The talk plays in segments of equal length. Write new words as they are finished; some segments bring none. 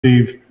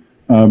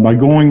by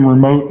going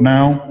remote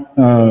now,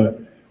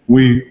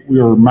 we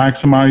are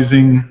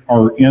maximizing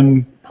our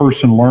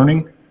in-person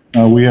learning.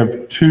 We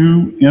have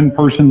 2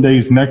 in-person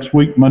days next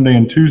week, Monday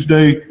and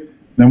Tuesday.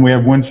 Then we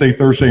have Wednesday,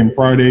 Thursday, and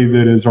Friday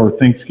that is our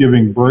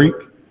Thanksgiving break.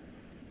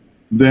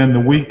 Then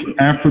the week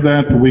after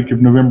that, the week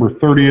of November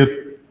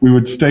 30th, we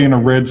would stay in a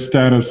red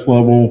status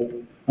level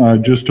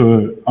just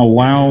to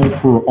allow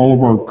for all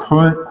of our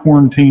current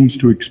quarantines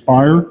to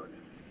expire.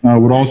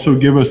 Would also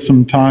give us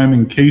some time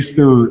in case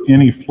there are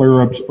any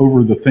flare-ups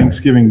over the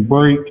Thanksgiving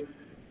break.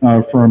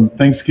 From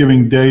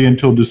Thanksgiving Day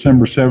until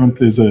December 7th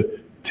is a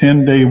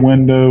 10-day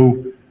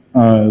window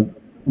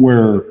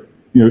where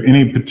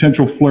any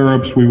potential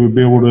flare-ups, we would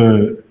be able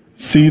to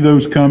see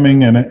those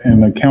coming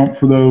and account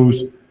for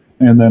those.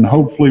 And then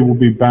hopefully we'll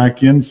be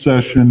back in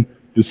session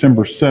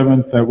December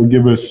 7th. That would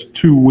give us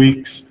 2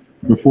 weeks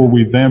before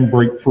we then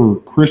break for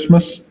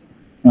Christmas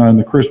and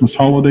the Christmas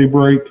holiday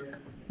break.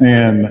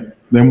 And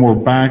then we're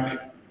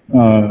back,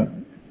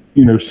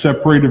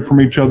 separated from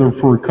each other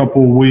for a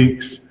couple of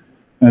weeks,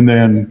 and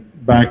then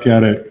back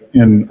at it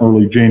in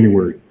early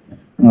January.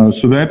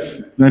 So that's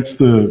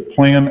the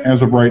plan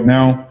as of right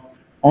now.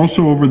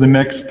 Also, over the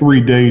next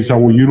 3 days, I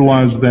will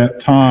utilize that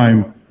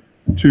time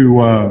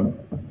to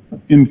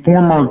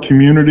inform our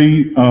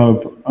community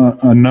of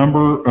a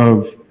number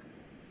of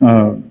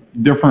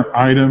different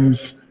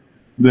items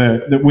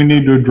that we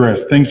need to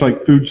address. Things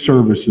like food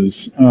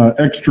services,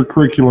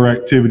 extracurricular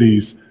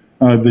activities,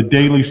 the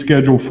daily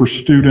schedule for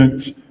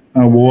students.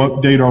 We'll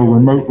update our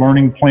remote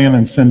learning plan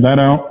and send that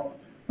out.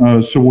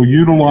 So we'll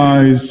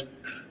utilize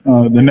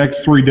the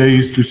next 3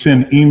 days to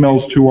send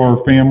emails to our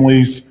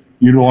families,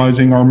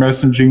 utilizing our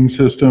messaging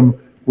system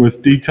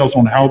with details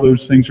on how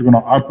those things are going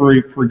to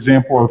operate. For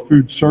example, our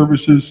food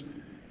services.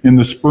 In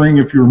the spring,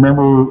 if you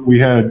remember, we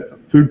had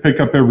food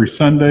pickup every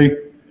Sunday.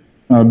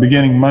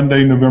 Beginning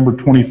Monday, November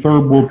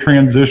 23rd, we'll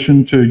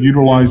transition to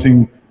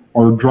utilizing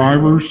our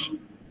drivers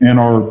and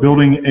our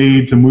building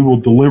aides, and we will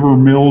deliver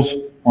meals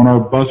on our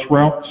bus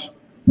routes.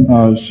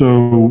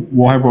 So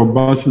we'll have our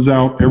buses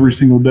out every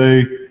single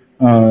day,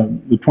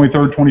 the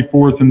 23rd,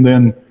 24th, and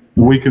then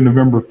the week of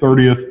November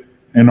 30th.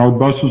 And our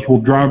buses will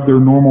drive their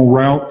normal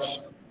routes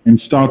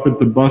and stop at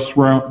the bus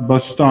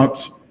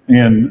stops,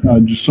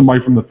 and just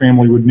somebody from the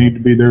family would need to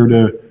be there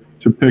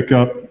to pick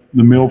up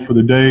the meal for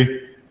the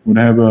day. Would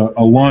have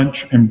a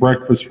lunch and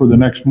breakfast for the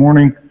next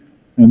morning,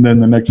 and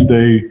then the next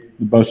day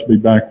the bus will be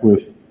back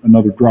with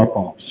another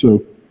drop-off.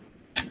 So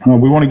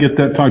we want to get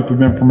that type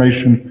of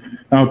information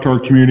out to our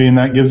community, and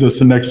that gives us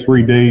the next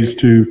 3 days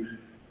to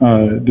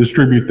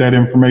distribute that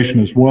information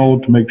as well,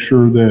 to make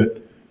sure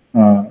that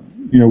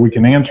we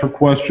can answer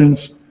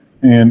questions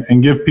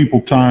and give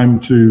people time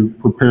to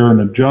prepare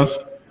and adjust.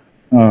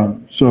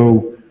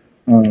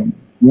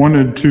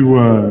 Wanted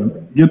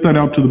to get that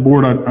out to the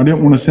board. I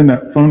didn't want to send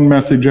that phone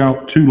message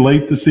out too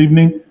late this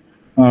evening,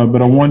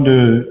 but I wanted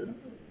to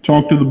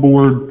talk to the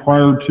board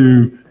prior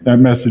to that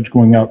message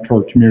going out to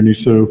our community.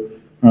 So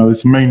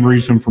that's the main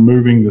reason for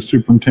moving the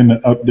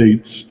superintendent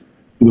updates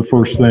for the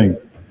first thing.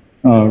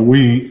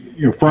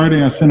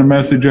 Friday I sent a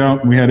message out,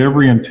 and we had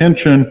every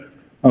intention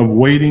of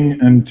waiting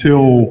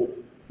until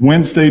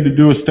Wednesday to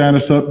do a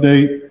status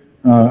update.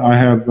 I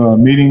have a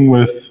meeting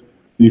with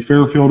the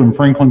Fairfield and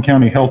Franklin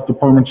County Health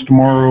Departments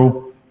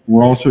tomorrow.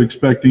 We're also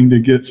expecting to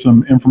get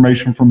some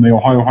information from the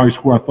Ohio High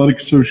School Athletic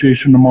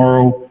Association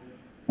tomorrow,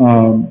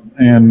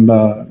 and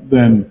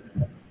then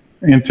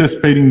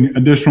anticipating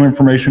additional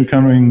information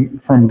coming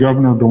from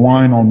Governor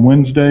DeWine on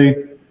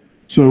Wednesday.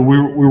 So we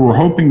were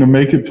hoping to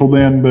make it till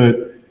then,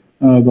 but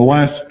the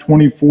last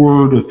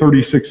 24 to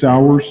 36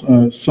 hours,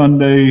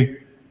 Sunday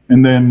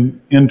and then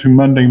into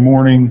Monday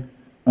morning,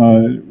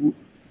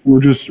 we're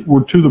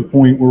to the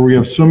point where we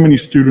have so many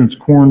students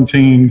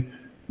quarantined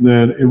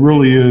that it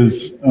really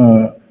is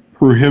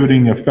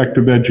prohibiting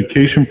effective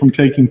education from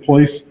taking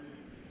place.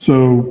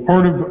 So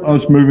part of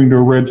us moving to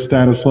a red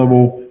status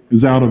level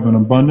is out of an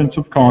abundance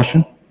of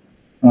caution.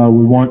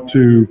 We want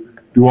to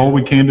do all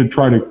we can to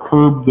try to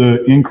curb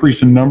the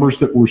increase in numbers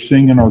that we're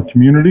seeing in our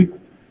community.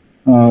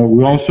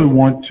 We also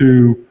want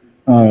to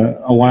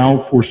allow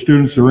for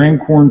students that are in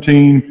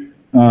quarantine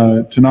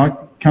to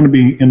not kind of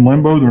be in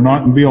limbo. They're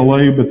not in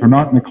VLA, but they're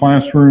not in the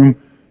classroom.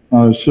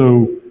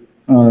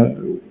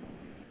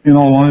 In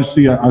all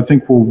honesty, I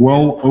think we're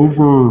well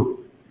over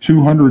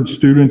 200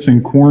 students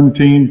in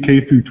quarantine K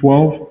through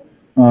 12,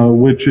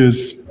 which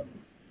is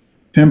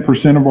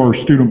 10% of our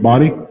student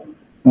body.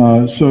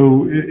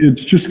 So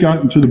it's just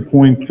gotten to the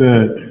point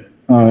that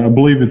I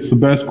believe it's the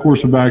best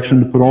course of action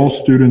to put all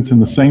students in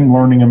the same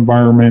learning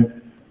environment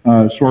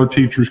so our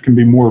teachers can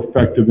be more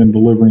effective in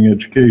delivering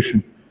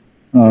education.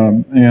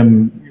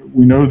 And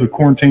we know the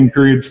quarantine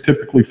period is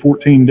typically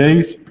 14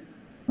 days.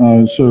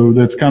 So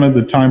that's kind of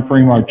the time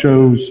frame I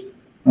chose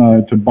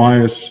to buy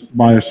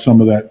us some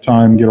of that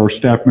time, get our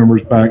staff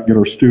members back, get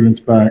our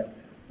students back.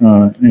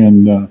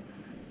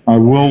 I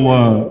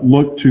will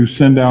look to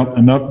send out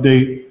an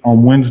update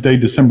on Wednesday,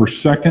 December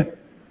 2nd,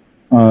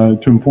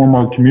 to inform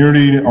our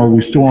community. Are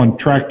we still on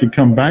track to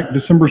come back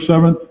December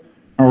 7th?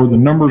 how are the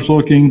numbers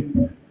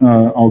looking.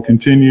 I'll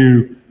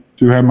continue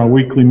to have my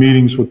weekly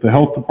meetings with the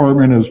health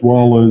department, as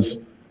well as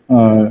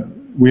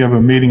we have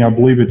a meeting, I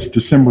believe it's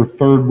December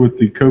 3rd, with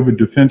the COVID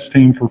defense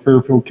team for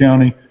Fairfield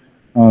County.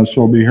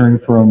 So I'll be hearing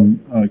from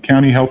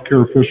county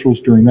healthcare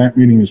officials during that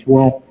meeting as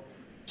well.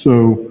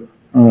 So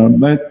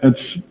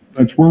that's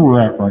where we're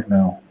at right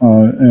now.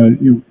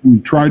 We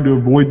tried to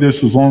avoid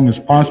this as long as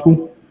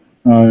possible.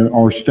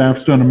 Our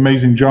staff's done an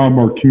amazing job.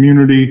 Our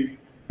community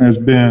has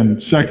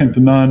been second to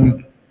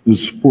none. The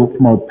support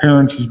from our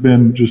parents has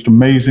been just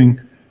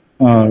amazing.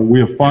 We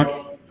have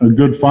fought a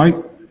good fight,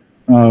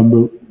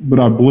 but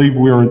I believe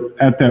we are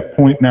at that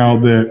point now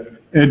that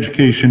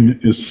education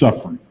is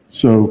suffering.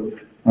 So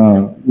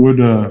would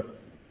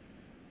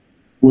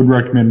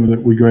recommend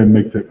that we go ahead and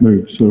make that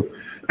move. So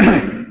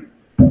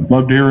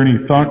love to hear any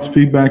thoughts,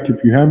 feedback,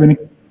 if you have any.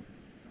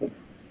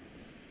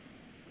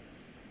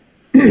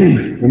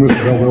 And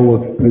Mr.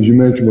 Caldwell, as you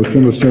mentioned, with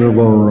 10% of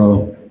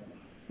our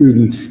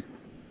students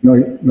not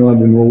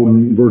enrolled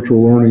in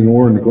virtual learning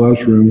or in the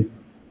classroom,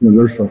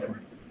 they're suffering.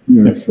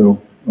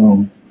 So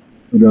no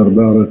doubt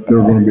about it,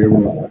 they're going to be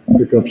able to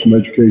pick up some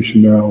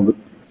education now that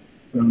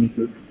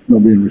they're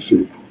being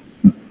received.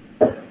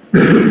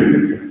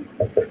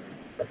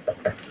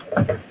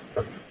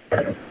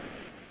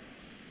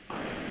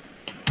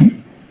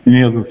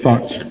 Any other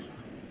thoughts?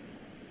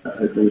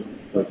 I think,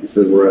 like you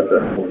said, we're at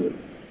that point.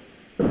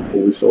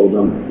 Before we sold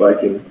them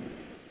Viking,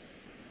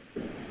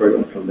 it's probably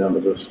going to come down to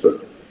this,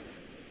 but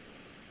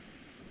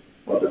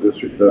a lot of the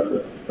district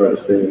definitely try to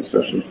stay in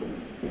session.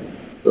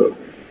 So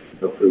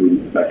hopefully we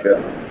back at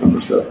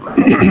number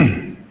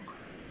 7.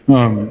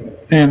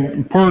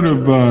 And part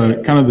of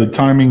kind of the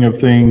timing of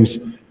things,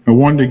 I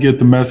wanted to get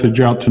the message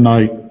out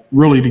tonight,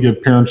 really to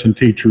give parents and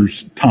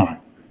teachers time.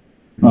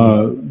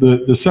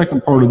 The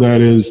second part of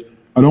that is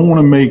I don't want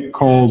to make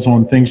calls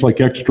on things like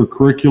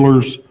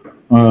extracurriculars,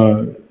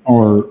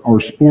 our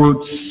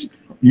sports,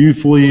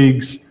 youth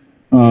leagues,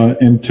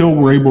 until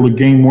we're able to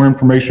gain more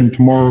information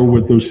tomorrow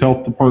with those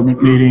health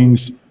department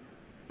meetings.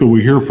 So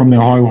we hear from the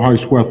Ohio High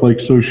School Athletic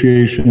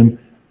Association.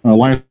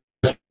 Last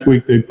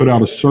week they put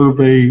out a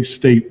survey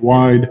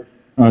statewide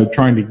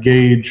trying to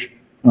gauge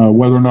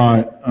whether or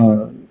not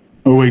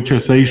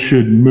OHSA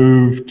should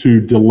move to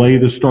delay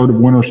the start of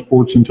winter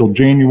sports until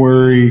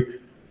January,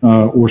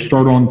 or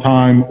start on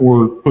time,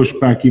 or push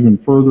back even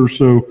further.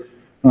 So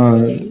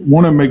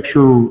want to make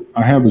sure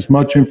I have as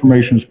much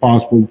information as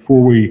possible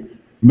before we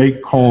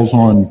make calls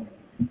on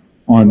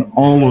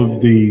all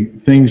of the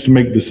things to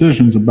make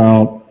decisions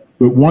about,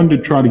 but one, to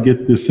try to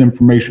get this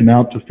information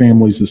out to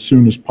families as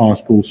soon as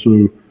possible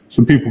so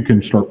people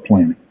can start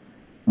planning.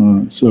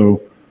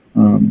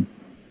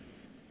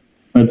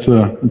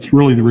 That's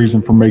really the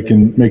reason for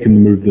making the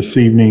move this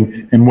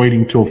evening, and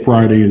waiting till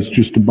Friday is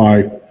just to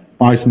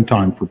buy some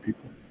time for people.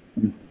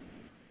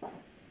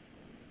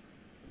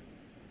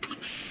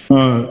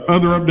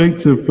 Other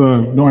updates, if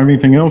don't have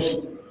anything else,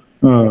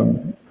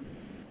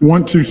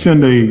 want to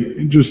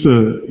send just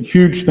a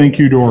huge thank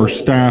you to our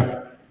staff.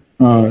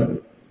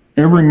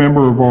 Every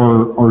member of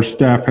our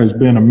staff has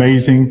been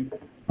amazing.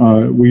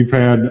 We've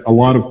had a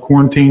lot of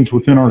quarantines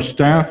within our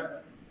staff,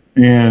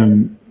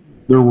 and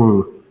there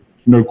were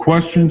no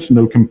questions,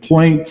 no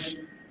complaints.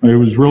 It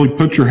was really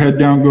put your head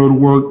down, go to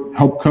work,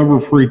 help cover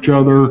for each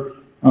other.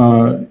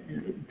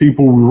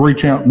 People will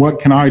reach out,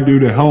 what can I do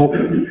to help?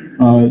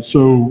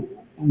 So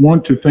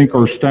want to thank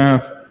our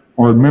staff,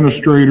 our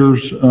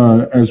administrators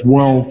as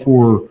well,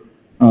 for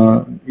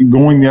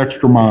going the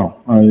extra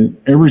mile.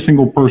 Every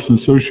single person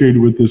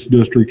associated with this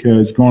district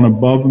has gone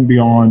above and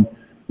beyond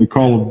the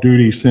call of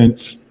duty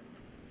since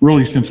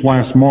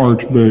last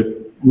March, but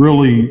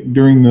really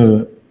during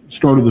the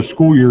start of the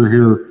school year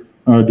here,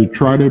 to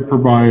try to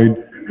provide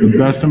the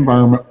best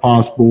environment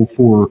possible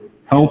for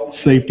health,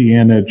 safety,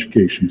 and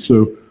education.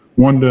 So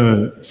wanted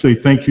to say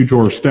thank you to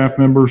our staff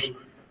members.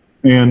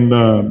 And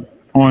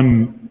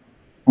on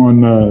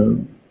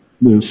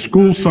the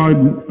school side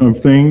of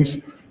things,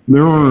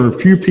 there are a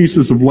few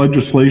pieces of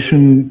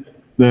legislation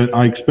that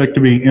I expect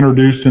to be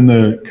introduced in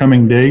the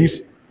coming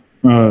days.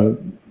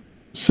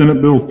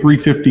 Senate Bill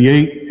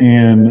 358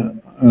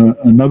 and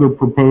another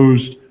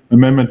proposed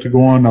amendment to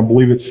go on, I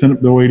believe it's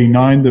Senate Bill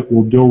 89, that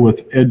will deal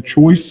with Ed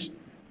Choice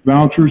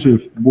vouchers.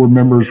 If board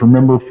members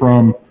remember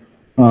from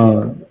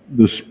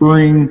the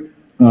spring,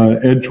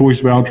 Ed Choice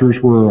vouchers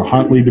were a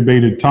hotly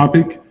debated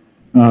topic,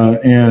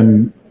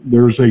 and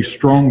there's a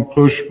strong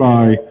push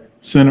by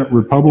Senate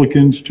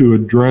Republicans to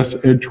address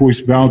Ed Choice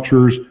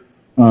vouchers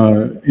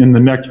in the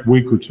next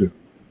week or two.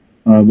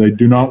 They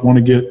do not want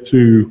to get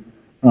to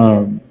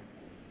a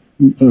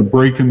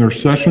break in their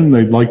session.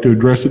 They'd like to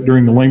address it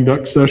during the lame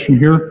duck session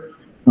here.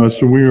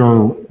 So we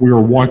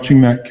are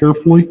watching that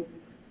carefully.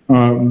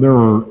 There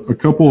are a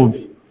couple of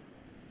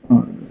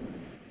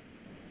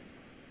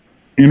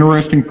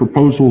interesting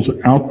proposals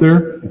out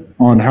there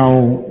on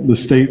how the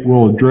state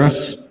will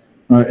address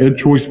Ed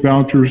Choice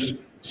vouchers.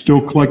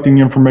 Still collecting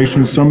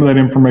information. Some of that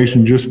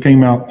information just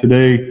came out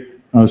today.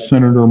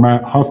 Senator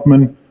Matt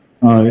Huffman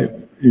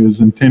is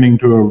intending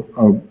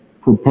to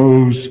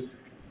propose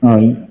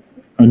a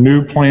a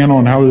new plan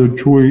on how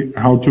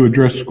to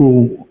address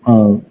school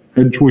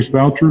ed choice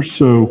vouchers.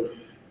 So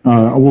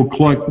I will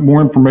collect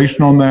more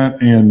information on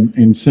that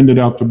and send it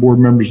out to board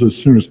members as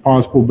soon as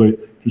possible, but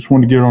just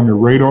want to get it on your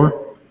radar.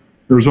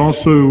 There's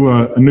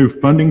also a new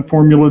funding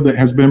formula that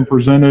has been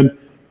presented.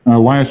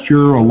 Last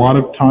year, a lot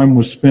of time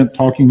was spent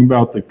talking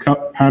about the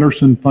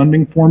Cup-Patterson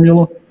funding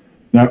formula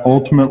that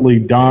ultimately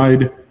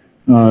died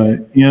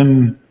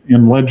in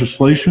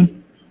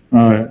legislation.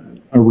 A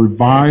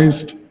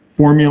revised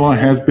formula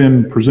has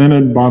been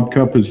presented. Bob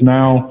Cupp is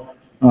now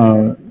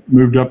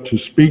moved up to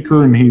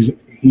speaker, and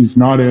he's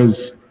not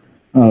as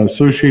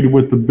associated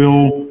with the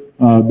bill,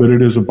 but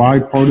it is a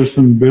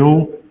bipartisan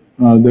bill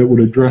that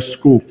would address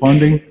school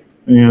funding.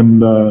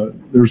 And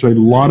there's a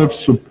lot of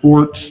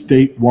support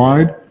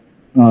statewide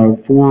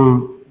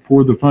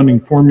for the funding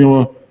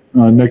formula.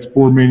 Next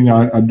board meeting,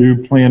 I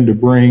do plan to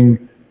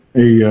bring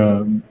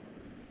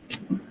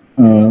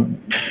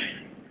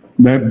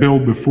that bill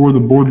before the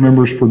board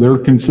members for their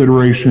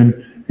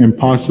consideration and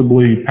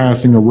possibly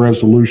passing a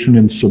resolution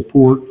in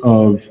support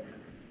of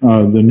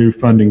the new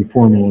funding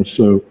formula.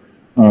 So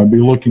be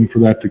looking for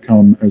that to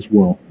come as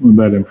well,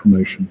 that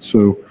information.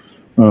 So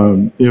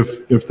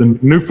if the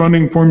new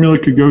funding formula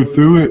could go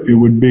through, it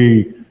would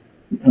be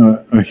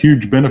a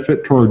huge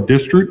benefit to our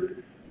district.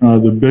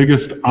 The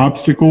biggest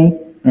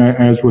obstacle,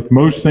 as with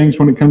most things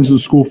when it comes to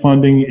school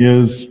funding,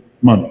 is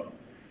money.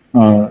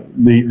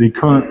 The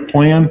current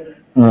plan,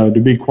 to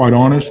be quite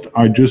honest,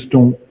 I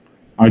don't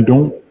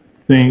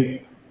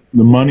think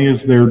the money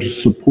is there to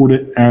support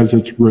it as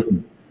it's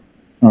written.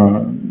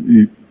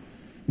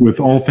 With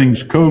all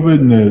things COVID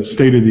and the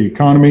state of the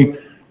economy,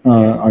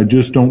 I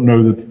just don't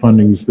know that the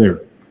funding's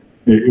there.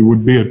 It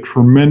would be a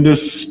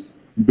tremendous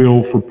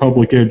bill for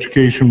public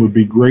education, would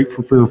be great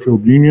for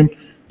Fairfield Union.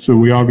 So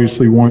we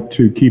obviously want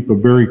to keep a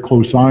very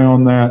close eye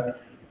on that,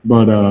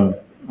 but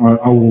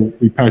I will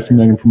be passing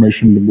that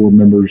information to board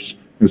members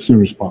as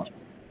soon as possible.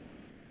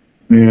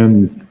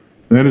 And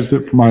that is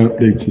it for my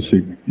updates this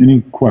evening.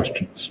 Any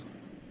questions?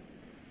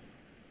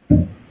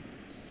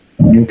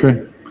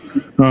 Okay.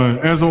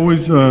 As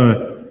always,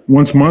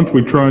 once a month,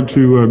 we try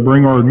to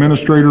bring our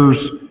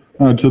administrators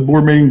to the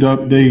board meeting to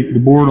update the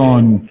board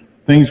on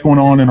things going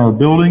on in our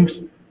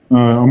buildings.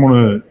 I'm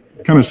going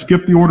to kind of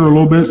skip the order a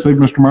little bit, save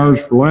Mr.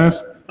 Myers for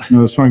last,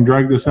 so I can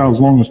drag this out as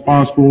long as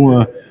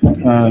possible.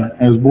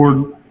 As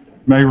board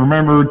may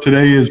remember,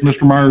 today is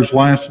Mr. Myers'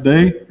 last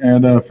day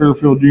at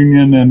Fairfield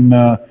Union, and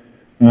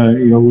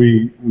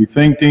we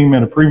thanked him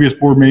at a previous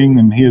board meeting,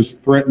 and he has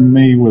threatened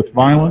me with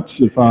violence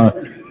if I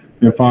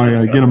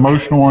get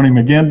emotional on him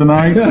again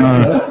tonight.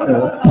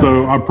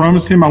 So I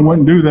promised him I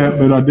wouldn't do that,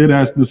 but I did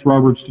ask Ms.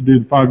 Roberts to do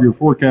the 5-year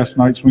forecast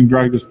tonight so we can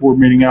drag this board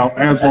meeting out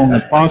as long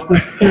as possible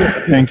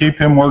and keep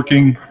him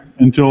working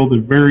until the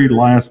very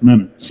last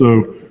minute.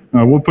 So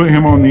we'll put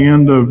him on the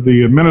end of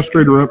the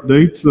administrator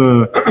updates.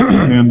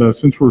 And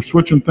since we're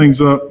switching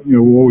things up,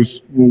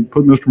 we'll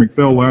put Mr.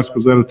 McPhail last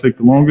because that'll take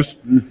the longest.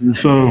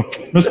 So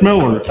Ms.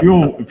 Miller, if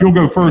you'll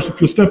go first,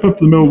 if you'll step up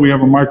to the middle, we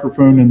have a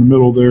microphone in the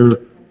middle there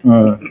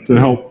to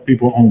help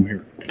people at home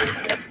here.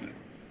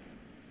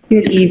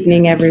 Good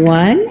evening,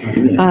 everyone.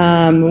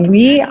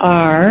 We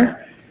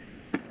are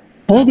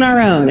holding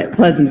our own at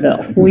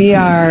Pleasantville. We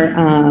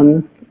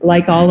are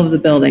like all of the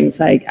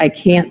buildings. I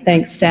can't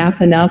thank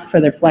staff enough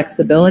for their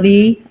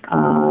flexibility.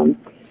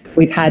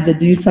 We've had to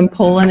do some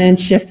pulling and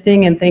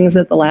shifting and things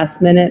at the last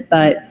minute,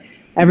 but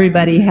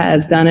everybody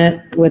has done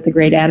it with a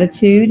great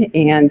attitude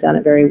and done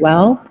it very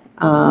well.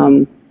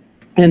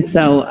 And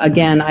so,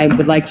 again, I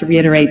would like to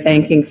reiterate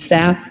thanking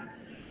staff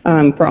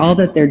for all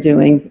that they're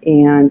doing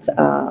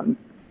and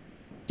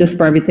just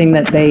for everything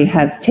that they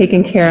have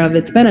taken care of.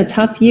 It's been a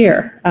tough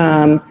year,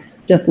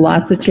 just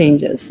lots of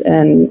changes.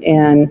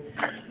 And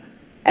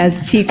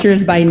as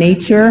teachers by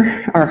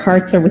nature, our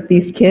hearts are with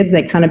these kids.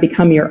 They kind of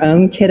become your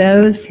own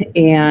kiddos,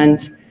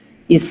 and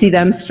you see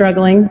them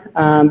struggling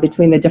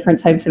between the different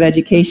types of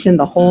education,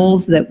 the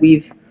holes that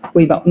we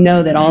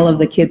know that all of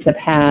the kids have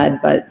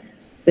had, but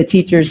the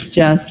teachers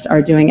just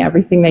are doing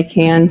everything they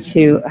can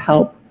to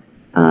help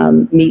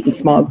meet in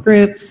small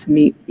groups,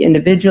 meet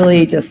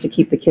individually, just to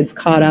keep the kids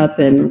caught up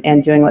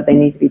and doing what they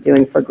need to be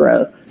doing for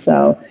growth.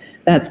 So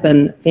that's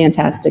been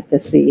fantastic to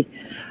see.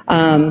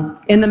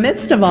 In the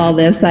midst of all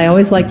this, I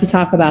always like to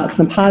talk about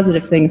some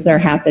positive things that are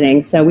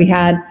happening. So we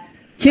had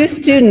two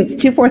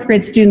fourth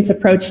grade students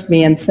approached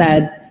me and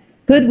said,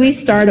 could we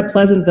start a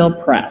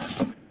Pleasantville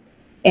Press?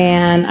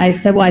 And I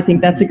said, well, I think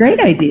that's a great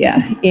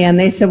idea. And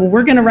they said, well,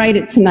 we're going to write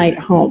it tonight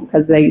home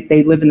because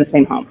they live in the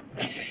same home.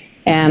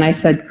 And I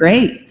said,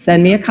 great,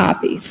 send me a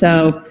copy.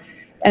 So,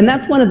 and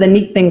that's one of the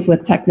neat things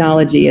with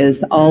technology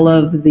is all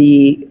of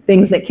the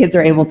things that kids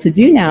are able to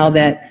do now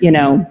that,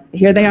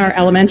 here they are,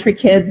 elementary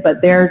kids,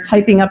 but they're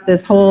typing up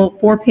this whole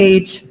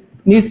 4-page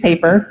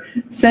newspaper,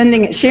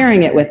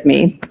 sharing it with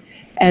me.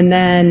 And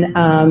then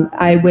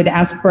I would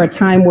ask for a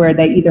time where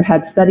they either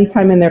had study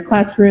time in their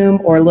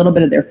classroom or a little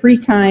bit of their free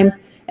time.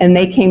 And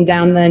they came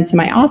down then to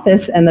my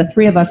office, and the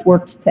three of us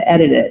worked to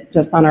edit it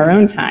just on our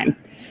own time.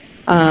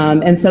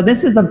 And so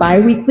this is a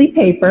biweekly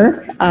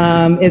paper.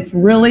 It's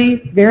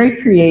really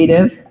very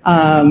creative.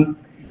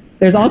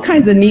 There's all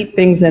kinds of neat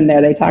things in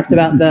there. They talked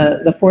about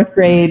the fourth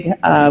grade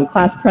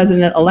class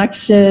president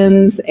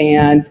elections,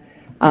 and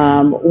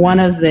one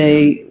of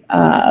the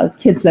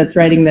kids that's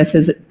writing this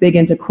is big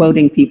into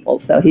quoting people.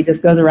 So he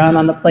just goes around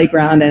on the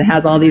playground and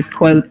has all these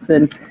quotes,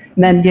 and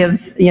then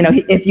gives,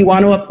 if you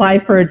want to apply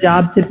for a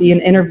job to be an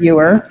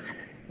interviewer,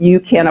 you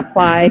can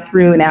apply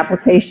through an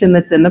application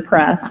that's in the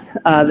press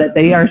that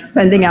they are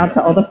sending out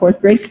to all the fourth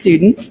grade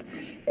students.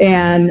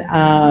 And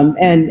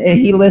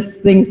he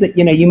lists things that,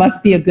 you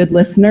must be a good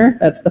listener.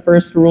 That's the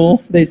first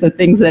rule. These are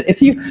things that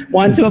if you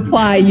want to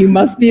apply, you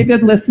must be a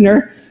good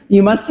listener.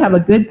 You must have a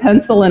good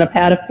pencil and a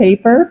pad of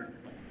paper.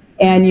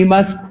 And you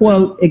must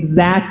quote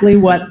exactly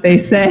what they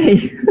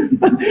say.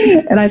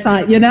 And I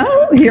thought,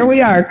 here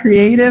we are,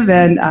 creative.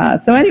 And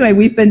so anyway,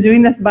 we've been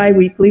doing this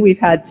bi-weekly. We've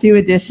had 2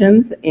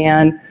 editions,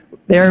 and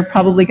they're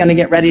probably going to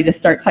get ready to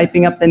start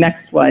typing up the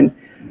next one.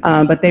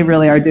 But they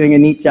really are doing a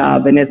neat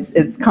job, and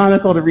it's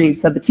comical to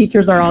read. So the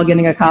teachers are all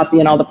getting a copy,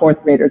 and all the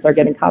fourth graders are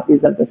getting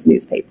copies of this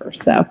newspaper.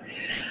 So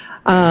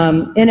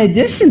in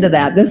addition to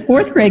that, this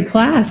fourth grade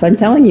class, I'm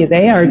telling you,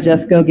 they are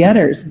just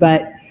go-getters.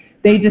 But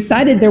they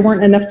decided there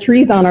weren't enough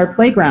trees on our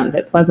playground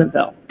at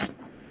Pleasantville.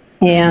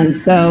 And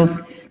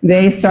so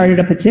they started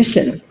a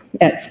petition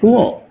at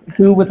school.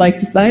 Who would like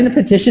to sign the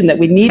petition that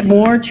we need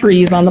more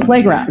trees on the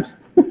playground?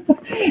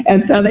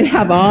 And so they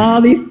have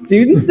all these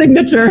student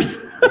signatures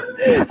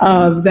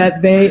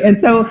and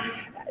so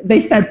they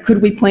said,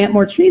 could we plant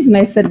more trees? And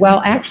I said,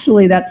 well,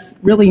 actually, that's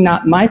really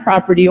not my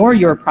property or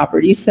your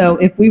property. So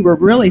if we were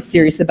really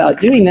serious about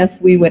doing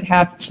this, we would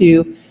have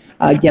to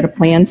get a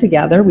plan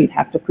together. We'd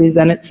have to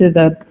present it to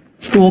the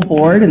school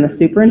board and the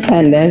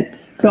superintendent.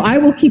 So I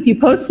will keep you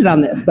posted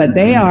on this, but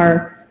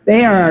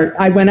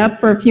I went up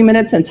for a few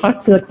minutes and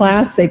talked to the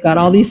class. They've got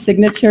all these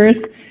signatures.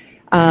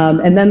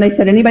 And then they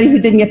said anybody who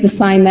didn't get to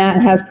sign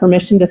that has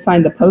permission to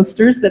sign the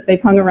posters that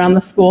they've hung around the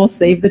school,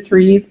 save the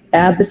trees,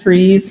 add the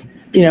trees,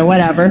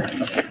 whatever.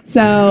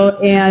 So,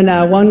 and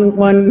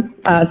one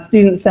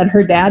student said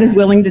her dad is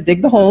willing to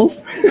dig the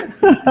holes.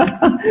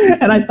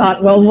 And I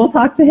thought, well, we'll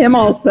talk to him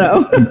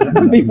also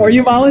before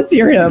you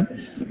volunteer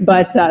him.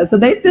 But so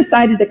they've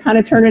decided to kind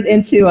of turn it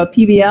into a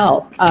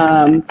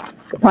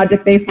PBL,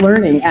 project-based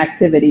learning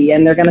activity,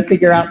 and they're going to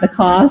figure out the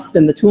cost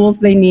and the tools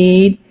they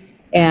need.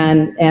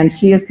 And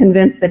she is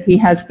convinced that he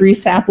has 3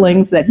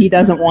 saplings that he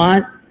doesn't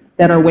want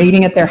that are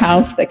waiting at their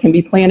house that can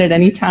be planted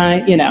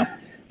anytime,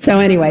 So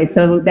anyway,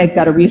 so they've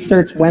got to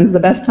research when's the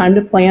best time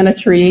to plant a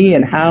tree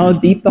and how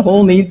deep the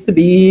hole needs to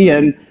be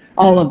and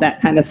all of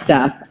that kind of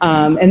stuff.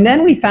 And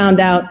then we found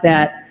out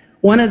that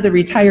one of the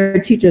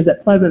retired teachers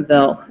at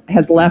Pleasantville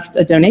has left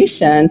a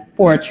donation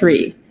for a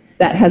tree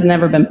that has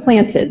never been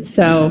planted.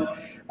 So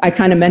I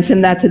kind of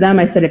mentioned that to them.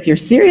 I said, if you're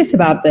serious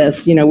about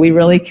this, we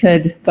really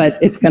could, but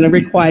it's going to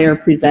require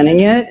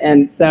presenting it.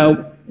 And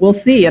so we'll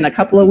see in a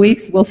couple of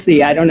weeks. We'll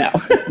see. I don't know.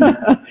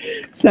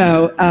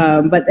 So,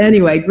 but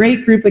anyway,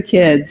 great group of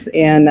kids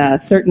and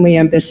certainly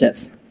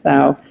ambitious.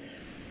 So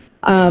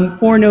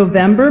for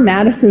November,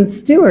 Madison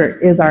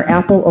Stewart is our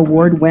Apple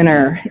Award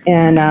winner.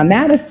 And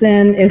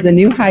Madison is a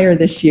new hire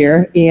this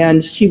year,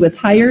 and she was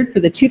hired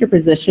for the tutor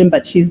position,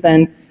 but she's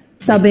been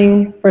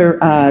subbing for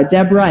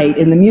Deb Wright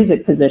in the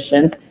music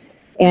position.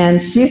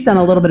 And she's done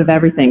a little bit of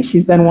everything.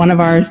 She's been one of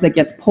ours that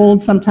gets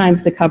pulled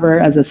sometimes to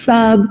cover as a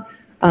sub.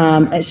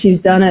 She's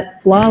done it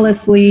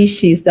flawlessly.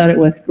 She's done it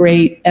with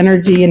great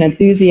energy and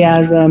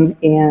enthusiasm,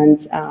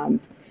 and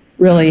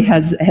really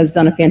has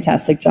done a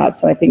fantastic job.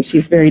 So I think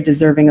she's very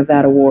deserving of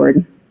that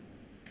award.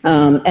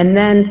 And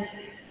then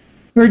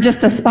for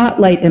just a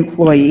spotlight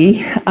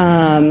employee,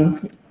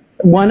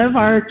 one of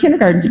our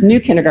new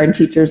kindergarten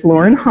teachers,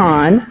 Lauren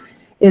Hahn,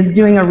 is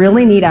doing a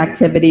really neat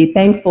activity,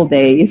 Thankful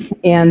Days,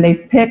 and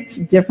they've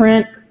picked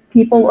different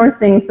people or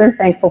things they're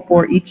thankful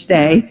for each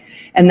day,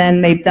 and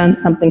then they've done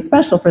something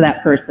special for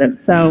that person.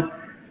 So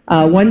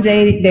one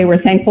day they were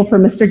thankful for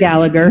Mr.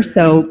 Gallagher,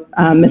 so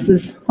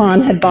Mrs.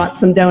 Hahn had bought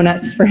some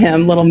donuts for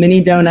him, little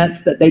mini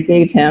donuts that they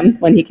gave him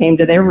when he came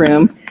to their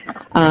room.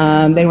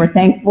 They were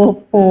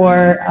thankful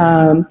for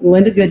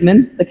Linda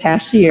Goodman, the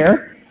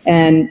cashier,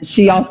 and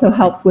she also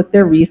helps with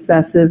their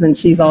recesses, and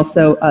she's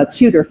also a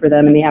tutor for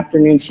them in the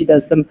afternoon. She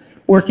does some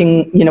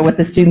working, with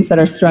the students that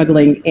are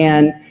struggling.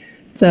 And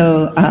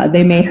so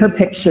they made her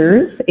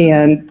pictures,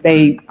 and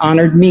they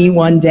honored me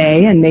one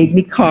day and made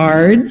me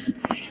cards,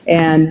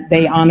 and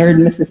they honored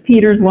Mrs.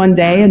 Peters one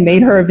day and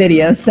made her a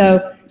video.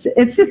 So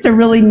it's just a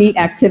really neat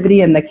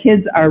activity, and the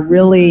kids are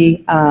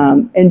really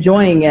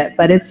enjoying it,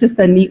 but it's just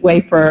a neat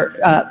way for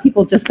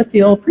people just to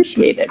feel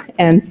appreciated.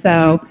 And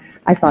so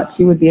I thought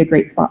she would be a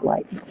great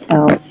spotlight.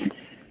 So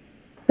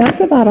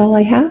that's about all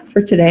I have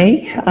for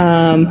today.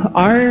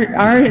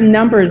 Our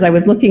numbers, I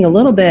was looking a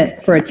little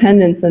bit for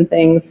attendance and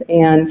things,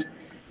 and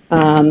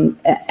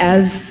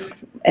as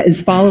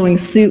following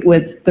suit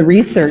with the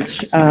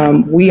research,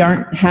 we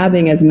aren't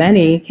having as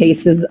many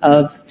cases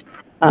of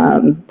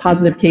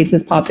positive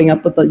cases popping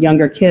up with the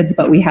younger kids,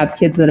 but we have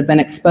kids that have been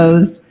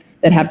exposed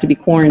that have to be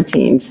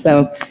quarantined.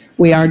 So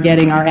we are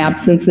getting, our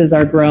absences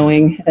are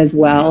growing as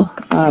well,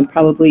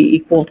 probably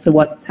equal to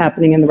what's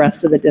happening in the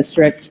rest of the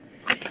district.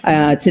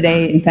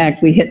 Today, in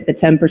fact, we hit the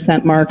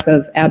 10% mark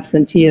of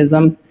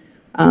absenteeism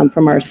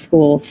from our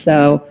schools.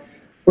 So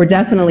we're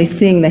definitely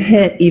seeing the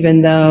hit,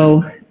 even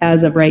though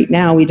as of right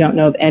now, we don't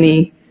know of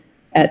any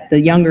at the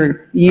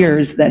younger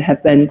years that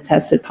have been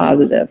tested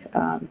positive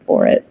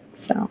for it.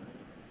 So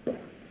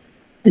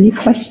any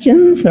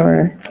questions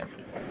or?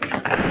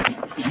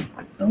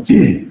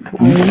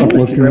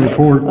 Uplifting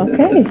report.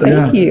 Okay,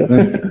 thank you.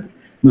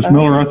 Ms.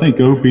 Miller, I think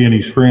Opie and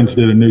his friends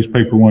did a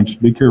newspaper once.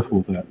 Be careful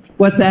with that.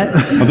 What's that?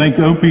 I think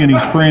Opie and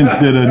his friends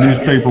did a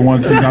newspaper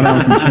once and got out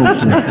of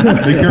control.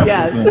 So be careful.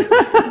 Yes. with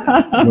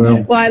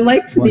that. Well, I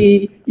like to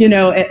be,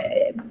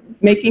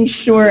 making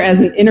sure as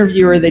an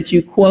interviewer that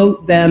you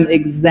quote them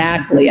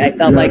exactly. I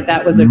felt like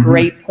that was a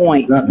great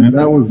point.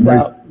 That was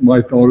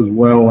my thought as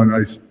well, and I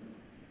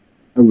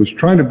was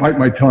trying to bite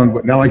my tongue,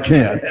 but now I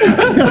can't.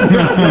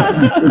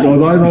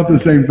 Because I thought the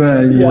same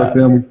thing with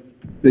them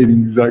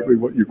stating exactly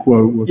what you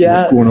quote, what's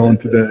going on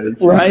today.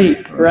 So.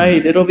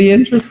 Right. It'll be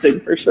interesting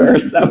for sure.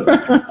 So,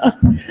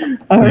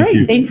 all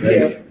right, thank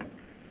you.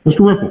 Mr.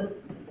 Ripple.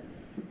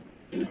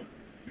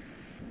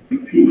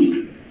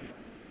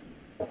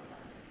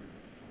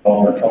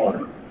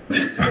 Taller.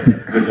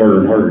 It's harder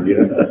and harder to get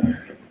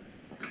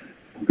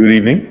it. Good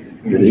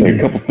evening. A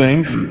couple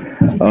things.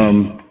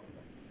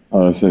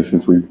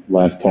 Since we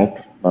last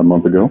talked a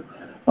month ago,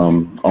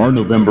 our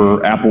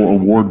November Apple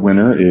Award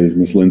winner is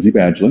Miss Lindsay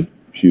Badgley.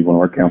 She's one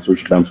of our counselors.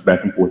 She bounces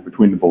back and forth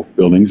between the both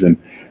buildings,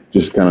 and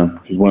just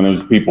she's one of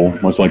those people,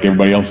 much like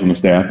everybody else on the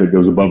staff, that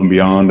goes above and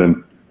beyond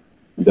and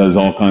does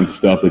all kinds of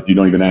stuff that you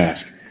don't even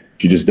ask.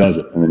 She just does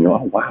it, and then you're,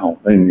 oh wow,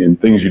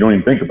 and things you don't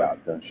even think about.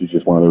 She's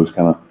just one of those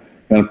kind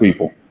of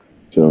people.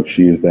 So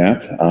she is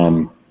that. I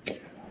don't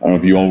know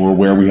if you all were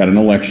aware we had an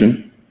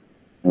election.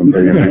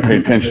 Everybody pay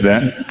attention to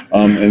that.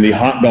 And the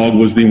hot dog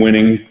was the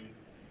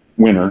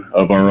winner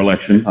of our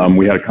election.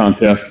 We had a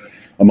contest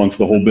amongst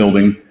the whole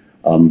building.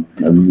 And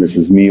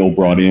Mrs. Neal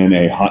brought in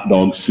a hot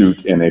dog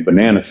suit and a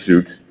banana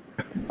suit.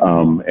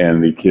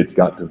 And the kids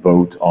got to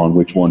vote on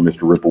which one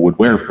Mr. Ripple would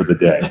wear for the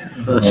day.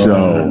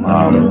 So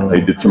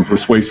they did some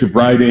persuasive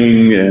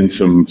writing and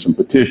some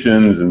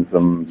petitions and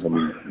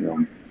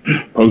some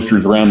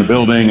posters around the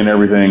building and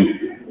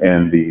everything.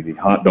 And the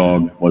hot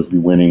dog was the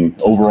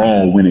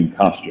overall winning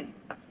costume.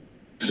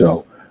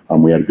 So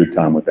we had a good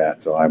time with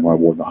that. So I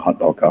wore the hot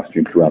dog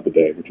costume throughout the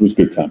day, which was a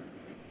good time.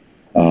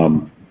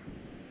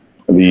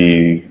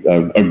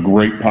 A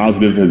great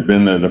positive has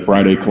been the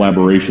Friday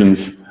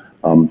collaborations,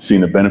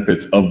 seeing the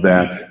benefits of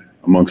that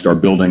amongst our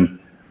building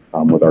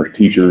with our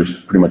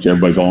teachers. Pretty much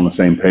everybody's all on the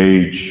same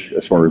page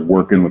as far as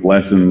working with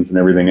lessons and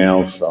everything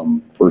else,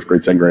 first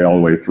grade, second grade, all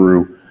the way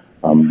through,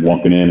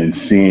 walking in and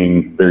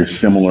seeing very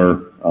similar,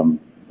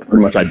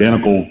 pretty much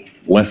identical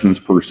lessons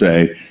per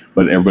se,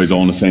 but everybody's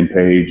all on the same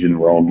page and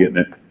we're all getting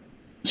it.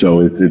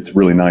 So it's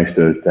really nice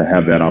to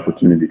have that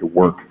opportunity to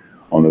work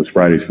on those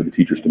Fridays for the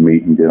teachers to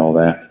meet and get all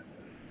that.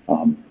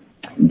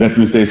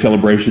 Veterans Day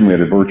celebration, we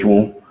had a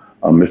virtual,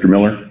 Mr.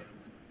 Miller,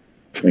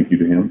 thank you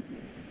to him,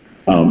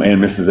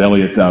 and Mrs.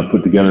 Elliott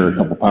put together a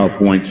couple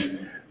PowerPoints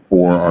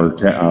for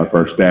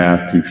our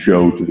staff to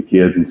show to the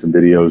kids and some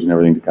videos and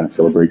everything to kind of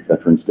celebrate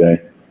Veterans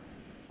Day.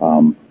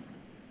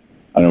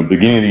 I know,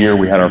 beginning of the year,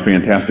 we had our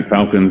fantastic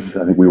Falcons.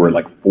 I think we were at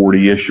like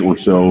 40-ish or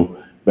so.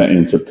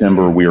 In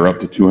September, we are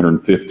up to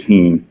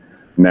 215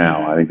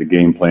 now. I think the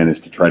game plan is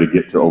to try to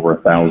get to over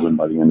 1,000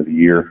 by the end of the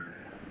year,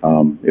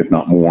 if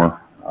not more.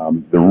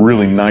 The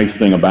really nice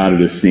thing about it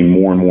is seeing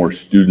more and more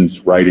students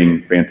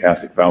writing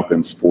fantastic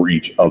Falcons for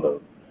each other.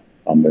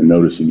 They're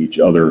noticing each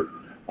other,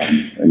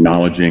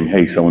 acknowledging,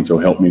 hey, so-and-so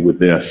helped me with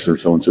this, or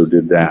so-and-so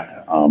did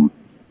that.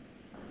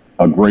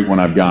 A great one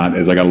I've got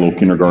is I got a little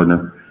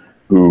kindergartner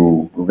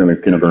who, the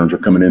kindergartners are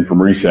coming in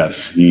from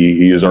recess.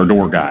 He is our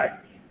door guy,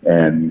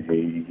 and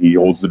he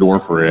holds the door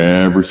for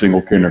every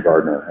single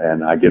kindergartner.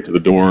 And I get to the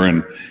door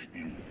and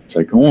it's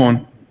like, go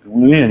on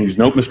in. He goes,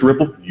 nope, Mr.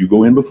 Ripple, you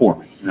go in before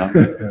me.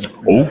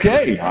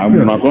 Okay,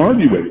 I'm not going to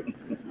argue with you.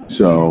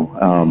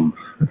 So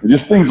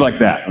just things like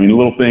that. I mean,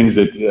 little things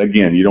that,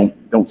 again, you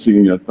don't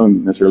see,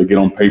 don't necessarily get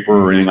on paper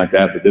or anything like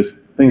that, but just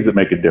things that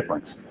make a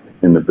difference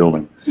in the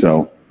building.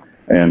 So,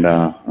 and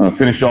I'll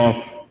finish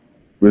off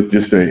with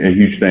just a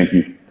huge thank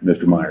you to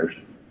Mr. Myers.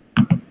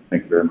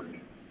 Thank you very much.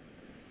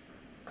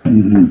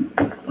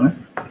 All right.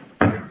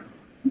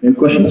 Any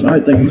questions? All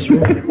right, thank you, Mr.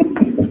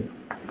 Ripple.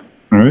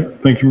 All right,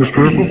 thank you, Mr.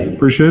 Ripple.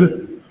 Appreciate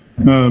it.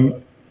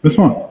 Ms.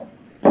 Vaughn.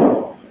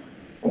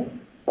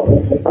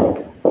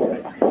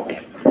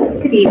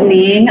 Good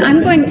evening.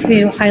 I'm going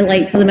to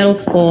highlight for the middle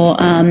school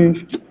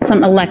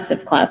some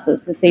elective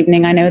classes this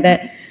evening. I know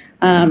that,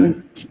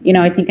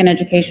 I think in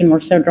education we're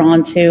so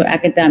drawn to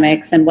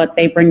academics and what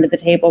they bring to the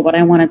table, but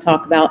I want to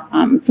talk about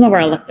some of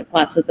our elective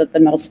classes at the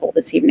middle school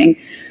this evening.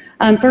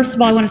 First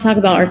of all, I want to talk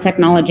about our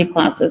technology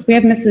classes. We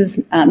have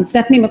Mrs.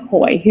 Stephanie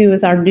McCoy, who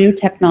is our new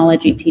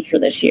technology teacher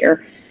this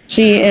year.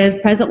 She is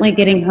presently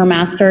getting her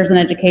master's in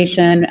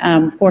education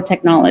for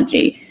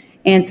technology.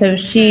 And so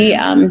she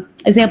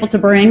is able to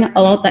bring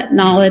a lot of that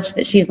knowledge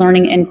that she's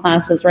learning in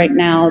classes right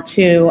now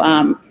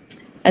to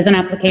as an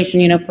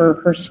application, for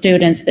her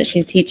students that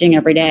she's teaching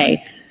every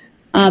day.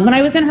 When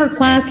I was in her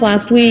class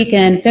last week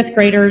and fifth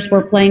graders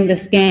were playing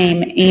this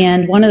game,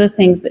 and one of the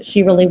things that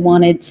she really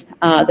wanted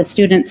the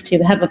students to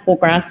have a full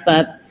grasp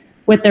of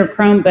with their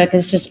Chromebook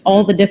is just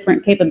all the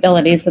different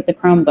capabilities that the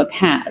Chromebook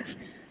has.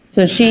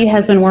 So she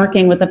has been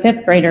working with the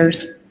fifth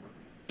graders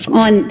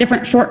on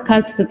different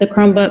shortcuts that the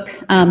Chromebook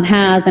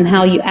has and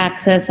how you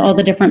access all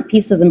the different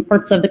pieces and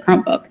parts of the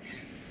Chromebook.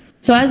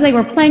 So as they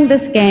were playing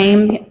this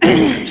game,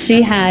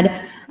 she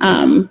had,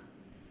 then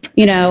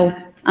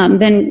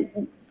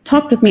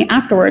talked with me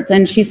afterwards,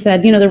 and she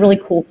said, the really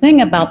cool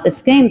thing about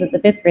this game that the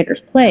fifth graders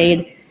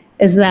played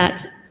is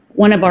that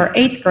one of our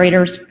eighth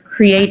graders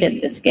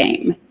created this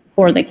game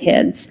for the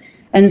kids.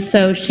 And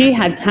so she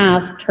had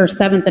tasked her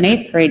seventh and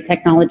eighth grade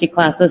technology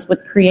classes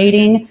with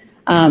creating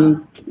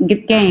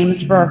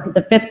games for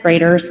the fifth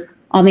graders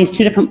on these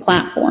two different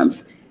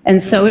platforms.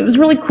 And so it was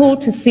really cool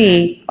to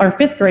see our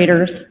fifth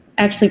graders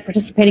actually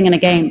participating in a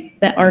game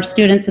that our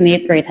students in the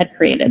eighth grade had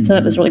created. So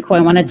that was really cool.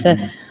 I wanted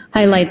to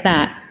highlight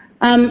that.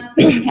 And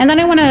then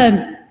I want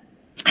to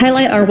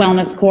highlight our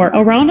wellness core.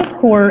 Our wellness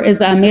core is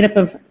made up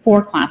of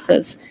 4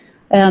 classes.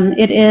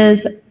 It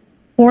is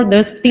for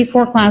these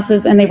 4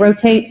 classes, and they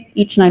rotate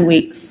each 9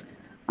 weeks.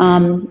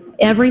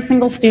 Every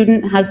single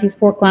student has these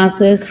 4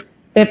 classes,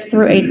 5th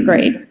through 8th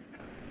grade.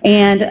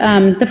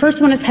 And the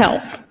first one is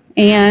health.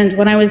 And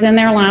when I was in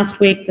there last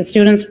week, the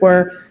students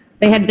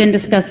they had been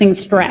discussing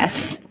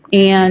stress.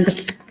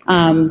 And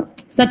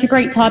such a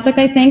great topic,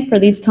 I think, for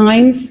these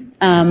times.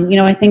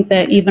 I think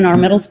that even our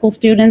middle school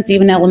students,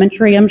 even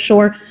elementary, I'm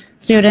sure,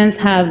 students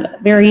have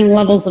varying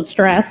levels of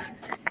stress.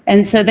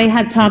 And so they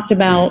had talked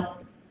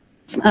about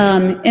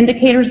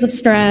indicators of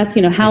stress,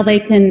 how they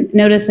can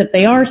notice if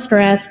they are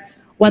stressed,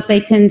 what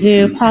they can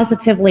do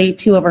positively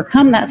to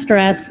overcome that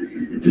stress.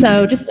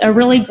 So just a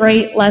really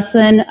great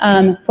lesson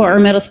for our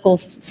middle school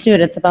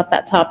students about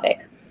that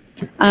topic.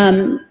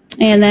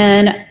 And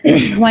then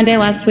one day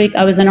last week,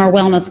 I was in our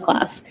wellness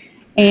class,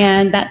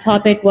 and that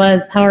topic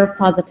was power of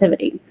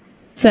positivity.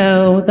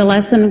 So the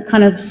lesson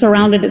kind of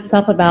surrounded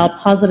itself about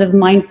positive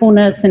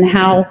mindfulness and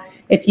how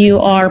if you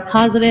are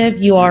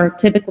positive, you are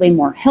typically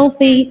more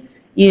healthy,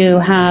 you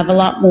have a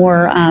lot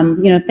more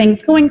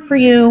things going for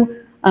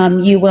you.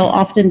 You will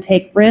often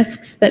take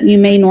risks that you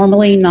may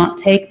normally not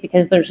take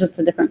because there's just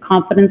a different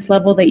confidence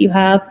level that you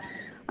have.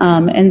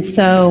 And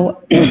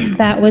so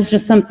that was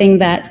just something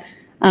that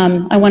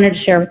I wanted to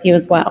share with you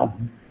as well.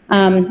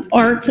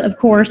 Art, of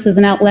course, is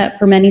an outlet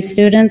for many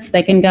students.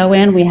 They can go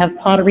in. We have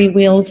pottery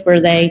wheels where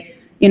they,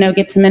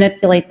 get to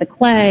manipulate the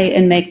clay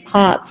and make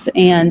pots.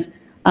 And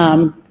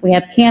we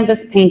have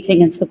canvas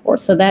painting and so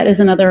forth. So that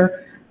is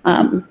another,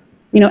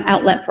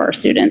 outlet for our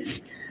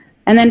students.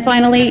 And then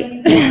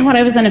finally, when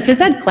I was in a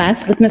phys ed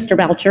class with Mr.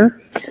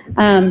 Boucher,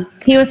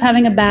 he was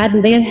having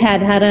they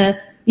had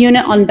a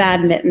unit on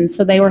badminton.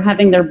 So they were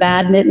having their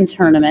badminton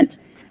tournament.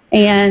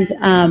 And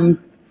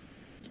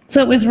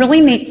so it was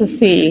really neat to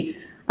see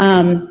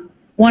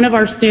one of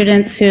our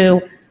students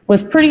who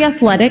was pretty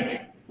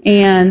athletic,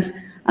 and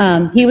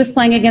he was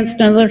playing against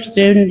another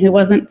student who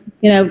wasn't,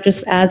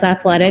 just as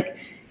athletic.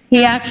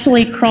 He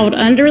actually crawled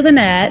under the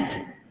net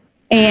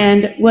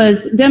and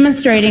was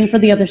demonstrating for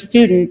the other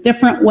student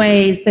different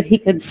ways that he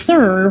could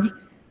serve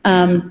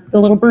the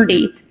little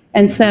birdie.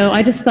 And so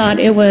I just thought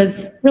it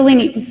was really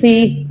neat to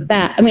see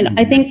that.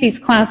 I think these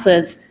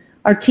classes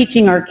are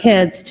teaching our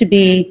kids to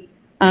be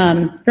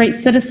great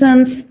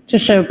citizens, to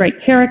show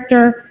great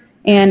character.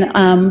 And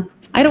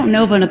I don't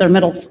know of another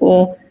middle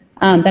school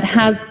that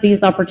has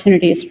these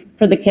opportunities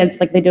for the kids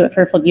like they do at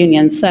Fairfield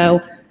Union.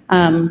 So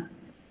I'm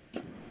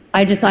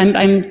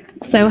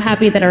so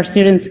happy that our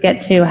students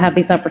get to have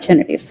these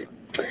opportunities.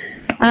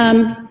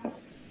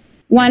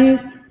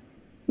 One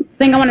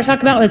thing I want to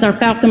talk about is our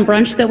Falcon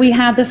Brunch that we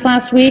had this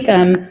last week.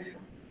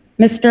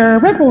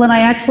 Mr. Ripple and I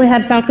actually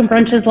had Falcon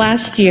Brunches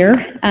last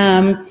year.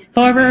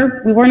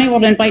 However, we weren't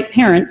able to invite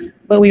parents,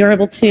 but we were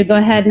able to go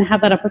ahead and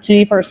have that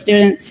opportunity for our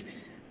students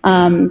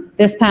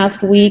this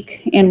past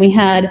week. And we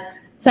had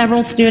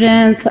several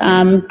students,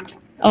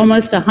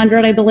 almost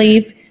 100, I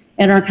believe,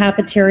 in our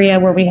cafeteria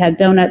where we had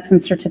donuts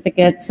and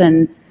certificates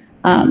and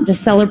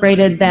just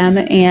celebrated them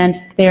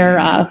and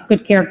their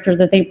good character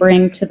that they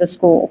bring to the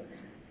school.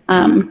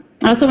 I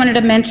also wanted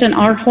to mention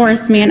our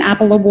Horace Mann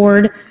Apple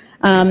Award,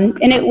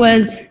 and it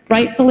was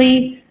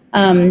rightfully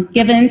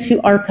given to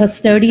our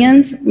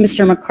custodians,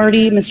 Mr.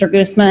 McCarty, Mr.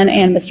 Guzman,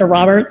 and Mr.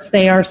 Roberts.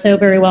 They are so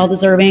very well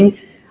deserving.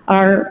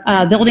 Our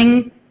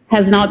building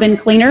has not been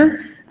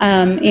cleaner,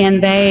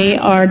 and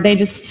they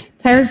just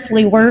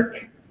tirelessly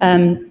work.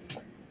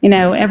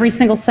 Every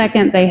single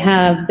second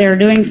they're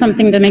doing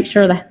something to make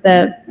sure that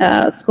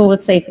the school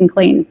was safe and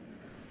clean.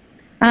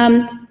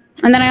 And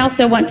then I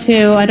also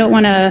I don't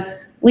want to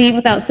leave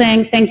without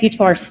saying thank you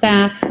to our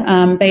staff.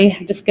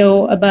 They just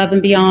go above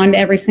and beyond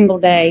every single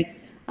day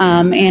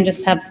and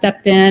just have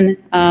stepped in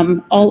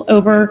all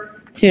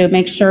over to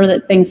make sure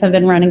that things have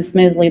been running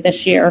smoothly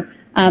this year.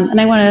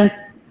 And I want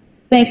to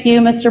Thank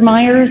you, Mr.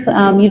 Myers.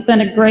 You've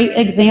been a great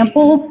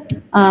example.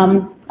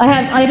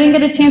 I didn't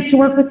get a chance to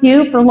work with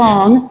you for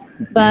long,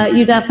 but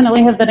you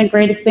definitely have been a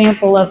great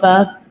example of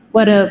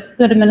what a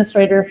good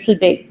administrator should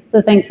be.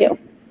 So thank you.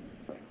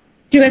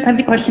 Do you guys have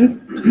any questions?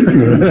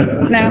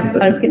 No?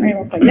 I was getting ready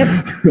real quick.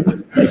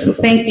 Yep.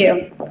 Thank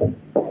you.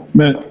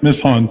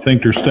 Ms. Hahn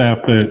thanked her staff,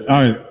 but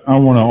I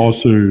want to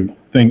also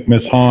thank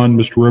Ms. Hahn,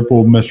 Mr.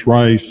 Ripple, Ms.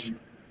 Rice.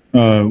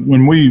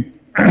 When we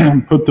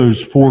put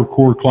those 4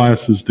 core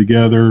classes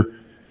together,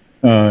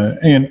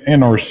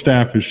 and our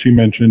staff, as she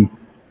mentioned,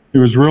 it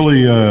was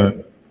really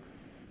a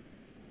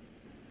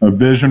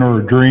vision or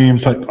a dream.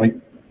 Like,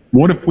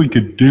 what if we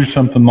could do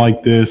something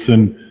like this?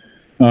 And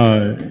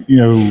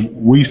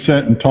we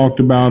sat and talked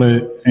about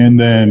it, and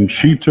then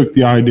she took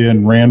the idea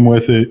and ran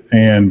with it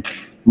and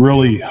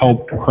really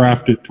helped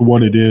craft it to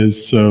what it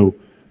is. So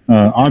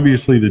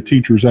obviously the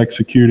teacher's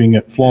executing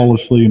it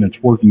flawlessly and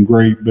it's working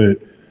great, but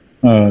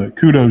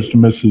kudos to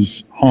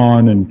Mrs.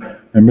 Hahn and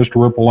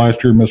Mr. Ripple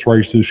last year, Ms.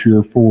 Rice this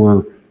year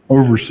for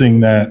overseeing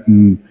that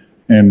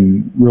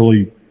and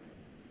really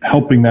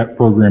helping that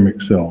program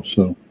excel.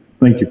 So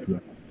thank you for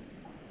that.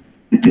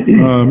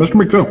 Mr.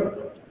 McPhail.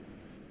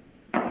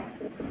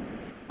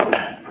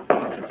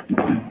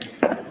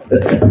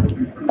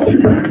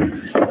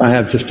 I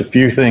have just a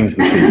few things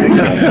this evening.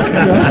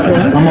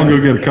 I'm going to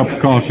go get a cup of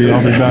coffee.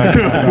 I'll be back.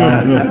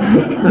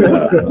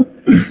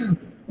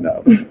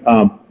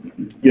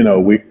 No.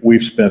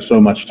 We've spent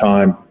so much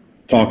time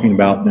talking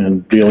about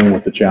and dealing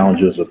with the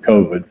challenges of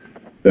COVID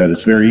that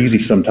it's very easy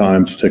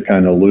sometimes to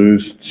kind of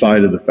lose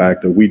sight of the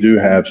fact that we do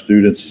have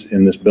students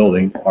in this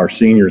building, our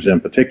seniors in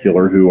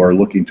particular, who are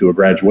looking to a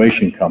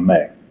graduation come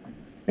May.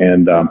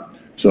 And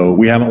so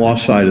we haven't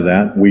lost sight of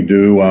that. We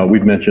do,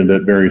 we've mentioned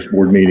at various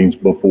board meetings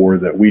before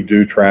that we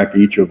do track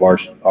each of our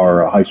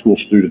high school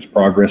students'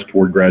 progress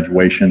toward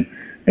graduation.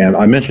 And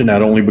I mention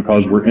that only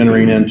because we're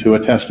entering into a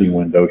testing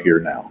window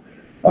here now.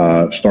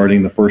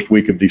 Starting the first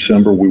week of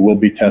December, we will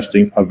be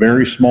testing a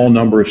very small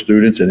number of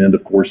students in end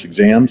of course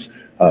exams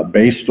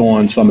based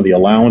on some of the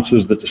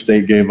allowances that the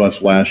state gave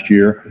us last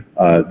year.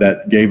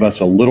 That gave us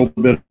a little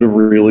bit of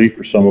relief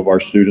for some of our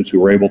students who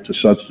were able to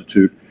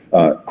substitute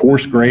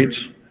course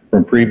grades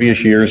from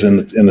previous years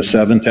in the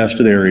 7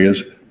 tested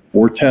areas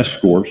for test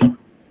scores.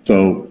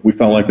 So we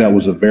felt like that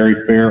was a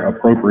very fair,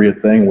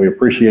 appropriate thing. We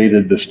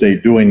appreciated the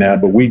state doing that,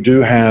 but we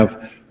do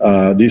have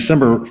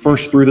December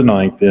 1st through the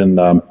 9th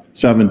in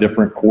 7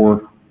 different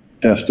core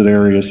tested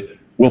areas.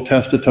 We'll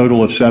test a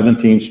total of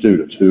 17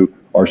 students who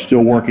are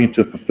still working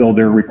to fulfill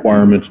their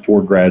requirements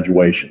toward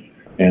graduation.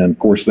 And of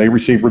course, they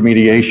receive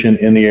remediation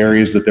in the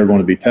areas that they're going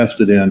to be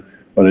tested in,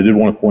 but I did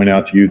want to point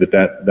out to you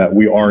that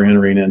we are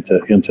entering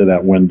into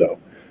that window.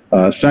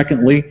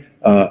 Secondly,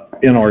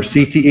 in our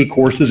CTE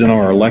courses, in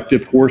our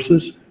elective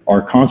courses,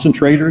 our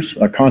concentrators.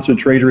 A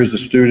concentrator is a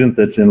student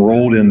that's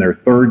enrolled in their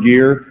 3rd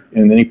year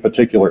in any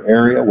particular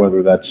area,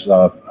 whether that's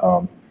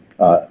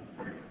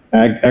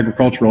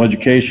agricultural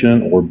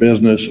education or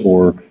business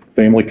or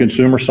family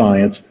consumer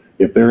science.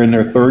 If they're in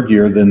their 3rd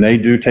year, then they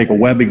do take a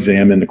web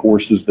exam in the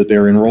courses that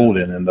they're enrolled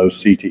in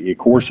those CTE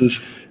courses.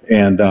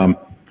 And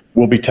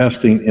we'll be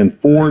testing in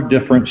 4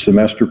 different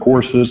semester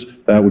courses.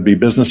 That would be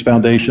Business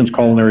Foundations,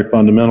 Culinary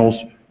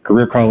Fundamentals,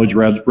 Career College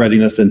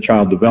Readiness, and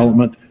Child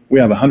Development. We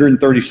have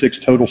 136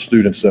 total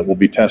students that will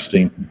be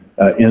testing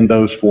in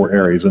those 4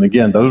 areas. And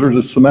again, those are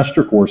the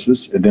semester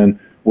courses. And then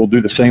we'll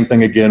do the same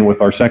thing again with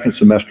our 2nd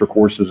semester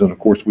courses. And of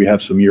course, we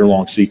have some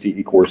year-long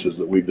CTE courses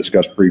that we've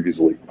discussed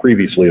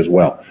previously as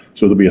well.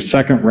 So there'll be a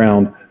 2nd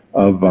round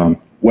of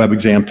web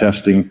exam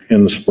testing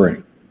in the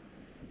spring.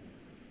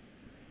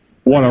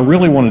 What I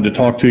really wanted to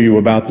talk to you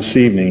about this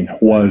evening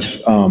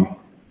was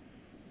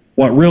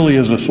what really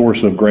is a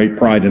source of great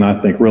pride, and I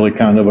think really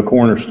kind of a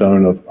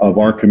cornerstone of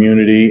our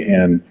community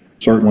and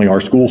certainly our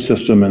school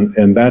system,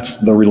 and that's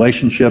the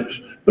relationships,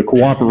 the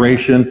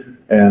cooperation,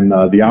 and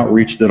the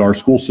outreach that our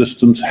school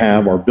systems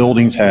have, our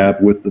buildings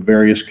have with the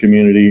various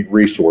community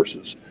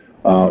resources.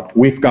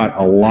 We've got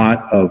a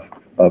lot of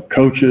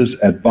coaches,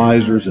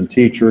 advisors, and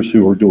teachers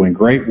who are doing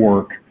great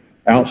work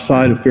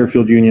outside of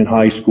Fairfield Union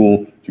High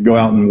School to go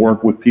out and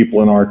work with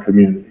people in our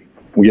community.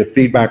 We get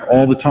feedback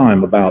all the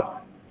time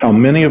about how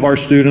many of our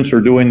students are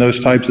doing those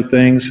types of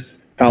things,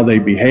 how they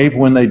behave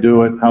when they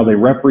do it, how they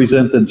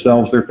represent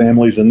themselves, their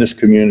families in this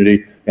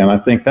community. And I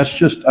think that's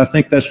just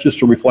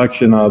a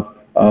reflection of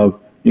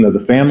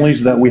the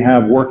families that we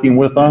have working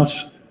with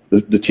us,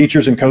 the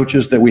teachers and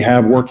coaches that we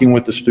have working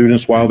with the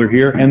students while they're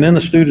here, and then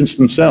the students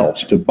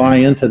themselves to buy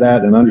into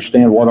that and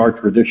understand what our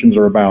traditions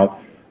are about.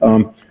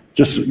 You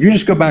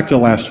just go back to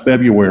last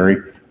February.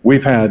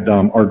 We've had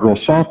our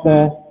girls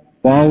softball,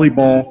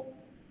 volleyball,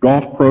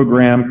 golf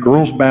program,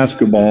 girls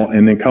basketball,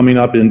 and then coming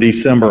up in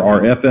December, our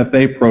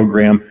FFA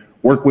program,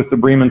 work with the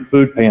Bremen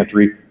Food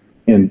Pantry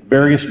in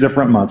various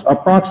different months,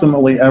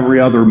 approximately every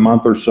other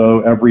month or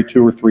so, every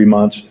 2 or 3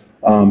 months.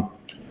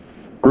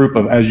 Group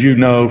of, as you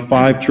know,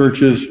 5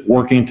 churches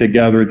working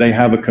together. They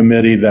have a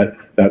committee that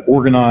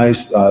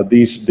organize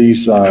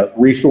these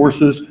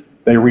resources.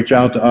 they reach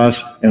out to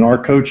us, and our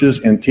coaches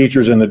and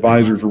teachers and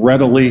advisors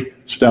readily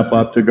step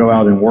up to go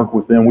out and work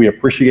with them. We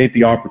appreciate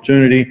the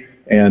opportunity,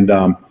 and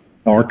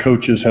our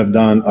coaches have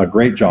done a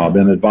great job,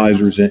 and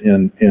advisors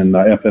in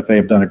FFA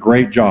have done a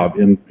great job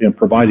in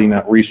providing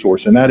that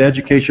resource and that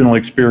educational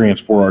experience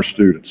for our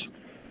students.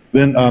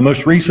 Then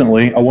most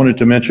recently, I wanted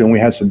to mention we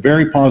had some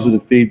very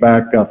positive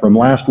feedback from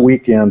last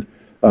weekend.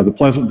 The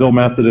Pleasantville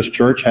Methodist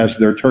Church has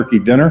their turkey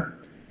dinner,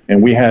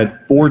 and we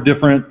had 4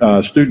 different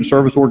student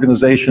service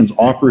organizations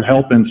offered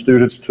helping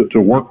students to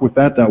work with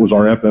that. That was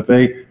our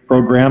FFA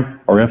program,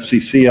 our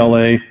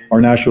FCCLA, our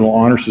National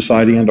Honor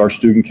Society, and our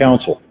Student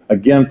Council.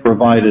 Again,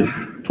 provided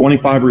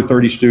 25 or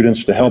 30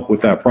 students to help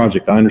with that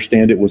project. I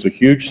understand it was a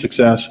huge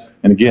success,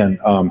 and again,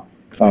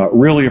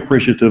 really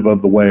appreciative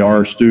of the way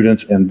our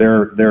students and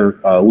their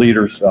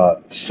leaders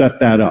set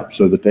that up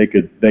so that they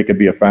could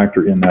be a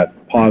factor in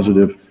that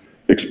positive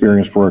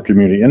experience for our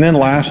community. And then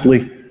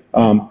lastly,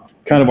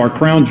 kind of our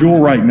crown jewel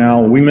right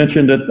now, we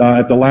mentioned it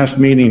at the last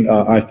meeting,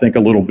 I think a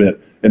little bit,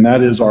 and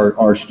that is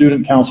our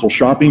student council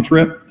shopping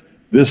trip.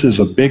 This is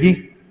a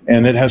biggie,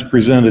 and it has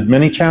presented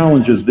many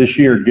challenges this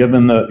year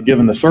given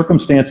the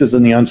circumstances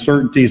and the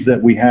uncertainties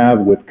that we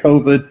have with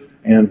COVID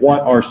and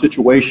what our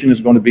situation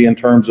is going to be in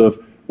terms of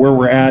where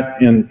we're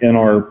at in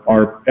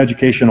our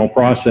educational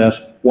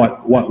process,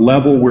 what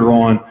level we're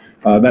on.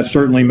 That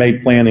certainly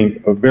made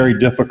planning very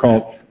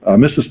difficult.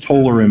 Mrs.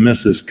 Toller and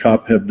Mrs.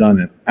 Cupp have done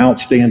an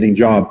outstanding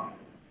job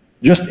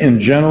just in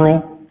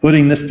general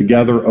putting this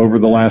together over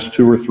the last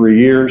 2 or 3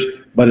 years,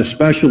 but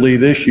especially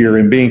this year,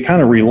 and being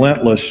kind of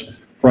relentless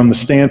from the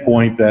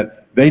standpoint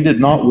that they did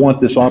not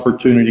want this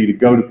opportunity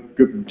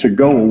to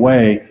go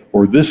away,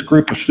 or this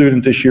group of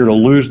students this year to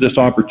lose this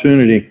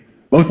opportunity,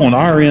 both on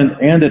our end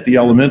and at the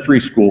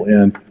elementary school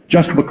end,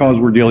 just because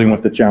we're dealing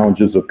with the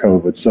challenges of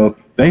COVID. So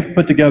they've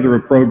put together a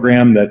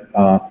program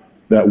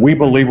that we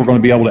believe we're going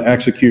to be able to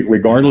execute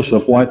regardless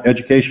of what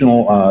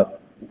educational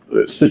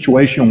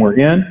situation we're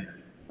in.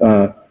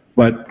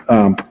 But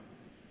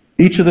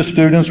each of the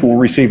students will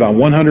receive a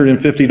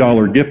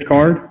 $150 gift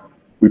card.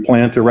 We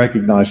plan to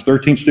recognize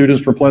 13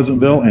 students from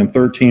Pleasantville and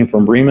 13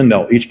 from Bremen.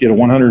 They'll each get a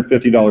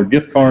 $150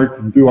 gift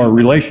card through our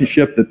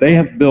relationship that they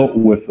have built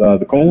with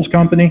the Kohl's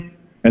Company,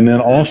 and then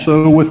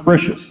also with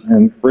Frisch's.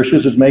 And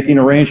Frisch's is making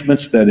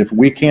arrangements that if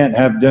we can't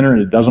have dinner,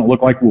 and it doesn't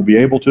look like we'll be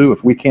able to,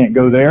 if we can't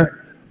go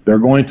there, they're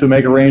going to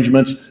make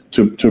arrangements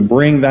to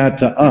bring that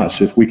to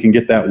us if we can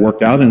get that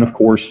worked out. And of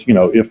course, you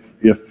know, if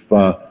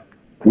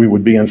we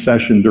would be in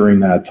session during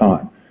that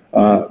time.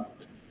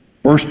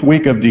 First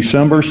week of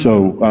December,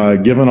 so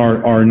given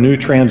our new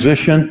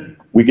transition,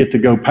 we get to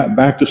go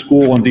back to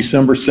school on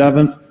December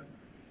 7th.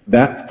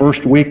 That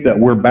first week that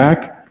we're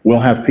back, we'll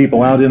have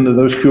people out into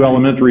those 2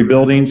 elementary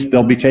buildings.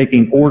 They'll be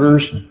taking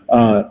orders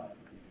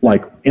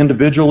like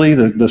individually.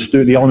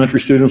 The elementary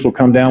students will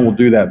come down, we'll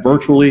do that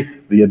virtually.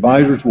 The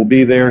advisors will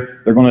be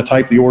there. They're going to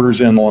type the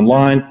orders in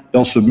online.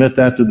 They'll submit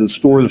that to the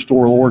store. The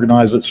store will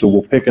organize it, so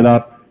we'll pick it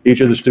up.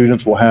 Each of the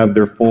students will have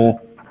their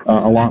full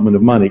allotment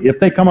of money. If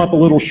they come up a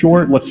little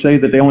short, let's say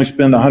that they only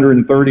spend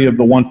 130 of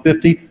the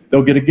 150,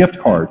 they'll get a gift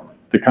card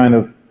to kind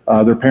of,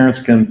 their parents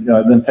can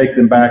then take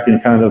them back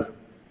and kind of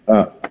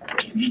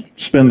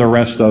spend the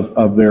rest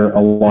of their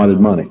allotted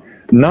money.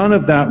 None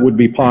of that would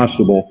be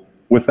possible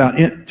without,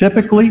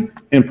 typically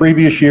in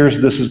previous years,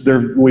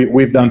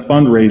 we've done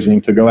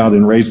fundraising to go out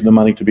and raise the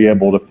money to be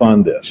able to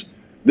fund this.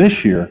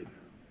 This year,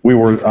 we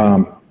were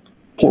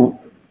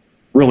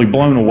really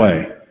blown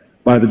away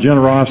by the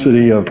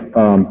generosity of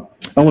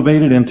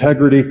Elevated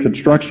Integrity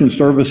Construction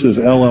Services,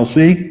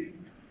 LLC.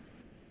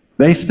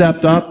 They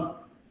stepped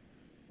up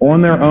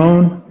on their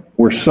own.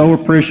 We're so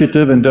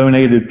appreciative and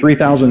donated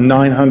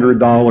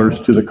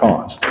 $3,900 to the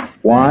cause.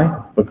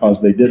 Why? Because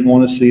they didn't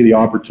want to see the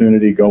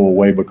opportunity go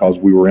away because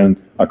we were in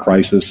a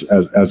crisis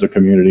as a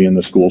community in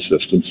the school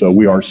system. So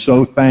we are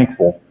so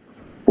thankful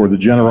for the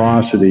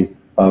generosity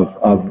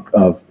of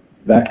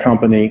that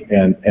company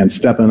and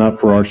stepping up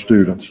for our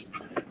students.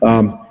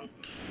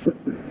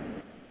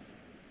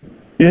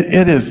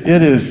 It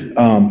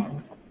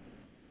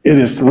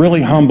is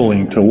really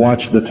humbling to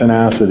watch the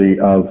tenacity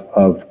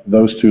of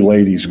those 2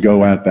 ladies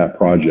go at that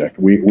project.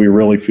 We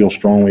really feel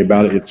strongly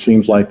about it. It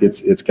seems like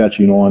it's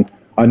catching on.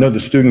 I know the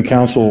student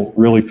council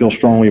really feels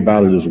strongly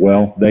about it as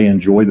well. They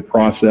enjoy the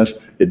process.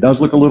 It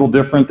does look a little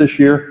different this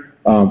year.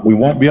 We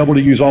won't be able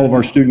to use all of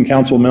our student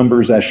council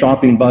members as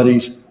shopping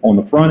buddies on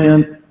the front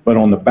end, but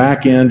on the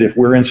back end, if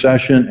we're in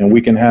session and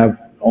we can have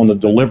on the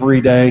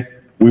delivery day,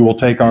 we will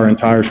take our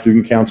entire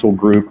student council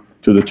group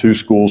to the 2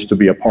 schools to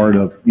be a part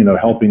of, you know,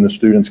 helping the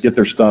students get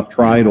their stuff,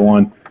 try it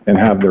on, and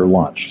have their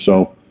lunch.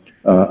 So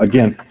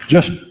again,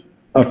 just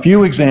a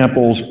few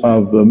examples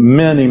of the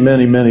many,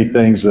 many, many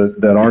things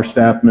that our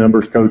staff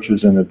members,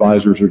 coaches, and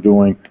advisors are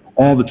doing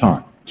all the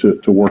time to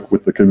work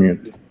with the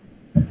community.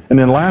 And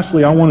then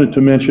lastly, I wanted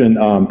to mention,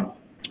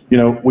 you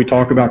know, we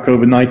talk about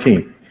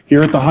COVID-19.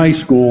 Here at the high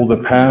school,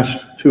 the past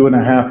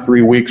 2.5,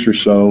 3 weeks or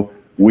so,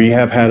 we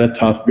have had a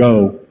tough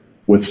go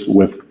with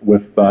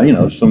you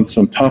know,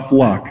 some tough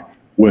luck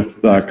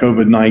with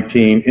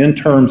COVID-19 in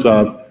terms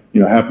of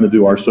having to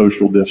do our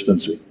social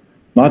distancing.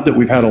 Not that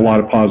we've had a lot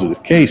of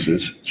positive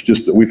cases, it's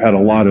just that we've had a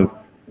lot of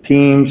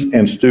teams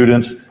and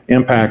students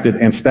impacted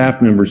and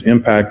staff members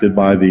impacted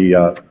by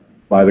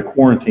the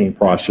quarantine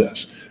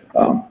process.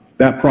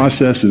 That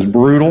process is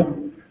brutal,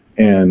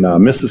 and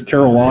Mrs.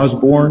 Carol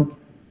Osborne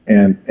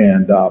and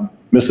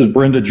Mrs.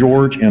 Brenda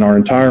George and our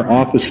entire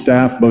office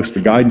staff, both the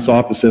guidance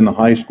office and the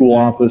high school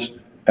office,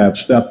 have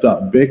stepped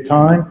up big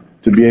time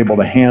to be able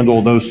to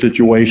handle those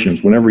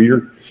situations. Whenever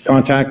you're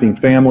contacting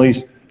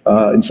families,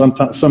 and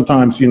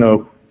sometimes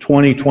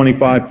 20,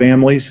 25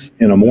 families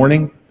in a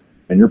morning,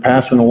 and you're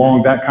passing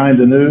along that kind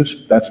of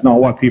news, that's not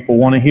what people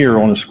want to hear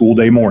on a school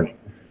day morning.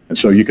 And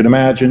so you can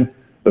imagine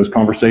those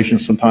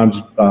conversations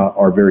sometimes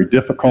are very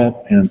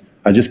difficult, and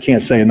I just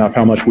can't say enough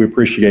how much we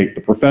appreciate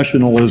the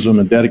professionalism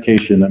and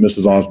dedication that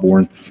Mrs.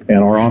 Osborne and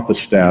our office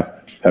staff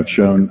have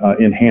shown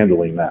in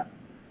handling that.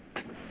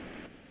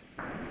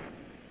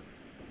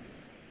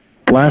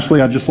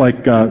 Lastly, I'd just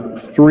like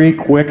 3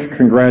 quick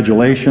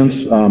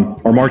congratulations.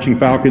 Our Marching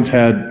Falcons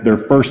had their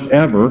first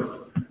ever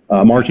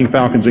Marching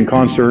Falcons in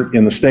concert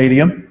in the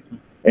stadium,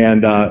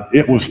 and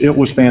it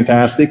was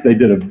fantastic. They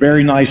did a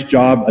very nice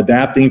job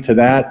adapting to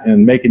that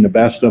and making the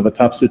best of a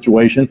tough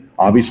situation.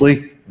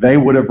 Obviously, they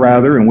would have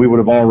rather, and we would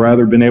have all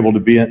rather been able to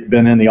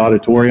been in the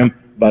auditorium,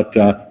 but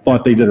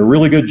thought they did a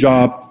really good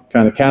job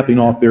kind of capping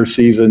off their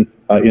season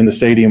in the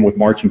stadium with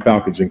Marching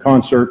Falcons in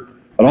concert.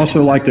 I'd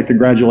also like to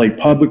congratulate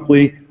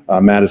publicly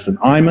Madison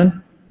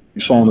Iman.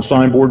 You saw on the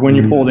signboard when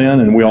you pulled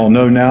in, and we all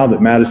know now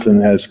that Madison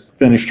has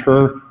finished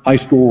her high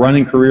school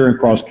running career in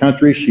cross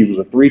country. She was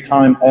a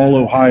 3-time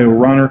All-Ohio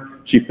runner.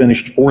 She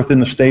finished 4th in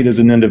the state as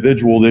an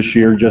individual this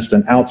year. Just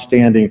an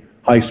outstanding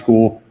high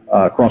school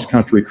cross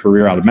country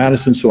career out of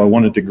Madison. So I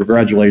wanted to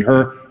congratulate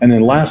her. And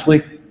then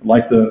lastly, I'd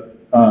like to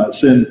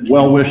send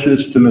well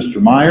wishes to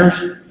Mr. Myers.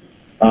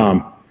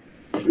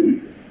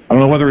 I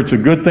don't know whether it's a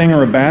good thing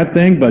or a bad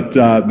thing, but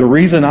the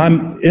reason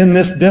I'm in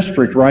this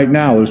district right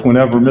now is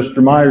whenever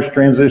Mr. Myers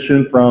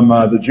transitioned from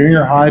the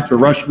junior high to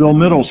Rushville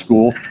Middle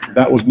School,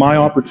 that was my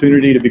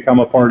opportunity to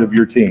become a part of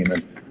your team.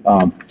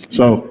 And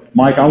so,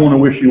 Mike, I want to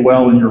wish you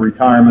well in your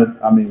retirement.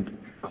 I mean,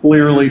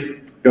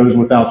 clearly goes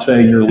without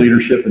saying your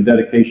leadership and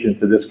dedication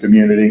to this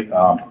community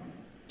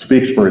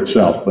speaks for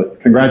itself. But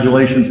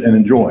congratulations and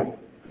enjoy.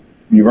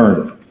 You've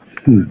earned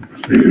it.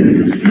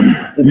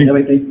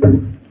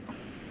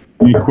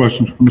 Any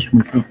questions for Mr.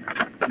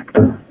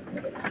 McPhail?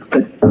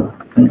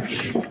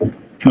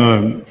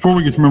 Before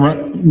we get to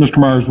Mr.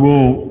 Myers,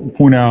 we'll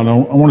point out, I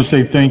want to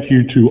say thank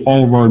you to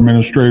all of our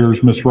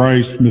administrators, Ms.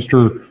 Rice,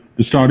 Mr.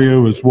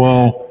 Estadio as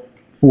well,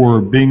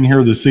 for being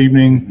here this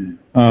evening.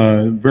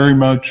 Very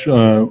much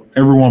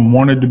everyone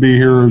wanted to be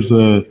here as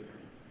a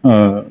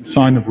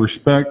sign of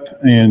respect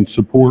and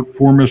support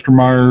for Mr.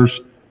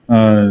 Myers,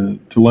 to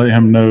let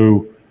him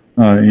know,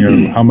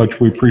 how much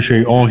we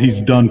appreciate all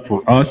he's done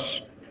for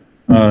us.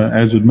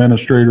 As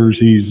administrators,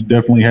 he's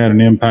definitely had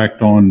an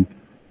impact on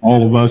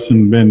all of us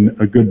and been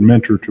a good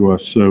mentor to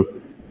us. So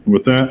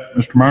with that,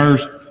 Mr.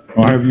 Myers,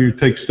 I'll have you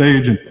take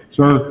stage. And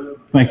sir,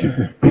 thank you.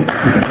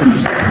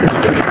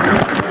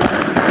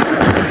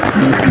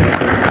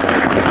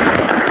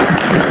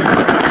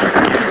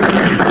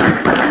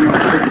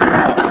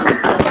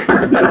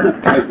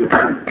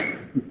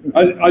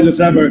 I just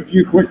have a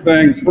few quick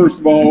things. First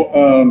of all,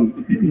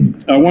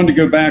 I wanted to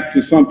go back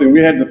to something.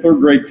 We had the 3rd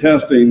grade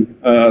testing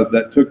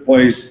that took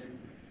place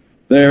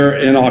there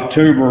in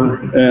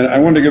October, and I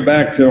wanted to go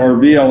back to our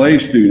VLA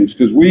students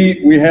because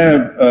we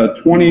have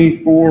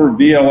 24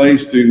 VLA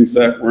students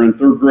that were in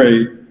 3rd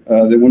grade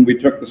that when we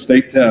took the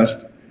state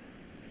test.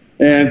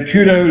 And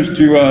kudos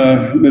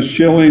to Ms.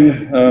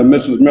 Schilling,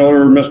 Mrs.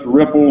 Miller, Mr.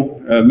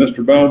 Ripple,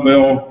 Mr.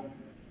 Belleville,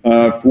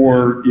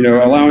 for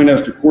allowing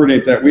us to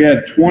coordinate that. We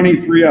had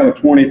 23 out of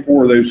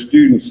 24 of those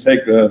students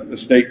take the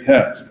state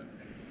test.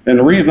 And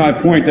the reason I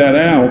point that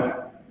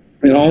out,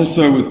 and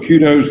also with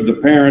kudos to the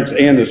parents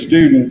and the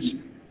students,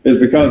 is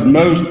because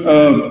most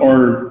of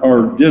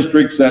our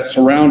districts that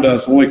surround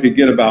us only could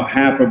get about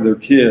half of their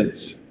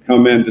kids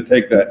come in to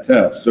take that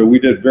test. So we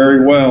did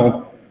very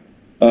well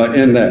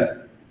in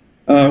that.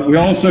 We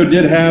also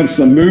did have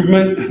some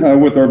movement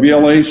with our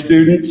VLA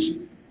students.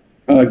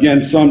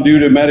 Again, some due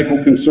to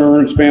medical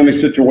concerns, family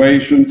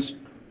situations.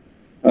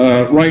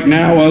 Right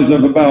now, as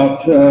of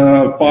about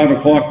 5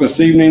 o'clock this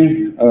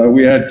evening,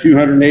 we had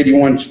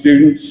 281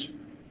 students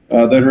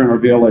that are in our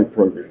VLA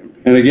program.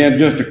 And again,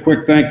 just a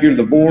quick thank you to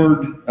the board,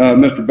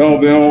 Mr.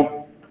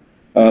 Belleville,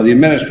 the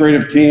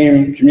administrative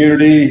team,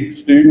 community,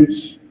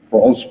 students,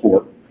 for all the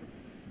support.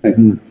 Thank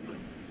you.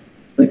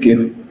 Thank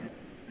you.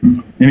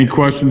 Any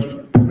questions?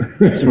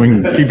 So we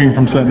can keep him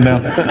from sitting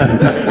down.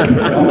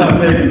 I'm not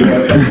taking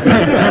questions.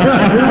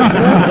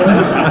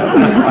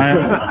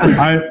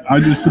 I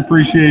just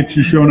appreciate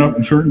you showing up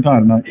in shirt and tie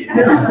tonight.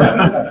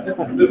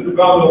 Mr.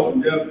 Belleville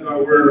suggested I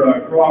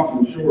wear Crocs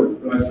and shorts,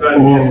 but I said.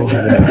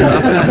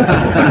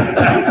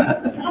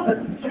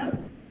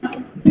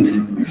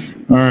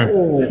 All right.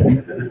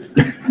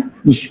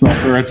 Mr.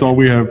 Smeltzer, that's all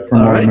we have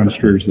from our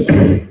administrators this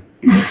evening.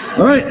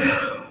 All right,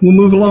 we'll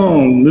move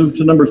along. Move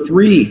to number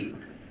 3.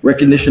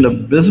 Recognition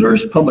of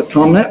visitors, public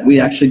comment. We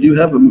actually do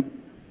have an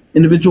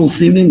individual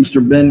this evening,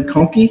 Mr. Ben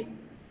Conkey.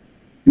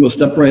 You will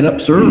step right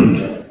up,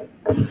 sir.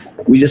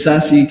 We just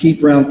ask you to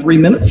keep around 3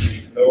 minutes.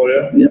 Oh,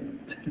 yeah? Yep.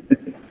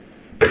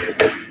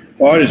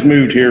 Well, I just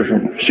moved here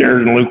from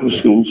Sheridan Local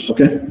Schools.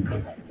 Okay.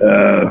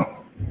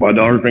 My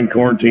daughter's been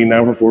quarantined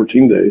now for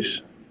 14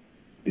 days.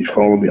 She's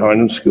falling behind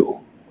in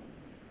school.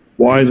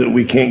 Why is it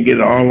we can't get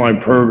an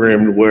online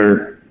program to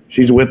where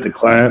she's with the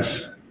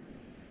class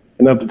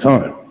and up to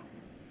time?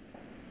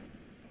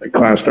 The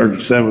class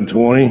starts at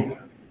 7:20.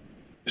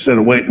 Instead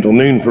of waiting until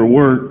noon for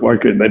work, why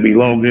couldn't they be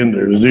logged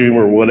into Zoom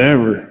or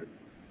whatever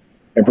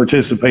and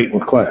participate in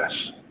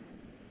class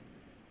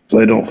so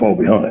they don't fall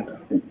behind?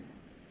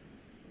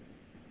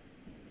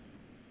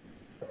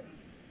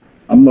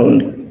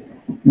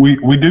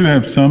 We do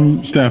have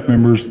some staff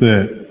members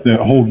that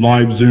hold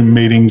live Zoom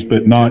meetings,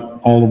 but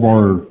not all of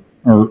our,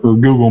 or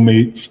Google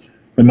Meets,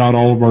 but not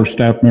all of our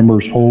staff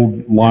members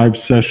hold live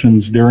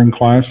sessions during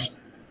class.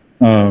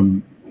 I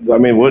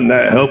mean, wouldn't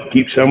that help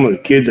keep some of the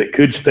kids that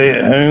could stay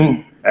at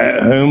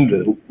home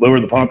to lower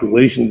the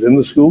populations in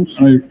the schools?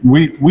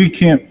 We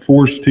can't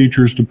force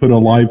teachers to put a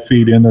live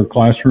feed in their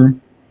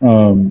classroom.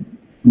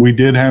 We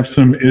did have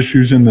some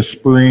issues in the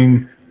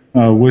spring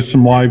with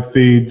some live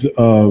feeds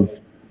of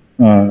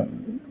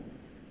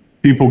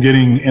people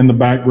getting in the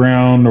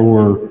background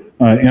or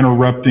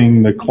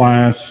interrupting the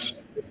class,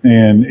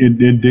 and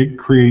it did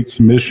create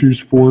some issues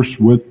for us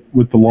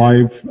with the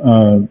live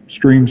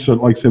stream. So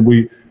like I said,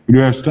 we do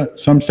have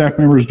some staff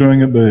members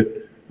doing it,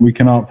 but we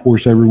cannot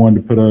force everyone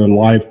to put a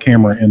live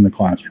camera in the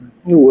classroom.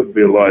 It wouldn't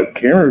be a live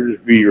camera, it'd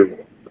just be your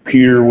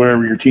computer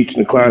wherever you're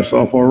teaching the class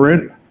off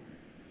already.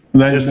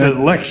 Just the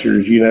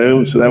lectures, you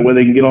know, so that way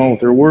they can get on with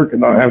their work and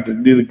not have to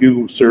do the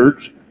Google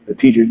search. The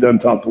teacher done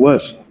taught the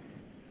lesson.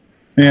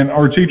 And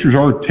our teachers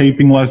are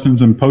taping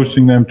lessons and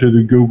posting them to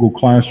the Google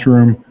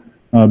Classroom.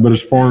 But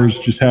as far as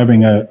just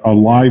having a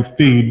live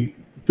feed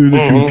through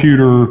the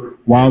computer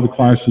while the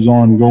class is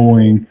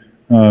ongoing,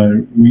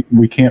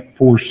 we can't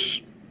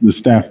force the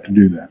staff to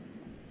do that.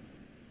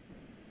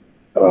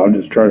 I'm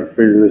just trying to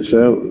figure this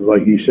out.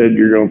 Like you said,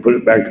 you're going to put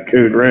it back to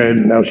code red,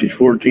 and now she's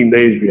 14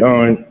 days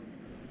behind,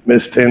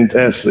 missed 10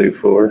 tests so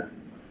far,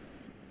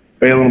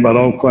 failing about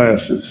all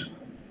classes.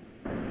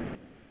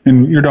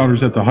 And your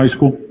daughter's at the high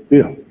school?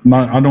 Yeah.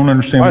 I don't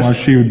understand why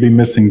she would be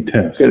missing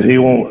tests. Because they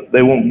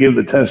won't give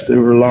the test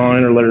over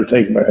line or let her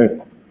take them at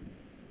home.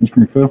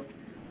 Mr. McPhail?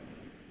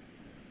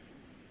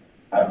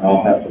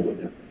 I'll have to look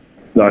at it.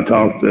 I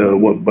talked to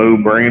Bo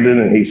Brandon,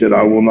 and he said,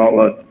 I will not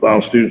allow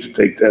students to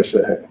take tests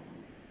at home.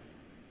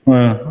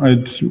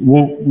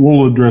 Well,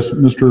 we'll address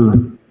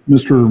Mr.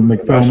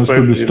 McPhail,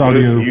 Mr.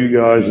 DeStadio. You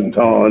guys and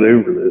Todd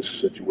over this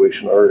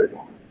situation already.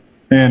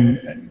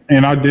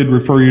 And I did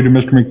refer you to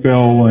Mr.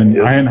 McPhail,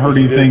 and I hadn't heard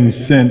anything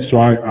since, so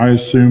I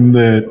assume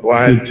that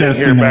I didn't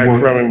hear back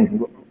from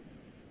him.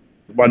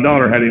 My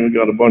daughter hadn't even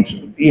got a bunch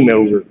of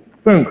emails or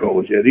phone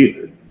calls yet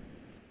either.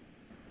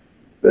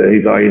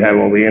 He thought he'd have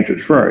all the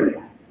answers Friday.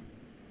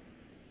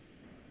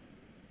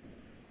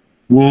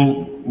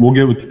 We'll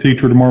get with the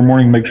teacher tomorrow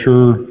morning, make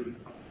sure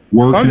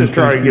work. I'm just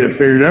trying to get it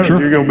figured out. Sure.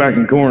 If you're going back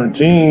in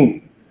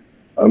quarantine,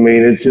 I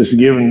mean, it's just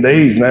given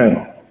days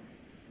now.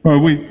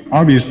 Well,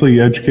 obviously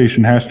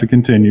education has to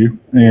continue,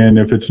 and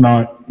if it's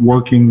not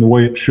working the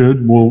way it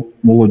should,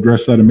 we'll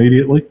address that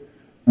immediately.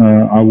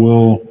 I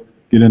will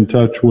get in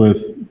touch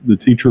with the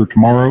teacher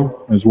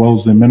tomorrow, as well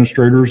as the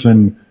administrators,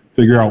 and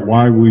figure out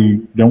why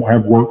we don't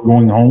have work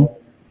going home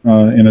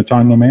in a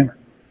timely manner.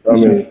 I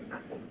mean,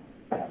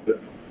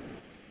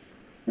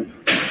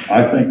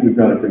 I think we've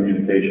got a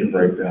communication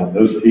breakdown.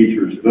 Those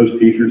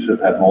teachers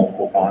have had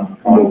multiple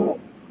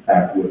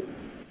contact with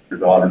your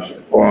daughters.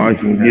 Well, I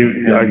can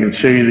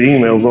show you the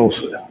emails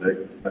also.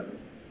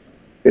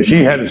 Because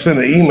she had to send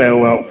an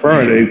email out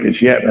Friday because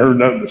she hadn't heard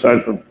nothing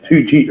besides from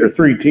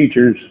 3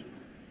 teachers.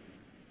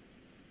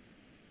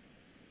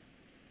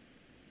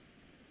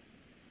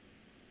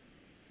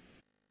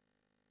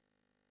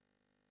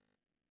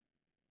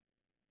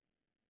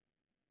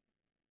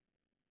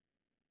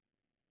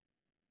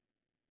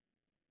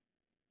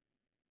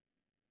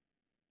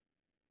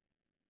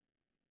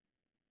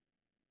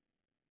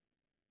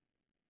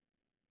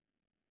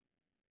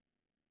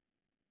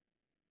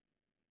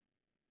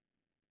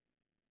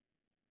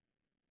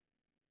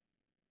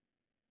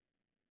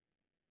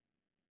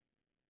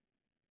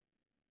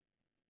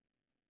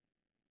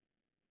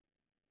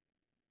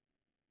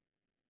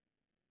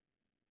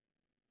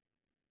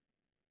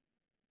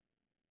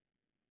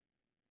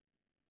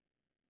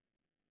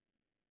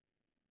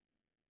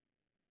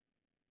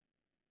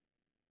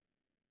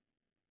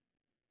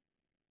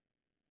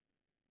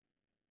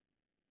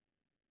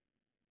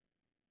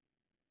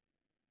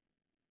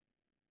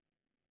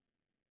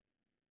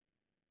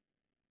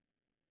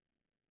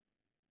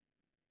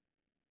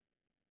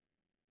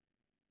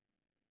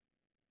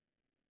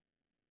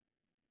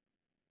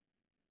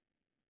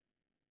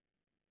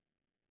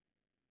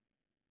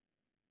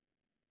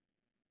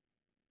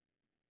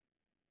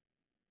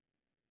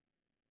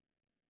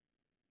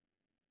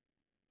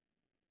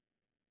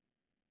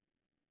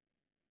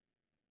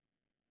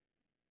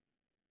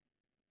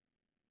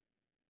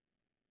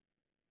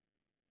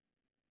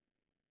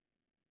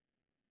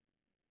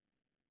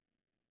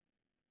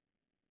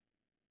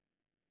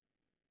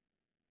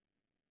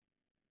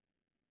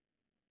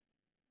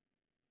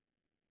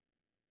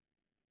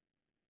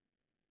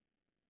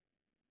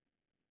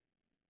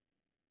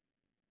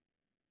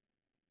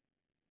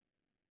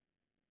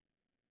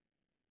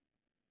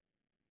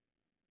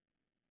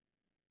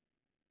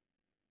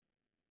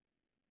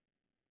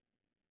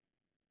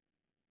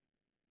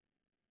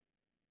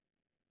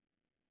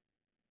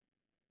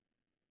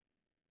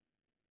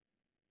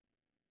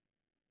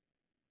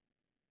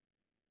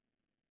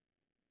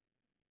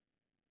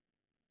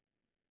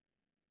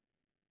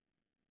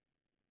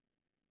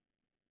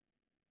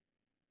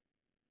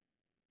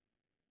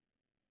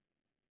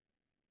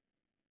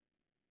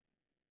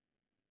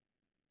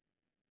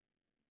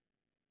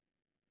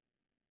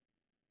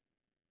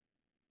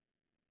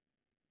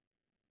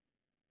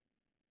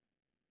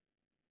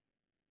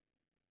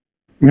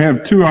 We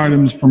have two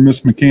items from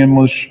Ms.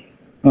 McCandlish.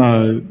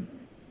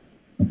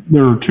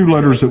 There are two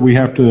letters that we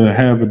have to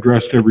have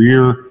addressed every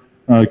year,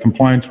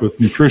 compliance with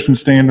nutrition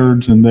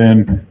standards, and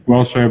then we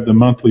also have the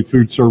monthly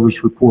food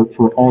service report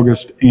for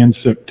August and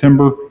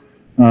September.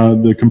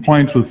 The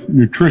compliance with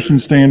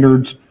nutrition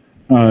standards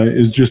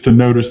is just a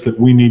notice that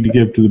we need to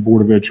give to the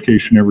Board of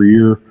Education every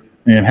year,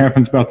 and it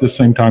happens about this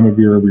same time of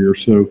year every year.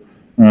 So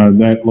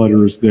that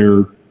letter is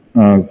there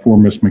for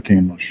Ms.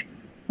 McCandlish.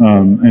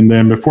 And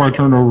then before I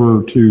turn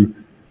over to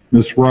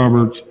Ms.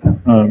 Roberts,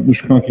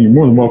 Mr. Conkey, you're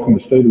more than welcome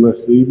to stay the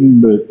rest of the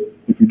evening, but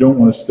if you don't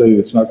want to stay,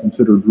 it's not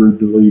considered rude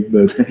to leave,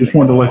 but just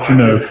wanted to let you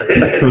know,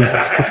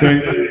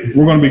 because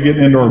we're going to be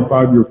getting into our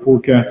 5-year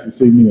forecast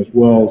this evening as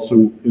well,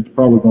 so it's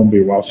probably going to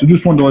be a while. So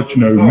just wanted to let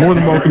you know, you're more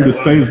than welcome to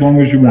stay as long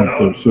as you want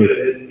to. So,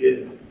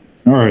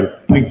 all right,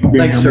 thank you for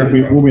being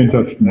here. We'll be in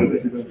touch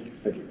tonight.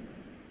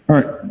 All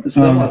right. Mr.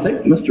 Bell, I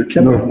think Mr.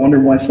 Kimmer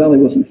wondered why Sally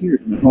wasn't here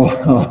tonight.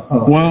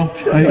 Well,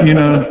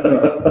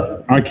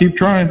 I keep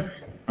trying.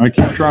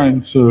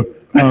 So,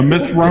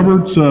 Ms.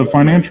 Roberts,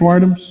 financial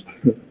items?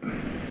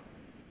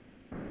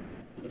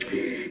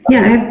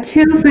 Yeah, I have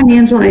two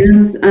financial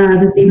items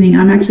this evening.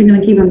 I'm actually going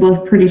to keep them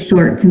both pretty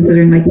short,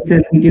 considering, like you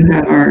said, we do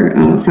have our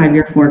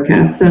 5-year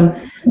forecast. So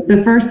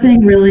the first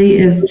thing really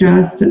is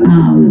just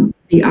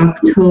the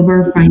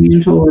October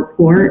financial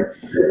report.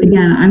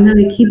 Again, I'm going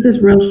to keep this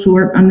real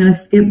short. I'm going to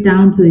skip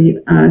down to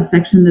the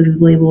section that is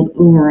labeled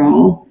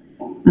overall.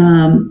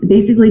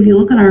 Basically, if you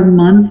look at our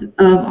month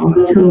of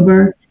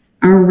October,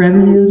 our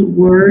revenues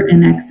were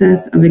in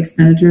excess of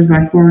expenditures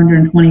by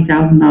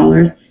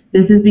 $420,000.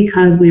 This is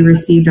because we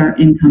received our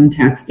income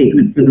tax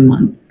statement for the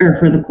month, or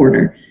for the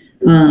quarter.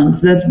 So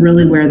that's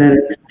really where that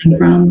is coming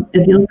from.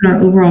 If you look at our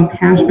overall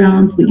cash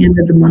balance, we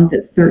ended the month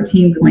at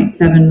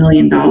 $13.7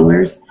 million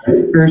versus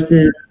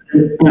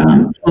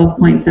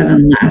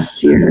 12.7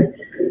 last year.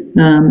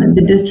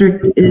 The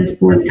district is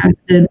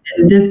forecasted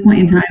at this point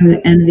in time to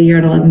end the year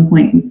at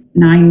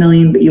 11.9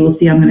 million, but you will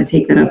see I'm going to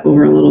take that up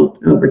over a little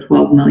over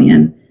 12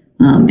 million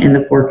in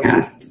the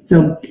forecast.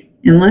 So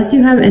unless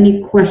you have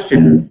any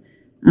questions,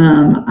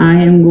 I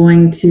am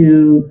going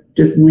to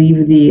just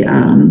leave the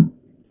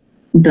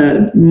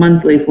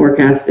monthly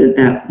forecast at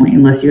that point,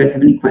 unless you guys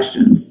have any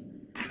questions.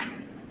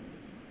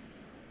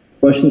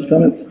 Questions,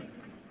 comments?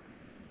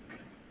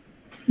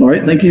 All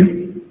right, thank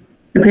you.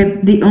 Okay,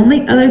 the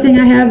only other thing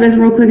I have is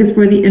real quick is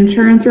for the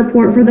insurance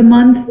report for the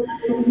month.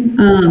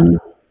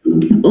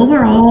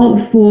 Overall,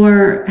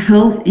 for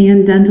health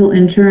and dental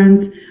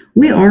insurance,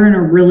 we are in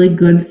a really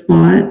good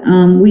spot.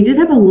 We did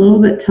have a little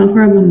bit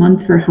tougher of a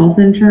month for health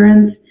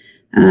insurance.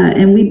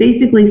 And we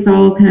basically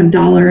saw kind of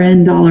dollar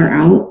in, dollar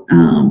out,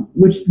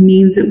 which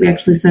means that we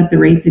actually set the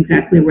rates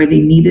exactly where they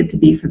needed to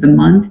be for the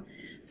month.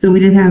 So we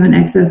did have an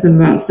excess of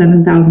about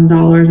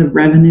 $7,000 of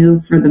revenue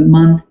for the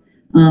month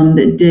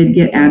that did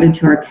get added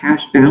to our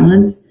cash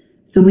balance.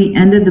 So we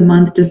ended the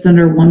month just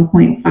under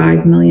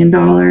 $1.5 million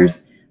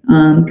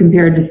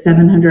compared to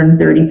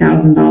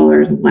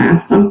 $730,000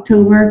 last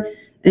October.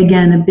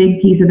 Again, a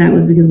big piece of that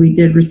was because we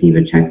did receive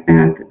a check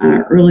back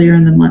earlier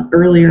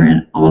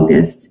in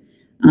August.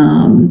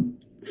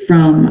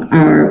 From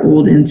our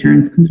old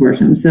insurance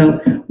consortium. So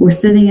we're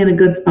sitting in a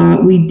good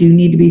spot. We do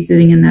need to be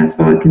sitting in that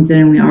spot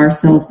considering we are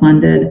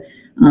self-funded.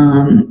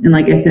 And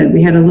like I said,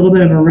 we had a little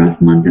bit of a rough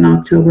month in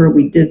October.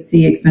 We did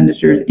see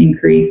expenditures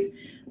increase,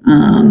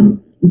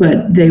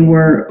 but they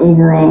were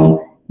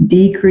overall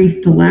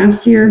decreased to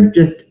last year,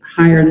 just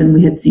higher than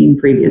we had seen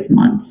previous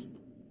months.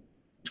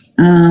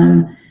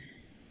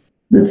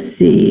 Let's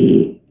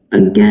see.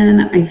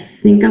 Again, I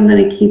think I'm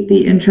going to keep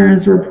the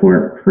insurance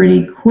report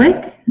pretty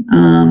quick,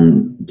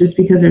 just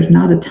because there's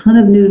not a ton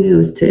of new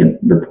news to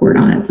report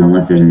on it. So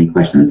unless there's any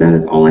questions, that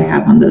is all I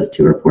have on those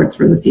two reports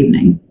for this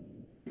evening.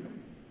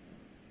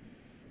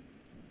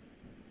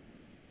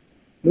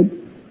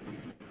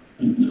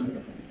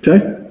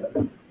 Okay.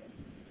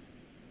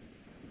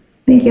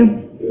 Thank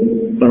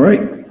you. All right.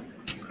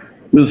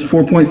 This is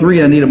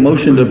 4.3. I need a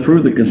motion to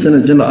approve the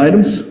consent agenda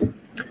items.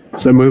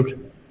 So moved.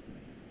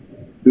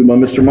 Moved by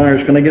Mr.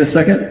 Myers. Can I get a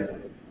second?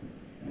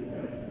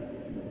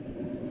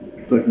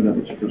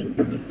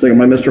 Second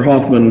by Mr.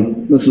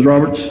 Hoffman. Mrs.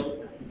 Roberts?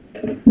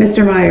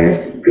 Mr.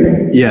 Myers.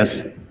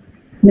 Yes.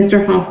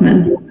 Mr.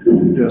 Hoffman.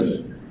 Yes.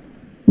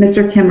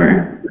 Mr.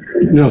 Kimmer.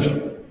 Yes.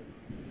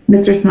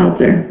 Mr.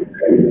 Smeltzer.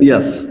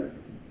 Yes.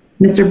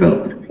 Mr.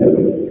 Bope.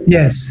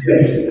 Yes.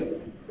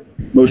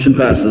 Motion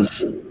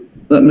passes.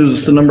 That moves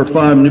us to number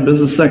 5, new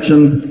business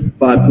section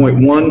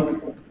 5.1.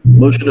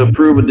 Motion to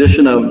approve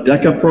addition of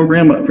DECA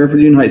program at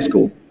Fairfield Union High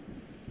School.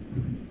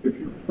 If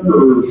you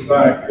remember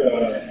back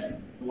the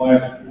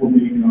last board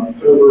meeting in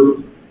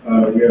October,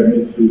 we had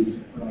Mrs.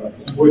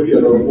 Swicki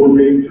at our board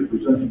meeting to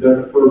present the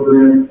DECA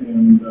program,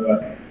 and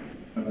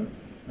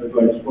as I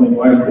explained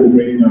last board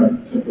meeting,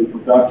 I simply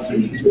forgot to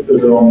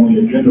put it on the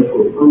agenda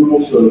for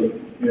approval, so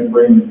I'm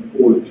bringing it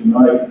forward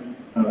tonight.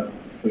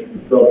 If you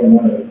felt you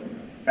want to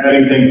add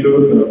anything to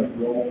it, but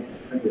we'll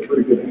take a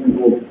pretty good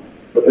handle of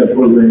what that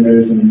program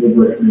is and would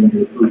recommend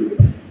you approve it.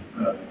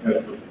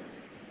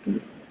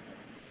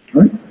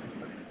 All right.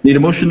 Need Need a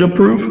motion to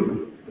approve?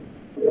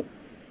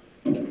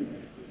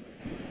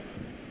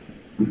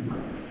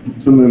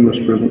 So moved,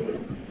 Mr.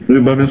 President.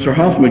 Moved by Mr.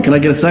 Hoffman. Can I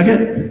get a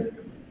second?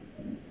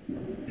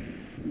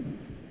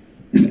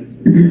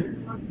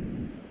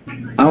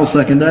 I'll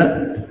second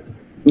that.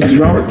 Mrs.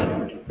 Roberts?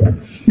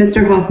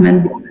 Mr.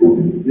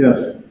 Hoffman,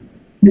 Yes.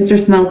 Mr.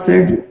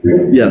 Smeltzer,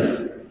 Yes.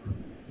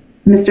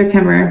 Mr.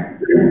 Kimmerer,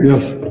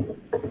 Yes.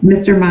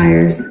 Mr.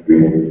 Myers,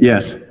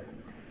 Yes.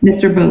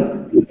 Mr.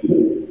 Boat.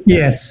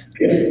 Yes.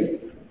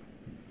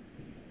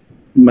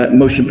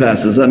 Motion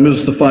passes. That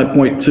moves to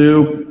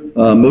 5.2,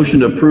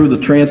 motion to approve the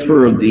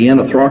transfer of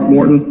Deanna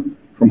Throckmorton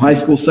from high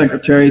school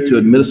secretary to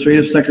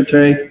administrative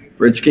secretary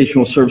for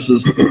educational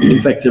services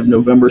effective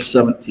November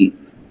 17th.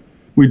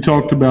 We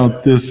talked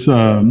about this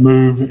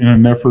move in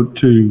an effort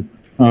to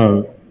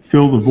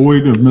fill the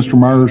void of Mr.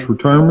 Myers'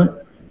 retirement,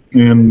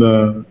 and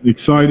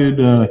excited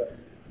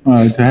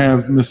to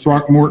have Ms.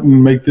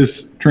 Throckmorton make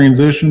this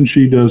transition.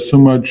 She does so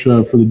much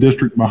for the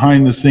district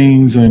behind the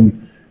scenes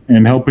and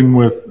helping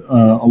with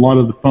a lot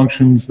of the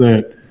functions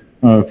that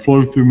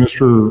flow through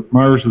Mr.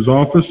 Myers'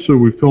 office. So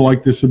we feel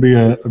like this would be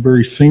a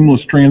very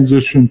seamless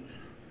transition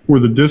for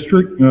the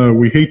district.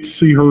 We hate to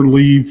see her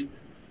leave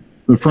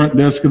the front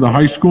desk of the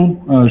high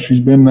school.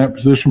 She's been in that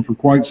position for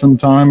quite some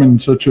time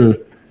and such a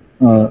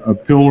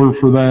pillar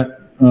for that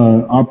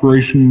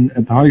operation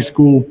at the high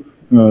school.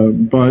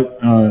 But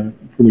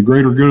for the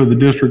greater good of the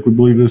district, we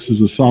believe this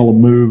is a solid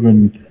move,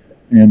 and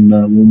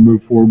we'll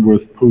move forward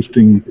with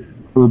posting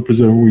her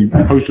position. We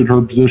posted her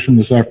position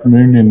this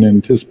afternoon in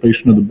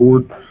anticipation of the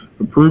board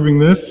approving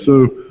this,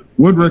 so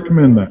would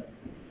recommend that.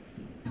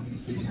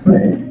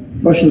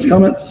 Questions,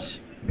 comments?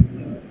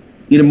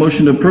 Need a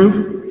motion to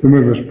approve? So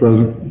moved, Mr.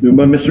 President. Moved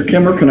by Mr.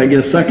 Kimmer. Can I get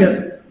a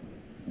second?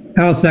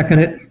 I'll second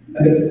it.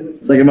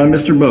 Second by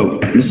Mr.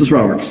 Boat. Mrs.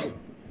 Roberts?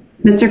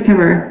 Mr.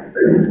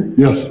 Kimmerer,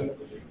 Yes.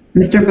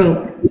 Mr.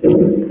 Boat,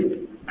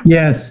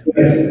 Yes.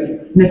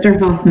 Mr.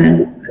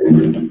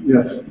 Hoffman,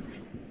 Yes.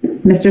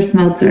 Mr.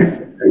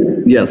 Smeltzer,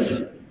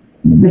 Yes.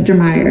 Mr.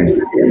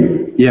 Myers.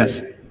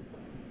 Yes.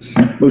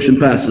 Motion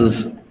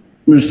passes.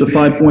 Moves to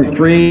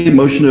 5.3,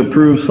 motion to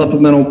approve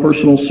supplemental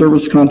personal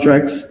service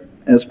contracts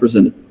as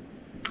presented.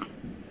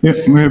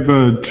 Yes, we have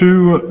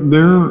two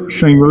there,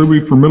 Shane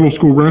Roby for middle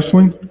school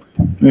wrestling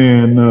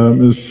and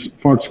Ms.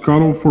 Fox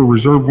Cottle for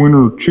reserve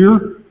winter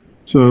cheer.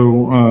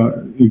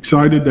 So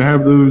excited to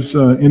have those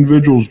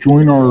individuals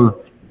join our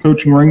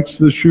coaching ranks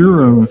this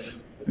year,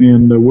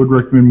 and would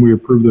recommend we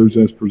approve those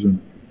as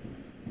presented.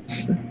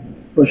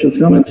 Questions,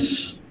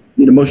 comments?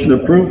 Need a motion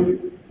to approve?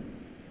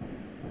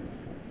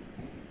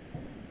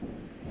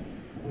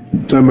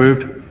 So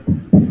moved.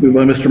 Moved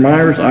by Mr.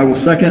 Myers. I will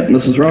second.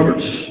 Mrs.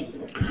 Roberts?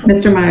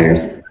 Mr.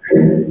 Myers,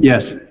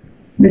 Yes.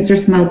 Mr.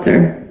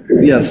 Smeltzer,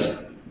 Yes.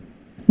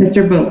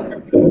 Mr.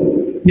 Boat,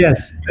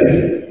 Yes.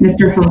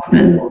 Mr.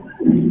 Hoffman,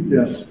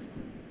 Yes.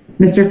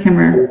 Mr.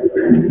 Kimmerer.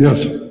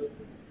 Yes.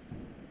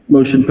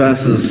 Motion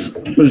passes.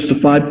 Moves to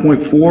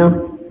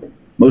 5.4,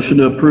 motion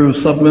to approve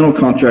supplemental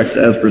contracts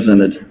as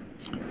presented.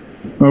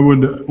 I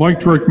would like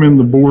to recommend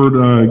the board,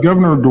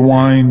 Governor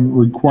DeWine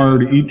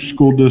required each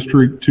school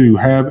district to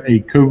have a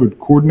COVID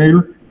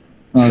coordinator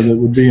that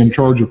would be in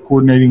charge of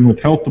coordinating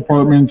with health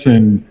departments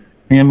and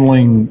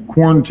handling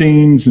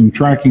quarantines and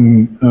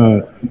tracking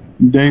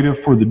data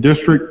for the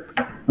district.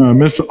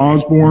 Ms.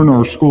 Osborne,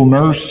 our school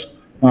nurse,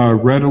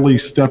 readily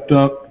stepped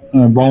up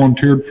and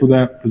volunteered for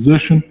that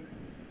position.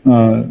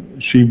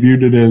 She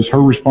viewed it as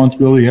her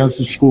responsibility as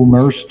a school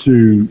nurse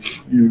to,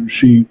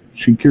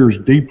 she cares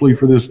deeply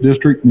for this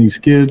district and these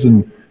kids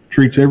and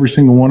treats every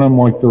single one of them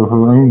like they're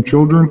her own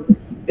children.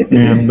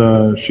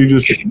 And she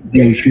just,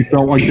 she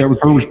felt like that was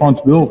her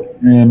responsibility.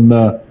 And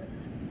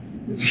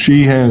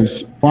she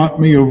has fought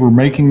me over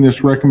making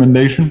this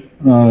recommendation.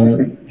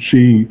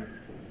 She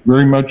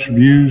very much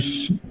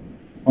views,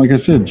 like I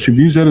said, she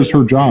views that as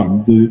her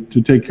job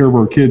to take care of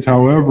our kids.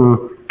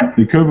 However,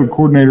 the COVID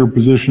coordinator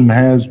position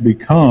has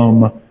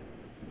become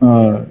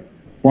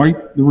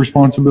quite the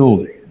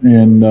responsibility.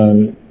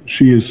 And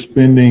she is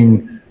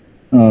spending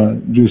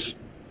just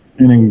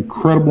an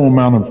incredible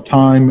amount of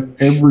time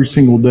every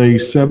single day,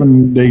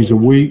 7 days a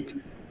week,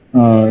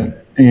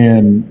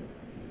 and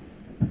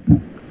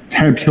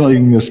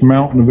tabulating this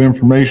mountain of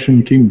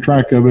information, keeping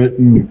track of it,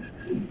 and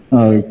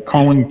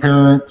calling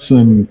parents.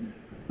 And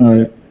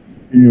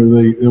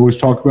they always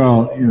talk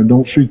about,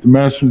 don't shoot the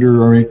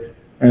messenger. I mean,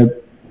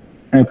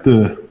 at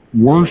the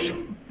worst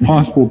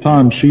possible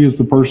time, she is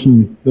the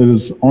person that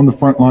is on the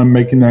front line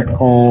making that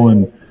call,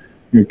 and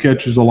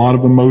catches a lot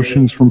of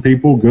emotions from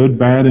people, good,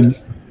 bad, and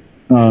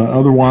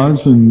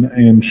otherwise,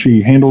 and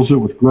she handles it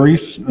with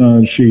grace.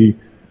 She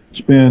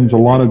spends a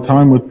lot of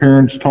time with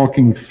parents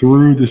talking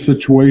through the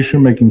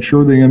situation, making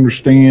sure they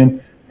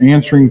understand,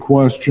 answering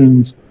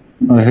questions,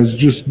 has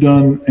just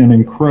done an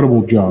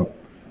incredible job.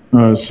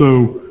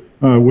 So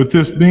with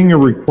this being a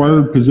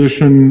required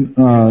position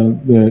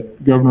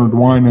that Governor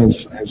DeWine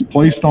has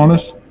placed on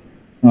us,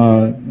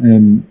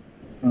 and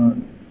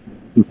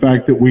the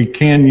fact that we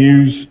can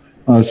use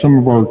some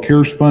of our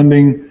CARES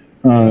funding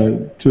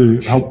to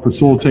help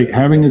facilitate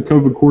having a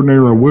COVID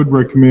coordinator, I would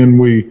recommend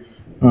we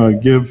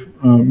give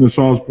Ms.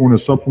 Osborne a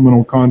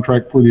supplemental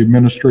contract for the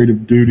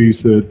administrative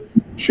duties that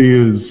she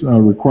is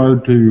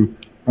required to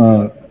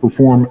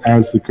perform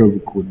as the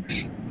COVID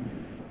coordinator.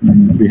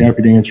 I'd be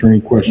happy to answer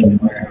any questions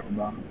you might have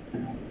about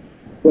it.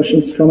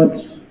 Questions,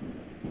 comments?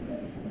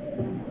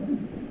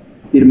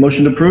 Need a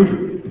motion to approve?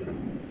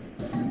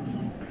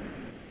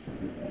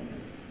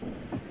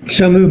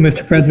 So moved,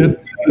 Mr. President.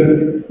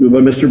 Moved by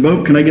Mr.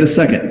 Boat. Can I get a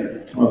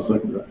second? I'll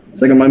second that.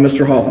 Second by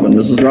Mr. Hoffman.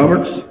 Mrs.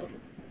 Roberts?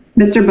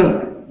 Mr.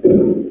 Boat,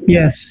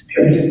 Yes.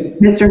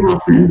 Mr.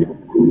 Hoffman,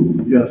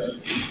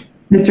 Yes.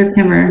 Mr.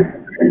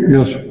 Kimmer,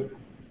 Yes.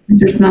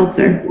 Mr.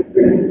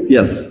 Smeltzer,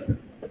 Yes.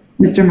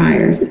 Mr.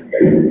 Myers.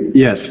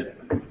 Yes.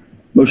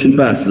 Motion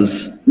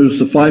passes. Moves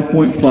to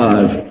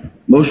 5.5.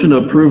 Motion to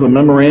approve a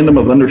memorandum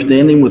of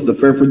understanding with the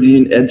Fairfield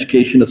Union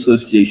Education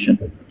Association.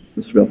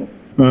 Mr. Bell.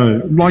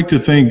 I'd like to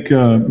thank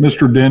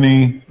Mr.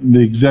 Denny, the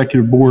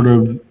executive board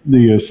of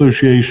the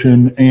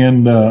association,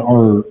 and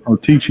our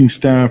teaching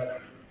staff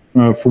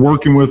for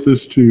working with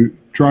us to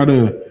try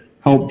to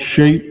help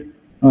shape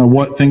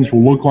what things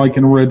will look like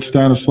in a red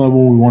status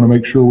level. We want to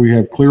make sure we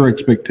have clear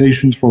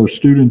expectations for our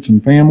students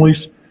and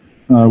families.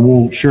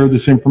 We'll share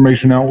this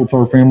information out with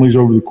our families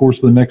over the course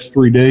of the next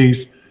 3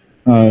 days.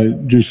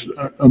 Just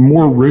a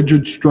more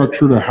rigid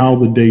structure to how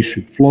the day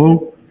should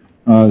flow,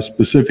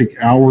 specific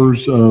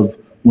hours of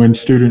when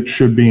students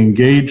should be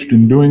engaged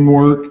in doing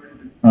work,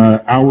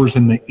 hours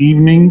in the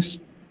evenings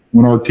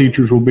when our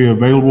teachers will be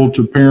available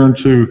to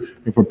parents who,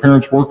 if a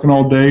parent's working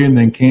all day and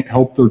then can't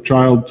help their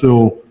child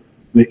till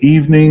the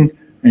evening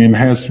and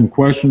has some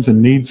questions and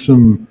needs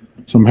some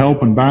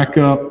help and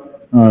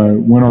backup,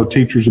 when our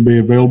teachers will be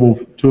available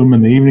to them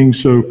in the evening.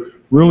 So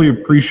really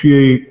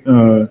appreciate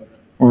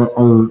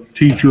our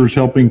teachers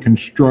helping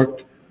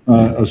construct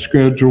a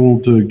schedule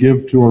to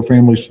give to our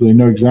families so they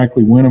know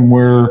exactly when and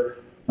where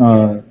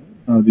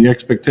the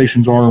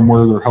expectations are and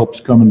where their help's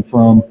coming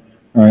from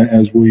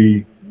as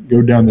we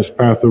go down this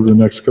path over the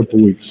next couple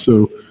of weeks.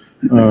 So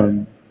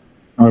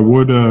I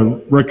would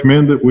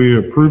recommend that we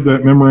approve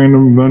that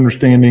memorandum of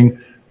understanding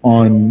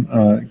on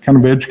kind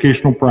of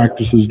educational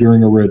practices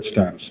during a red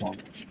status on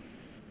this.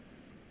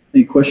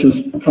 Any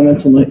questions,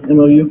 comments on the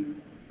MOU?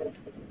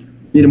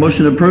 Need a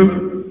motion to approve?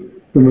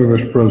 So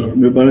moved, Mr. President.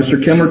 Moved by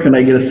Mr. Kimmer. Can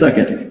I get a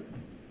second?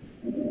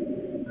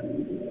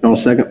 I'll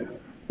second.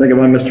 Second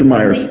by Mr.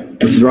 Myers.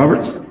 Mrs.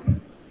 Roberts?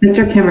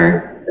 Mr.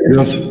 Kimmer,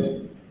 Yes.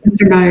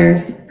 Mr.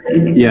 Myers,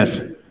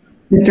 Yes.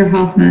 Mr.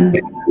 Hoffman.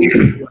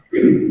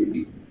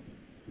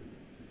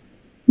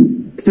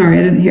 Sorry,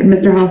 I didn't hear,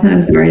 Mr. Hoffman,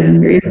 I'm sorry, I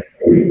didn't hear you.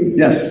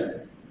 Yes.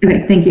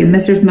 Okay, thank you.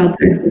 Mr.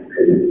 Smeltzer,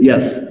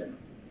 Yes.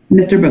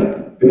 Mr. Boat.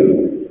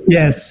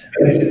 Yes.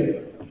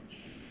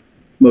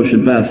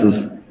 Motion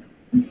passes.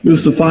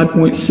 Moves to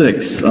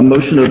 5.6, a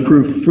motion to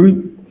approve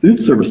food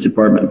service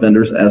department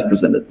vendors as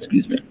presented.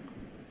 Excuse me.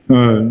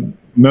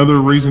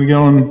 Another reason to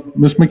go on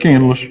Ms.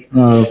 McCandlish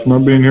for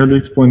not being here to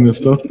explain this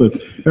stuff, but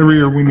every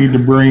year we need to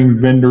bring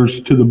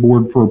vendors to the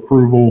board for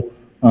approval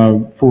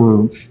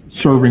for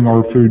serving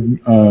our food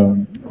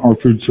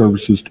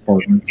services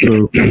department.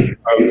 So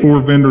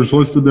 4 vendors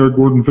listed there: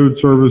 Gordon Food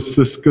Service,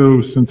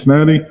 Cisco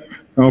Cincinnati,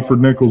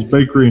 Alfred Nichols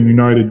Bakery, and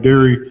United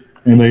Dairy,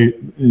 and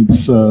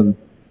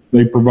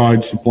they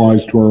provide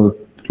supplies to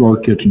our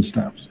kitchen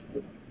staffs.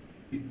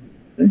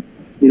 Okay.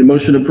 Need a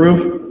motion to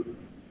approve?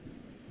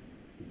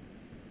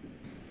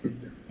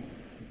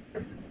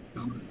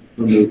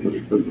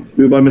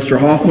 Moved by Mr.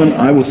 Hoffman.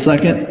 I will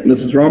second.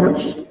 Mrs.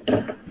 Roberts?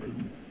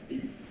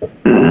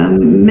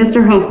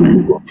 Mr.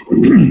 Hoffman,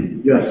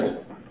 Yes.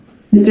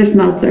 Mr.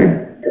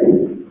 Smeltzer,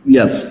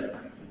 Yes.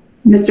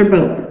 Mr.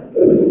 Boat,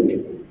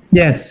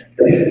 Yes.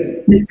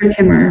 Mr.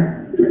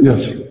 Kimmer,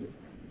 Yes.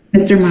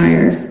 Mr.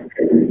 Myers.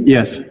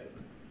 Yes.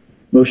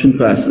 Motion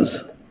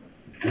passes.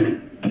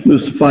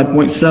 Moves to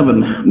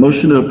 5.7,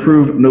 motion to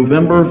approve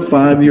November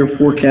 5-year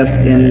forecast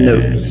and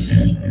notes.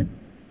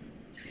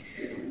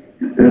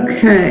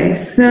 Okay,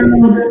 so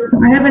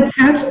I have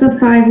attached the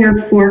 5-year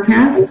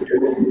forecast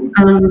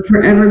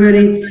for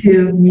everybody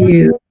to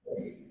view.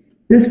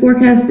 This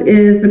forecast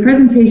is, the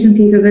presentation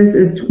piece of this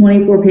is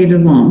 24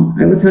 pages long.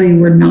 I will tell you,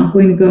 we're not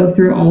going to go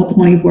through all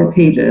 24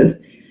 pages.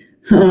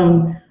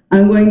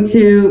 I'm going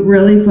to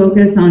really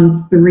focus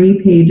on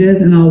 3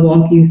 pages and I'll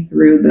walk you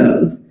through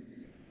those.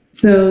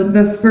 So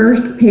the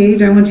first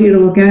page I want you to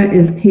look at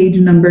is page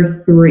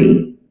number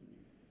 3.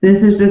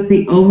 This is just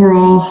the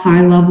overall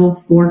high-level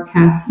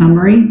forecast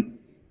summary.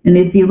 And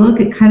if you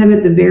look at kind of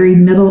at the very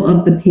middle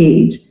of the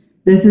page,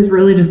 this is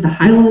really just a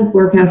high-level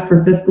forecast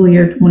for fiscal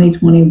year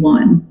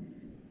 2021.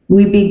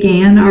 We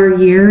began our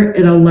year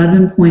at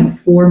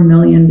 $11.4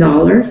 million.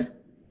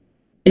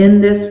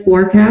 In this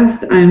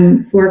forecast,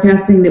 I'm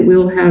forecasting that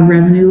we'll have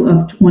revenue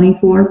of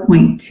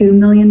 $24.2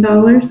 million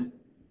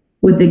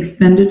with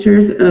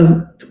expenditures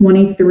of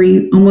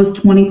almost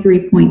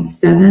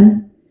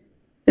 23.7.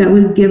 That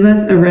would give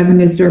us a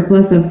revenue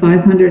surplus of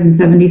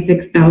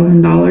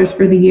 $576,000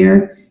 for the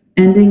year,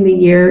 ending the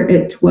year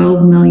at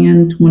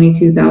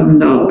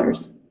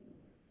 $12,022,000.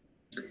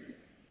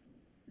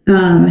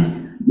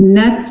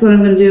 Next, what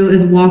I'm going to do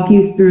is walk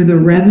you through the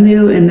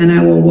revenue, and then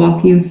I will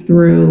walk you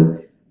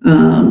through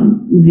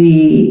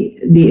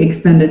the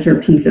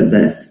expenditure piece of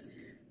this.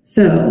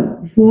 So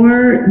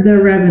for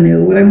the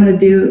revenue, what I'm going to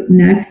do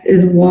next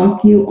is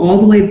walk you all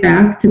the way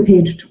back to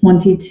page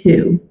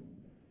 22.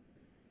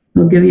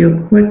 I'll give you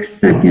a quick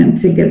second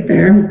to get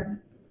there.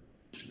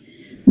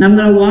 And I'm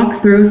going to walk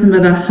through some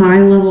of the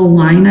high-level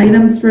line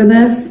items for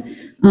this.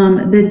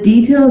 The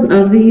details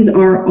of these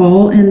are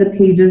all in the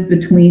pages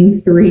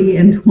between 3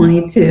 and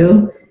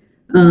 22.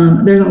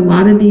 There's a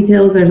lot of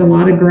details. There's a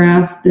lot of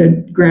graphs.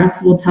 The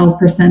graphs will tell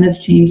percentage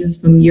changes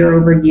from year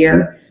over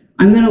year.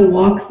 I'm going to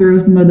walk through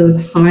some of those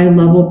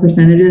high-level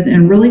percentages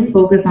and really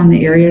focus on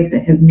the areas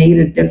that have made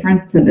a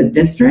difference to the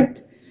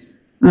district.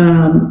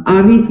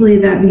 Obviously,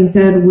 that being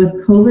said,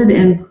 with COVID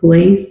in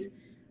place,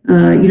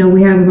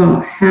 we have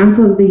about half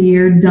of the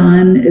year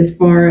done as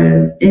far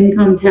as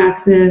income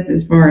taxes,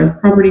 as far as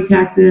property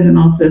taxes, and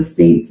also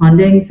state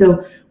funding.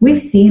 So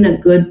we've seen a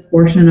good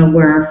portion of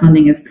where our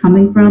funding is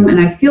coming from, and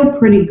I feel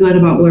pretty good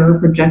about where we're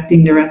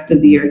projecting the rest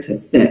of the year to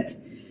sit.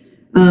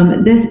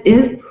 This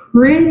is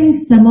pretty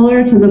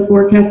similar to the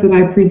forecast that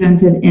I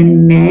presented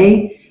in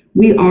May.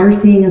 We are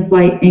seeing a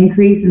slight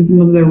increase in some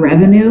of the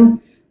revenue.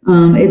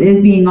 It is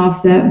being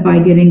offset by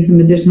getting some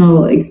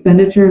additional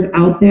expenditures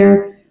out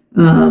there.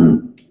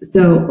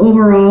 So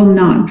overall,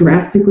 not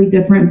drastically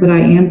different, but I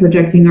am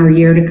projecting our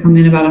year to come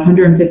in about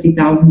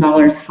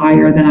 $150,000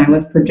 higher than I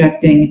was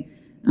projecting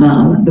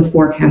the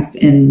forecast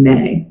in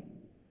May.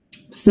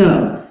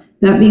 So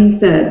that being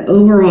said,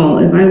 overall,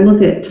 if I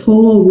look at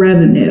total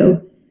revenue,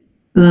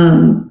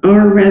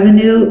 our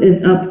revenue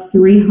is up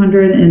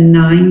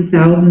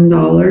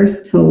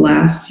 $309,000 to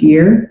last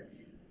year.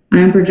 I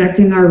am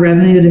projecting our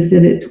revenue to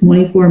sit at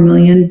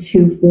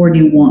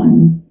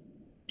 $24,241,000.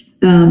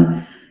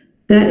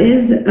 That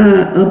is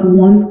up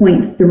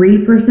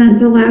 1.3%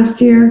 to last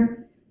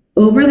year.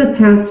 Over the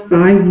past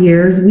 5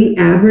 years, we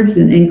averaged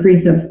an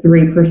increase of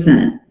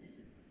 3%.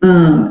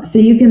 So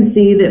you can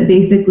see that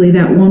basically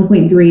that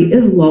 1.3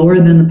 is lower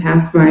than the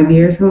past 5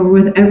 years. However,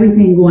 with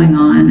everything going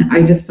on,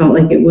 I just felt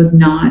like it was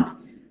not,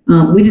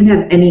 we didn't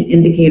have any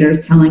indicators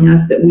telling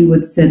us that we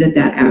would sit at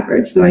that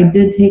average. So I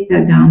did take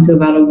that down to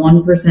about a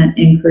 1%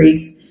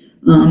 increase,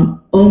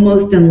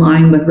 almost in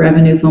line with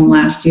revenue from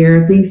last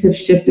year. Things have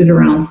shifted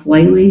around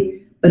slightly,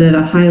 but at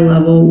a high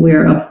level,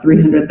 we're up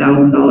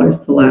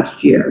 $300,000 to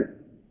last year.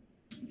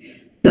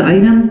 The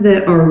items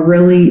that are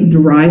really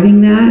driving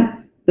that,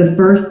 the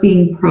first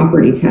being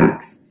property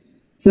tax.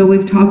 So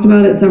we've talked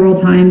about it several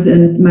times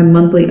in my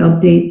monthly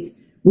updates.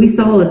 We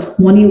saw a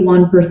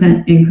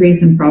 21%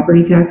 increase in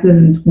property taxes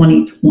in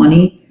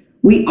 2020.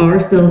 We are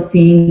still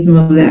seeing some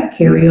of that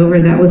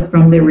carryover. That was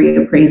from the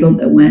reappraisal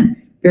that went.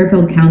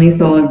 Fairfield County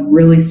saw a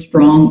really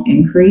strong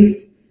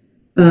increase.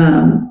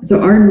 So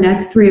our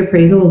next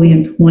reappraisal will be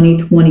in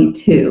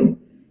 2022.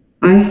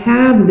 I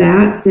have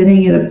that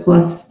sitting at a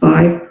plus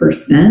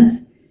 5%.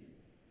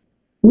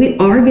 We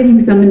are getting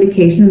some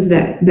indications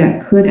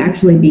that could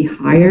actually be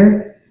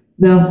higher.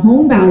 The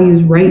home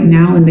values right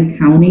now in the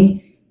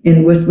county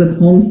and with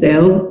home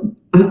sales,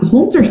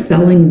 homes are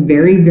selling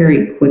very,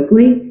 very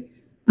quickly.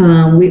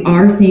 We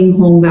are seeing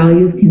home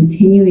values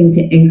continuing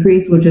to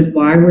increase, which is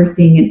why we're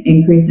seeing an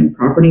increase in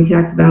property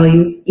tax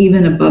values,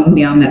 even above and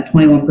beyond that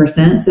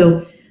 21%.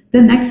 So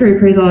the next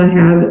reappraisal I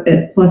have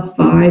at plus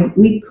 5,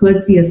 we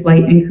could see a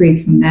slight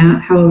increase from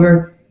that.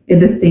 However, at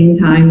the same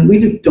time, we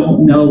just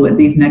don't know what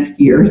these next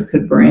years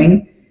could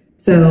bring.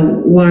 So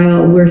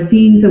while we're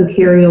seeing some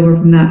carryover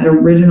from that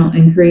original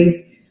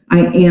increase,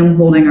 I am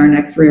holding our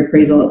next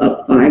reappraisal at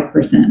up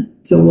 5%.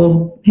 So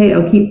I'll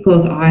keep a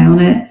close eye on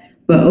it,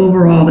 but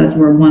overall, that's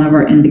where one of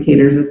our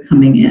indicators is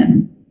coming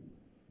in.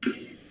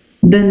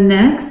 The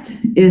next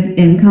is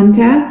income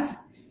tax.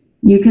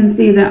 You can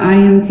see that I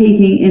am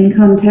taking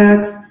income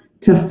tax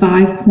to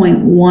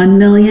 $5.1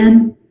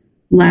 million.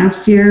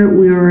 Last year,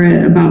 we were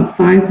at about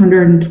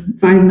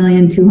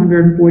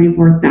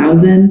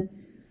 $505,244,000.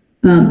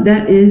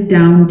 That is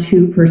down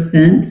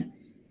 2%.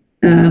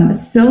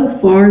 So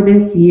far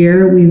this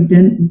year, we have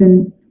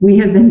been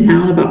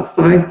down about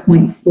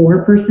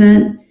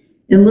 5.4%.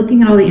 And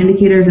looking at all the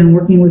indicators and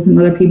working with some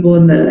other people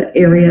in the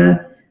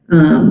area,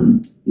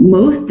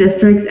 most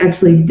districts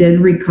actually did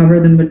recover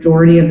the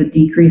majority of the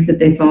decrease that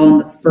they saw in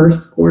the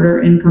first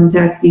quarter income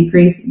tax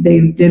decrease. They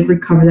did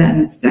recover that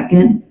in the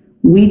second.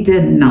 We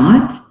did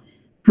not.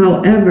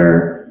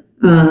 However,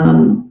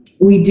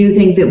 we do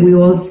think that we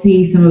will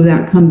see some of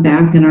that come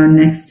back in our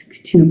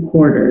next 2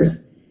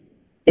 quarters.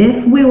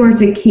 If we were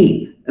to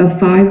keep a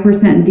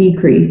 5%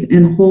 decrease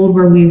and hold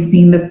where we've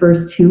seen the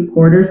first 2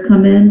 quarters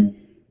come in,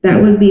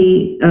 that would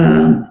be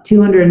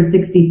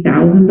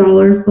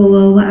 $260,000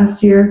 below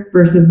last year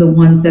versus the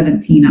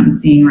 $117 I'm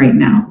seeing right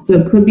now. So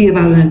it could be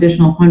about an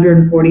additional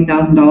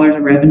 $140,000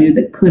 of revenue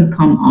that could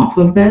come off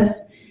of this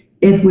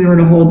if we were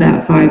to hold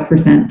that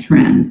 5%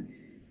 trend.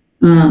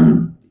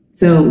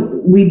 So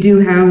we do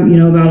have,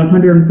 about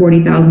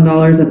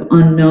 $140,000 of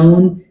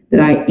unknown that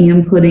I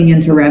am putting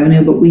into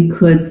revenue, but we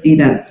could see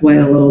that sway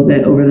a little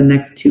bit over the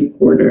next 2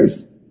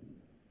 quarters.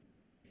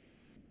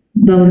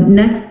 The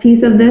next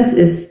piece of this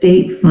is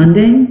state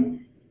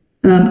funding.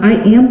 I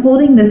am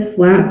holding this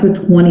flat to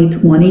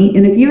 2020.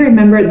 And if you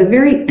remember at the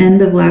very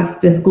end of last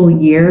fiscal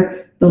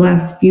year, the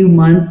last few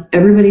months,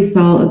 everybody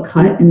saw a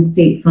cut in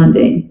state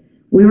funding.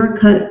 We were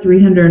cut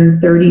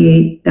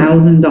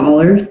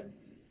 $338,000.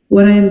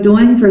 What I am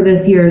doing for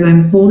this year is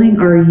I'm holding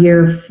our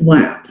year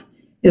flat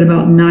at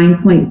about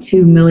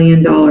 $9.2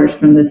 million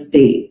from the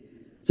state.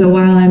 So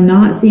while I'm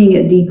not seeing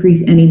it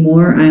decrease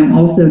anymore, I am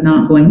also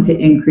not going to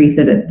increase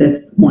it at this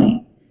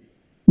point.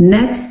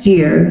 Next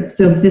year,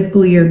 so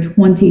fiscal year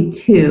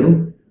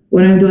 22,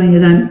 what I'm doing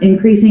is I'm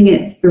increasing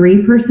it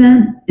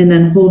 3% and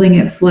then holding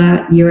it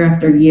flat year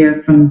after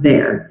year from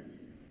there.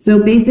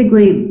 So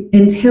basically,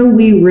 until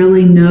we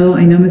really know,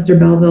 I know Mr.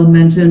 Belleville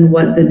mentioned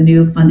what the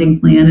new funding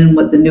plan and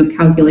what the new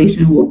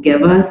calculation will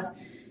give us.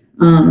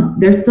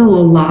 There's still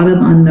a lot of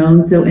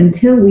unknowns. So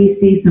until we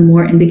see some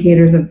more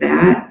indicators of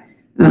that,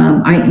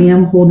 I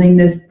am holding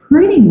this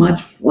pretty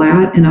much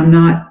flat, and I'm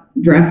not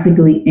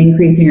drastically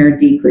increasing or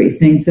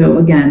decreasing. So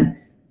again,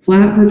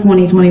 flat for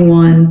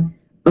 2021,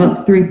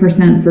 up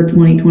 3% for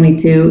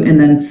 2022, and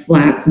then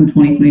flat from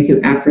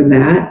 2022 after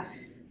that.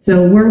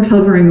 So we're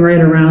hovering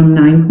right around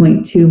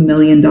 $9.2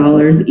 million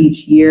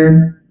each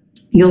year.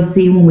 You'll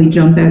see when we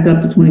jump back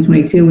up to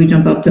 2022, we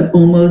jump up to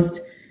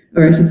almost,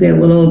 or I should say a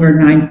little over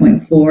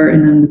 9.4,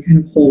 and then we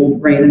kind of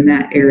hold right in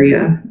that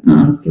area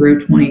through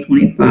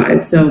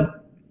 2025. So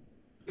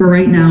for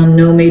right now,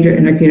 no major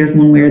indicators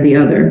one way or the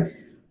other.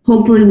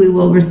 Hopefully we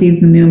will receive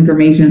some new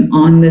information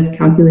on this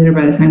calculator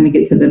by the time we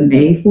get to the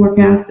May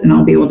forecast, and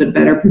I'll be able to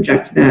better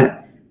project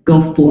that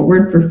go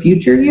forward for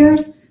future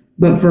years.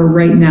 But for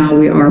right now,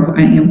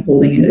 I am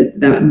holding it at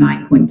that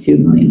 $9.2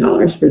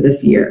 million for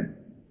this year.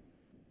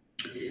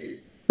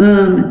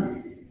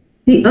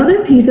 The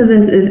other piece of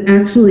this is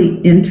actually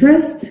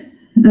interest.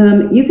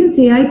 You can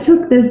see I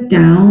took this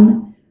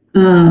down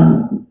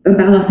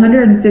about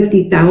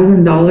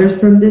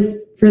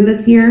 $150,000 for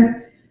this year.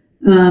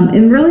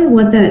 And really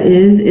what that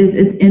is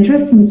it's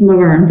interest from some of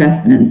our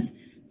investments.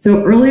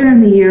 So earlier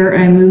in the year,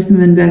 I moved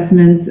some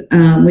investments.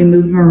 We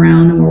moved them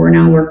around, and we're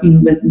now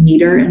working with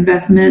Meter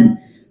Investment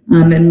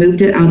and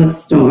moved it out of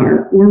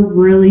STAR. We're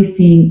really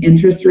seeing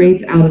interest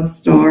rates out of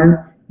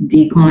STAR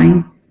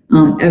decline.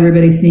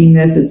 Everybody's seeing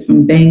this. It's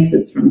from banks,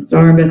 it's from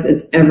STAR Invest,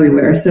 it's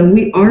everywhere. So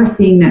we are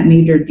seeing that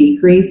major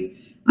decrease.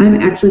 I'm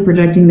actually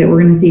projecting that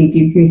we're going to see a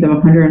decrease of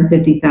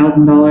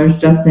 $150,000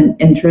 just in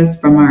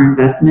interest from our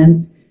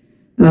investments.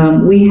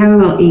 We have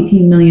about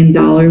 $18 million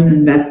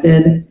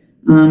invested.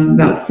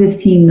 About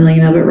 15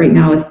 million of it right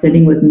now is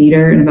sitting with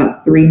Meter, and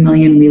about 3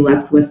 million we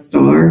left with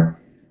STAR.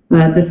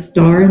 The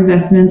STAR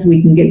investments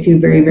we can get to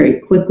very, very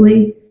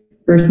quickly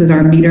versus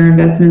our Meter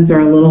investments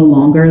are a little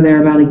longer.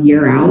 They're about a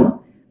year out.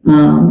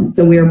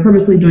 So we are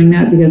purposely doing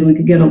that because we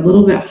could get a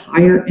little bit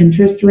higher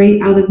interest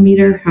rate out of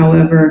Meter.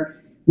 However,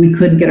 we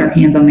couldn't get our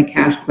hands on the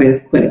cash quite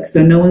as quick.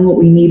 So knowing what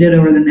we needed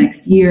over the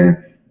next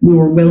year, we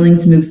were willing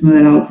to move some of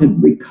that out to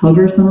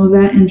recover some of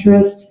that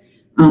interest.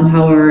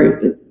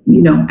 However,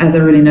 as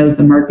everybody knows,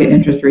 the market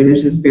interest rate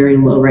is just very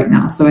low right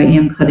now. So I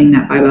am cutting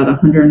that by about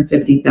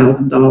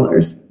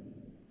 $150,000.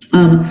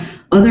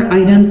 Other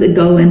items that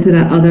go into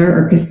that other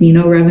are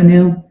casino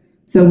revenue.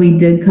 So we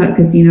did cut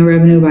casino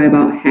revenue by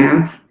about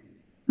half.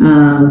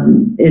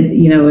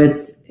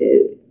 It's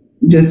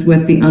just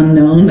with the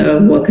unknown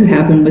of what could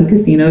happen with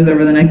casinos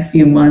over the next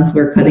few months,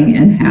 we're cutting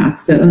it in half.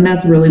 So, and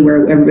that's really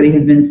where everybody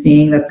has been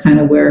seeing. That's kind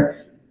of where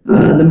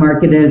the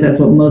market is. That's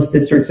what most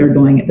districts are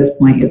doing at this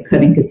point, is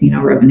cutting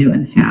casino revenue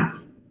in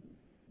half.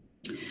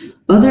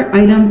 Other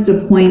items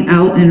to point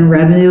out in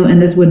revenue,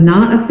 and this would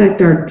not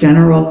affect our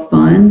general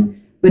fund,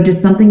 but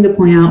just something to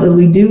point out is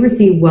we do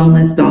receive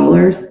wellness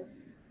dollars.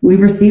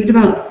 We've received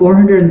about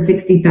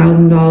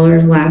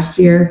 $460,000 last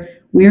year.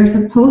 We are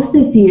supposed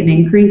to see an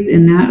increase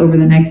in that over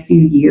the next few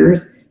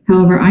years.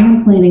 However, I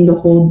am planning to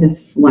hold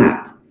this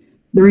flat.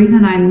 The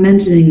reason I'm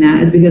mentioning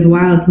that is because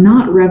while it's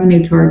not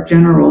revenue to our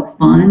general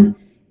fund,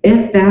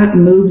 if that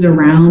moves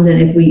around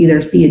and if we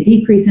either see a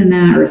decrease in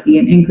that or see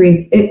an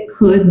increase, it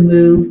could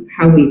move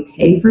how we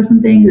pay for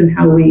some things and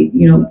how we,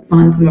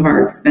 fund some of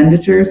our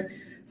expenditures.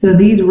 So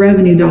these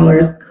revenue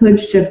dollars could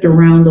shift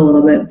around a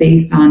little bit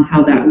based on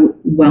how that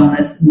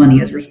wellness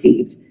money is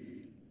received.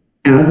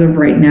 As of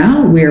right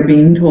now, we are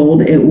being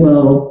told it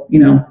will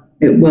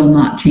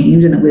not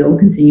change and that we will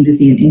continue to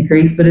see an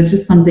increase, but it's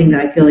just something that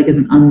I feel like is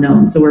an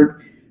unknown. So we're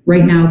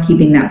right now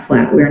keeping that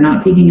flat. We are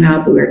not taking it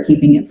out, but we are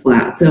keeping it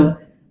flat. So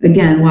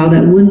again, while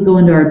that wouldn't go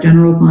into our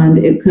general fund,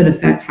 it could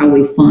affect how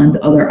we fund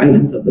other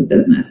items of the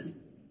business.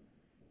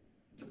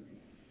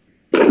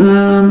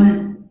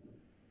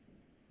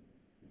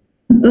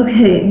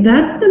 Okay,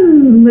 that's the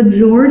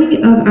majority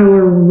of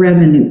our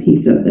revenue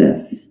piece of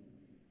this.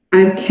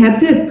 I've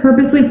kept it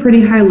purposely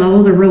pretty high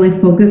level to really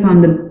focus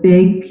on the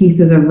big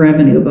pieces of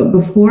revenue. But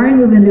before I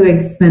move into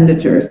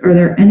expenditures, are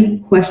there any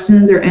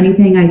questions or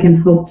anything I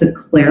can help to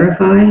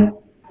clarify?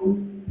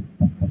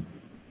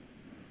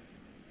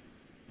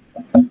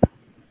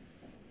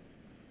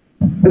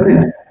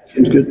 Okay.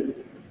 Seems good.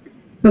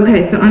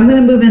 Okay, so I'm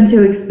going to move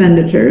into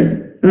expenditures.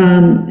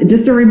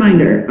 Just a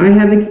reminder, I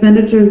have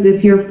expenditures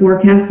this year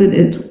forecasted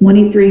at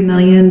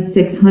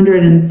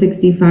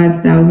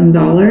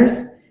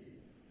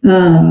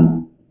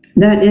 $23,665,000.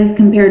 That is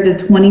compared to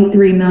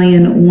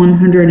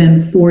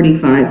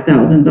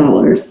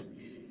 $23,145,000.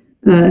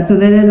 So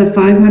that is a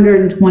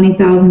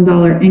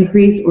 $520,000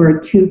 increase or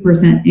a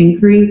 2%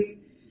 increase.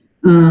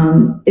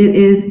 It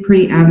is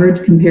pretty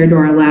average compared to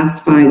our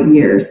last 5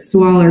 years. So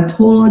while our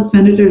total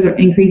expenditures are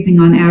increasing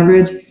on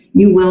average,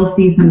 you will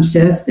see some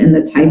shifts in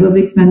the type of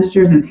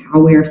expenditures and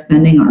how we are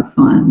spending our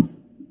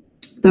funds.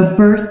 The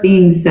first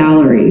being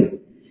salaries.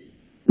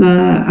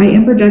 I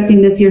am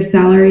projecting this year's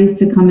salaries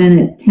to come in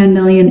at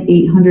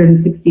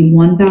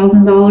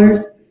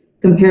 $10,861,000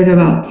 compared to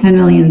about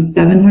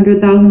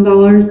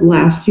 $10,700,000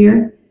 last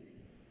year.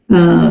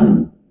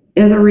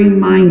 As a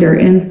reminder,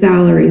 in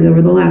salaries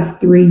over the last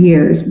 3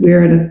 years,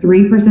 we're at a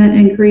 3%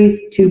 increase,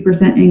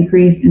 2%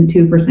 increase, and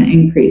 2%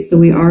 increase. So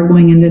we are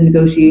going into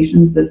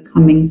negotiations this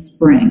coming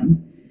spring.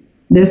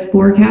 This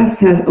forecast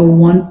has a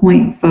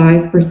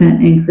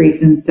 1.5%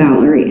 increase in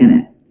salary in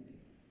it.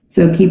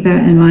 So keep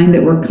that in mind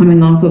that we're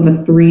coming off of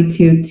a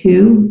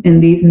 3.22,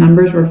 and these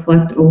numbers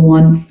reflect a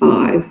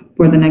 1.5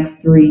 for the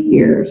next 3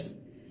 years.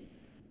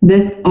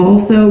 This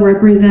also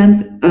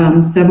represents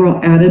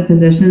several added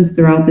positions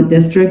throughout the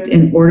district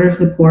in order to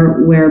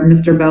support where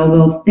Mr.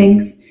 Belleville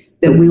thinks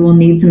that we will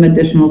need some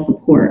additional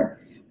support.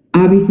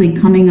 Obviously,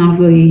 coming off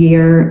of a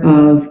year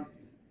of,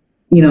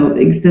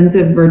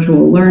 extensive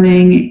virtual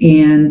learning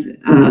and,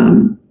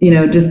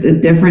 just a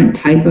different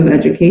type of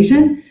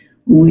education,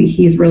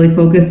 he's really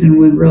focused, and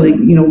we've really,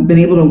 been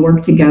able to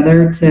work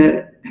together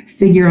to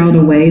figure out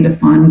a way to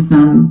fund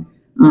some,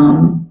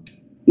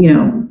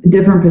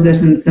 different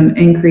positions, some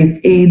increased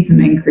aids, some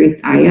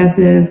increased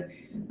ISs.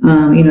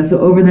 So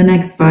over the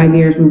next 5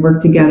 years, we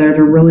work together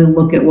to really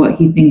look at what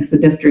he thinks the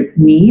district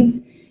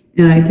needs.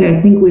 And I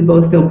think we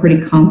both feel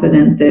pretty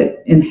confident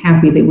that and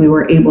happy that we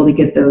were able to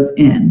get those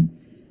in.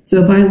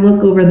 So if I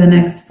look over the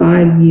next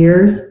 5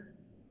 years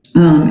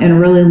and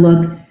really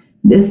look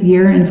this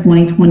year in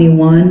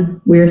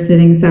 2021, we're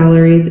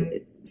salaries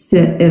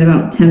sit at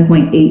about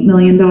 $10.8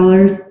 million.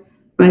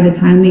 By the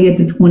time we get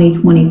to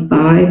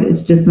 2025,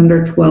 it's just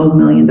under $12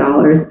 million at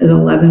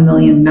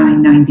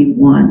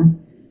 $11,991,000.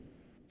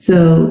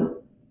 So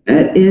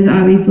it is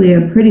obviously a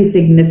pretty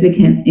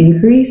significant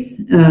increase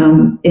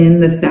in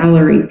the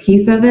salary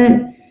piece of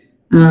it.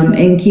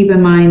 And keep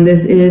in mind,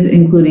 this is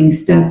including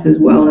steps as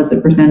well as the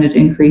percentage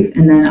increase,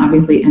 and then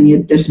obviously any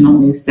additional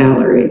new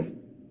salaries.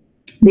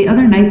 The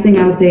other nice thing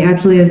I would say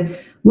actually is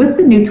with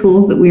the new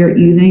tools that we are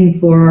using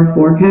for our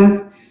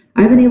forecast,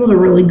 I've been able to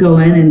really go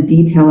in and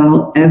detail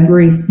out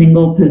every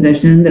single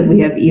position that we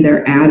have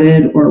either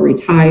added or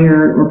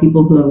retired or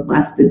people who have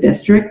left the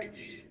district.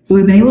 So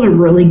we've been able to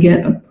really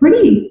get a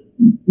pretty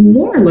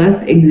more or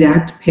less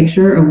exact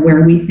picture of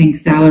where we think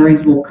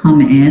salaries will come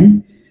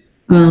in.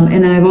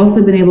 And then I've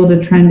also been able to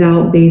trend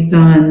out based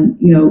on,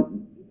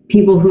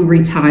 people who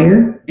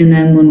retire, and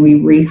then when we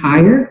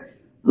rehire.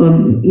 A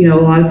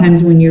lot of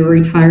times when you're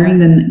retiring,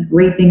 the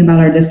great thing about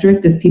our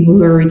district is people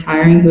who are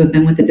retiring who have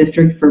been with the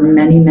district for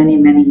many, many,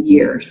 many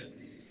years.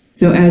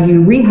 So as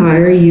you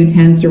rehire, you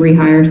tend to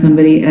rehire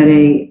somebody at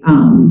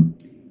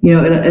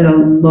at a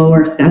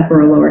lower step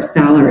or a lower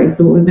salary.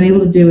 So what we've been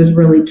able to do is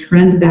really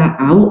trend that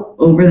out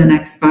over the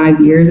next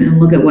 5 years and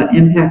look at what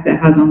impact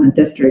that has on the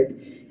district,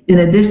 in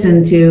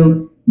addition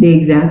to the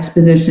exact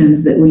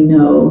positions that we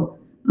know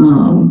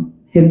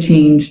have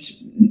changed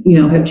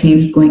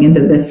going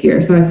into this year.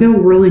 So I feel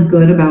really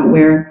good about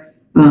where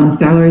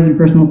salaries and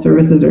personal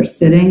services are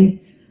sitting.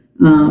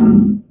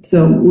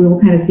 So we will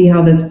kind of see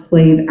how this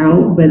plays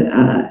out, but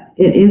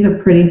it is a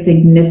pretty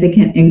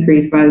significant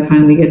increase by the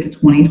time we get to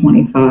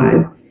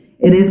 2025.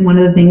 It is one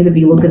of the things, if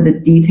you look at the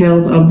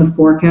details of the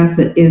forecast,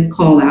 that is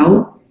called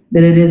out,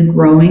 that it is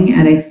growing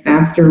at a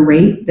faster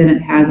rate than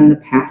it has in the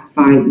past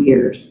 5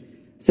 years.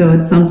 So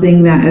it's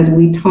something that as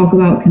we talk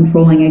about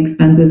controlling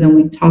expenses and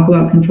we talk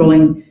about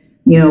controlling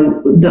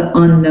the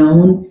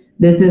unknown,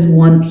 this is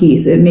one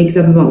piece. It makes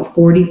up about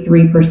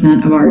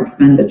 43% of our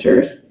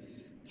expenditures.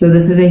 So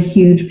this is a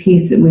huge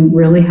piece that we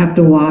really have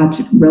to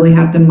watch, really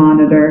have to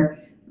monitor,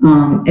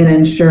 and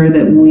ensure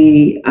that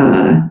we,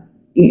 are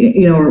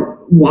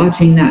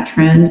watching that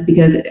trend,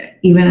 because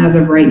even as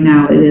of right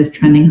now, it is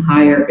trending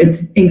higher.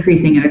 It's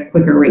increasing at a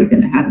quicker rate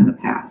than it has in the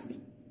past.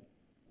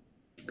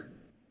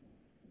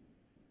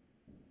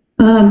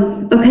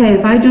 Okay,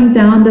 if I jump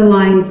down to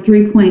line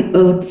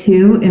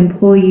 3.02,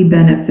 employee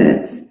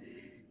benefits.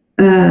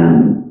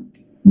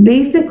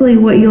 Basically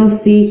what you'll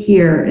see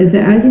here is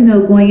that, as you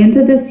know, going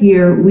into this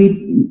year,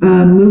 we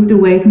moved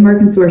away from our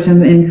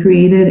consortium and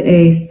created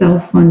a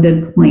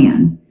self-funded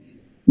plan.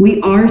 We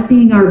are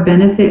seeing our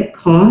benefit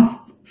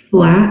costs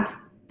flat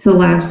to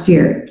last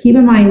year. Keep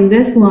in mind,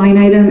 this line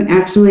item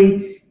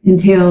actually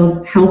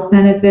entails health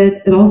benefits.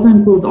 It also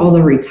includes all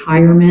the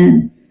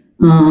retirement,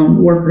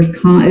 workers'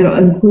 comp. It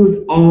includes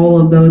all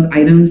of those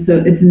items.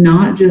 So it's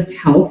not just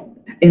health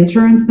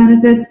insurance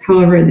benefits.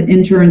 However, the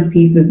insurance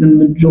piece is the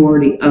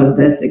majority of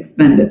this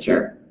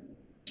expenditure.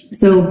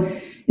 So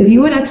If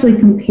you would actually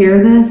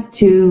compare this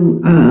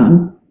to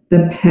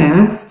the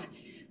past,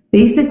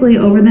 basically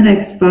over the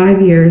next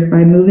 5 years,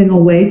 by moving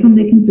away from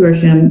the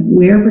consortium,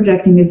 we are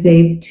projecting to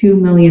save $2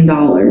 million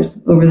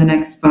over the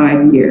next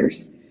 5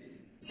 years.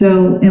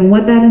 So, and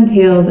what that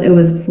entails, it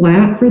was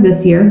flat for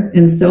this year,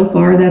 and so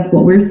far that's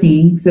what we're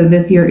seeing. So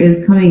this year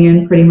is coming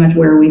in pretty much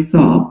where we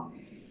saw.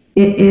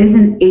 It is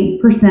an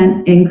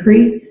 8%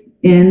 increase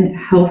in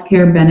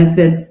healthcare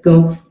benefits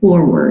go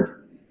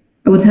forward.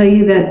 I will tell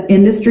you that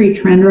industry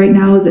trend right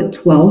now is at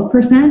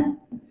 12%.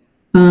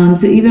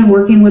 So even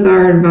working with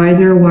our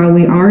advisor, while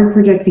we are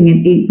projecting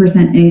an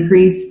 8%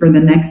 increase for the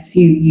next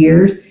few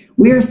years,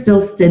 we are still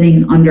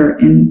sitting under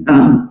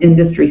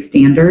industry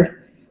standard.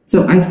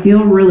 So I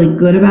feel really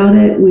good about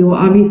it. We will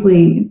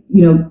obviously,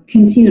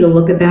 continue to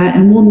look at that,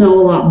 and we'll know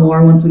a lot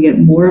more once we get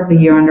more of the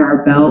year under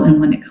our belt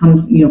and when it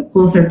comes,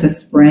 closer to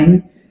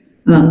spring.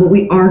 But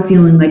we are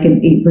feeling like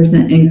an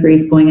 8%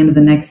 increase going into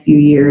the next few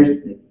years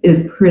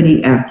is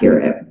pretty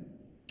accurate.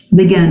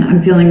 But again,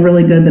 I'm feeling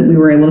really good that we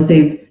were able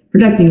to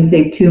projecting to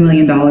save $2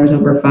 million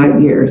over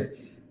 5 years.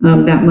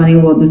 That money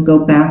will just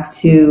go back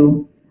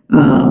to,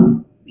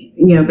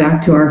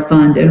 back to our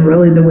fund. And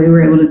really the way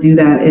we're able to do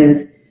that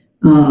is,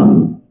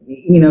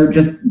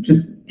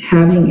 just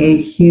having a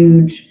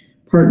huge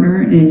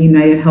partner in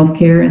United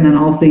Healthcare, and then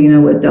also,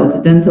 with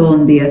Delta Dental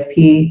and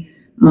VSP,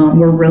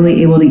 we're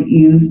really able to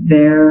use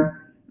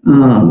their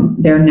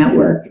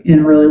network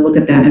and really look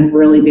at that and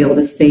really be able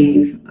to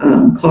save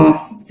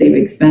costs, save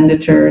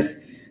expenditures,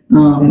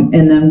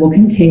 and then we'll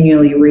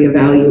continually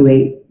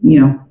reevaluate,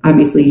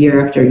 obviously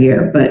year after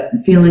year, but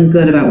feeling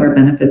good about where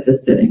benefits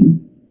is sitting.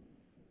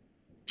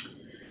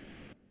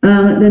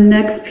 The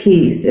next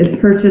piece is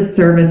purchase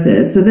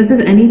services. So this is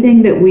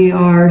anything that we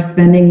are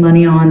spending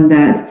money on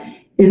that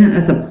isn't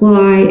a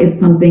supply. It's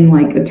something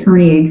like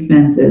attorney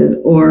expenses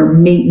or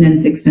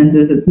maintenance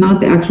expenses. It's not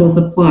the actual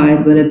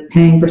supplies, but it's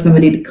paying for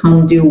somebody to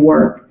come do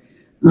work.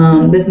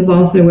 This is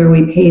also where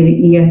we pay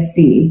the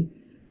ESC.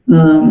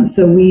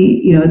 So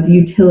it's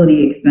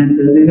utility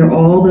expenses. These are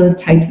all those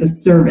types of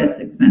service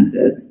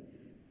expenses.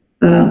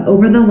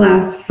 Over the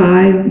last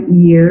 5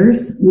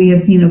 years, we have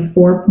seen a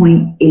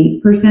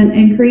 4.8%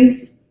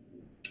 increase.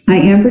 I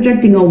am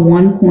projecting a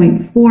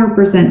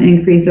 1.4%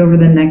 increase over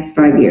the next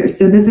 5 years.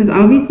 So this is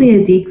obviously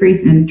a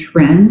decrease in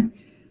trend.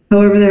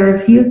 However, there are a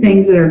few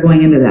things that are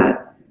going into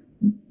that.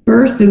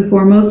 First and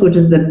foremost, which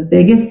is the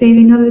biggest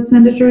saving of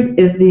expenditures,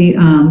 is the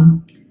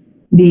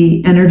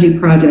energy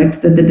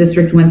project that the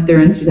district went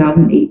through in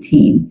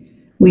 2018.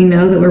 We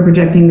know that we're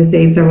projecting to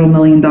save several $1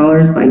 million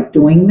by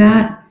doing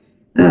that.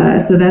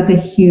 So that's a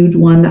huge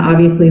one that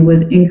obviously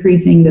was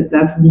increasing.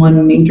 That's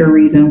one major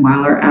reason why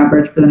our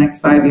average for the next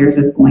 5 years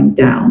is going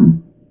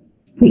down.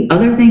 The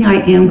other thing I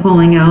am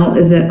calling out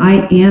is that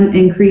I am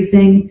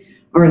increasing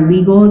our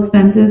legal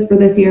expenses for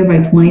this year by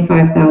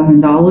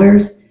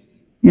 $25,000.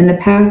 In the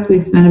past,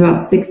 we've spent about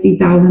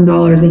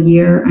 $60,000 a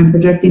year. I'm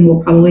projecting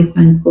we'll probably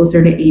spend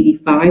closer to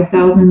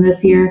 $85,000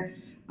 this year.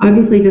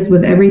 Obviously, just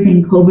with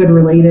everything COVID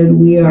related,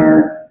 we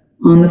are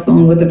on the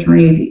phone with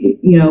attorneys,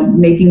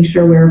 making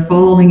sure we're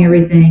following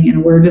everything,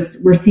 and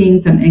we're seeing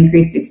some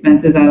increased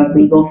expenses out of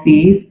legal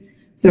fees.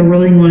 So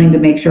really wanting to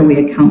make sure we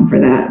account for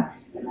that.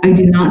 I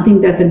do not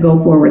think that's a go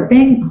forward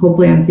thing.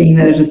 Hopefully I'm seeing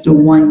that as just a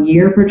 1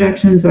 year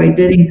projection. So I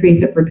did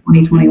increase it for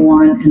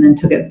 2021 and then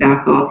took it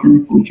back off in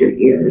the future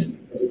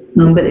years.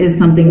 But it is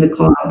something to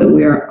call out that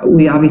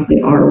we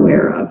obviously are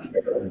aware of.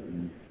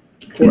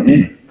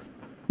 Courtney?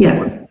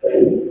 Yes.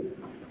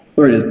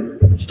 Sorry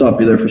to stop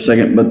you there for a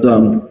second, but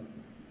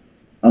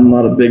I'm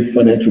not a big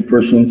financial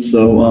person,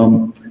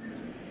 so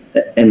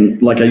and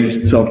like I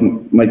used to tell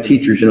my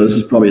teachers, this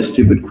is probably a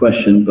stupid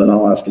question, but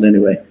I'll ask it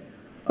anyway.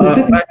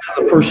 Back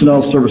to the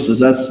personnel services,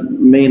 that's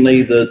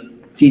mainly the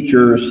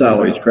teacher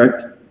salaries,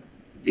 correct?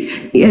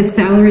 It's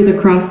salaries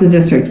across the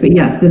district, but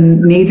yes, the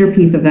major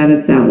piece of that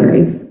is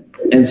salaries.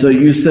 And so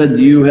you said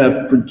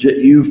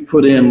you've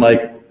put in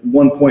like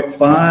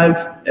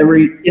 1.5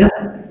 every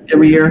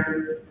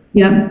year?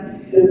 Yep.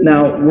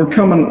 Now we're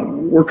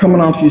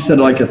coming off, you said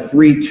like a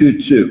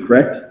 3.22,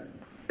 correct?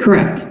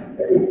 Correct.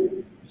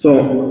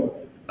 So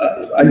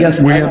I guess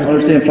I don't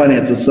understand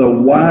finances. So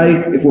why,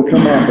 if we're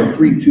coming off a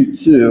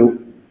 3.22,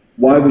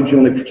 why would you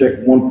only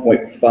project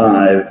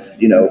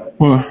 1.5,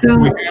 Well, so,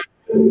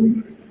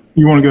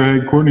 you want to go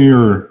ahead, Courtney,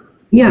 or?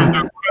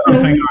 Yeah. So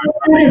we've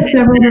looked at it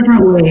several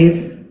different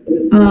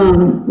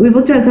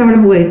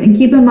ways. And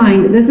keep in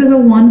mind, this is a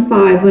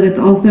 1.5, but it's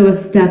also a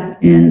step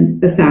in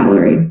the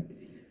salary.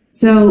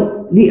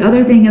 So the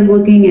other thing is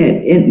looking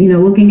at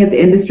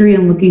the industry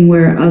and looking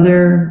where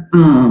other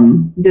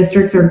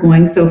districts are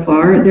going so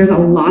far. There's a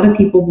lot of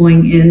people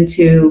going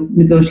into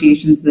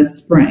negotiations this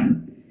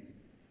spring.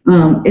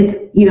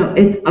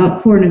 It's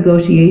up for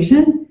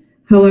negotiation.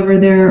 However,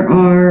 there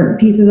are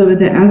pieces of it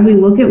that as we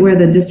look at where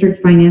the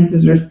district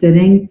finances are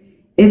sitting,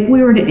 if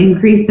we were to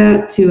increase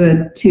that to a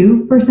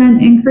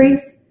 2%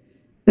 increase,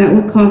 that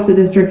would cost the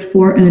district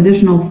for an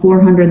additional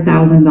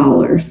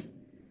 $400,000.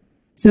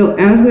 So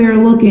as we are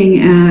looking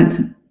at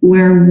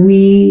where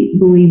we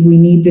believe we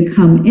need to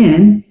come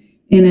in,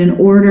 And in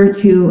order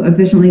to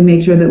efficiently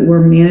make sure that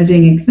we're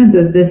managing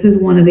expenses, this is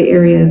one of the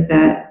areas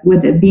that,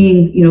 with it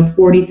being,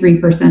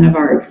 43% of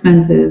our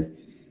expenses,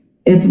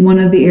 it's one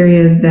of the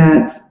areas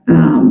that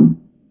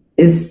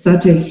is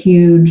such a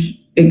huge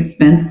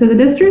expense to the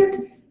district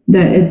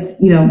that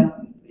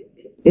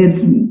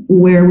it's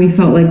where we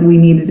felt like we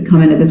needed to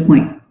come in at this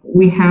point.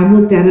 We have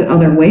looked at it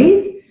other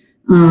ways,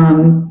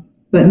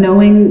 but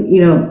knowing,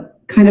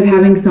 kind of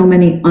having so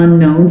many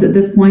unknowns at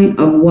this point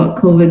of what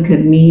COVID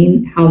could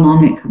mean, how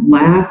long it could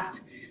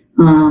last.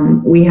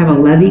 We have a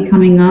levy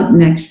coming up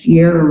next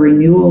year, a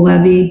renewal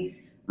levy.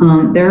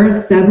 There are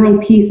several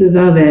pieces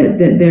of it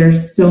that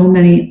there's so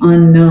many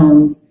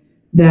unknowns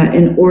that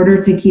in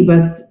order to keep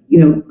us,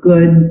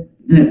 good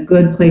in a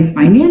good place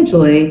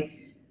financially,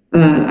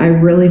 I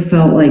really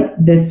felt like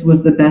this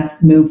was the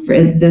best move for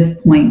at this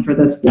point for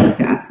this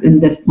forecast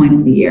in this point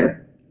in the year.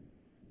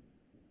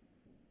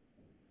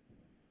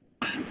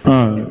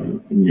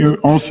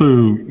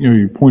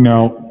 You point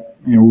out,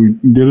 we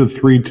did a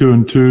 3, 2,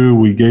 and 2.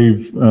 We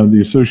gave the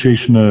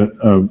association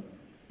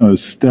a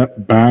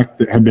step back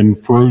that had been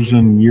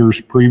frozen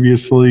years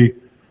previously.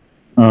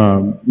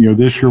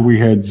 This year we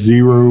had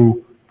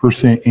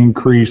 0%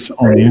 increase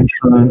on the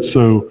insurance.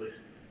 So,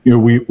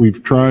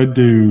 we've tried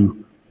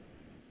to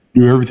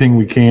do everything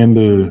we can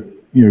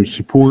to,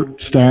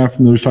 support staff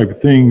and those type of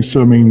things.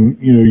 So,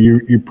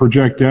 you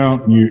project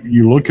out and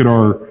you look at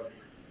our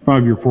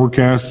 5-year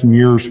forecast in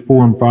years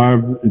 4 and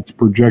 5, it's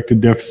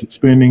projected deficit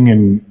spending.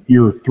 In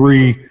year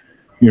 3,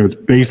 it's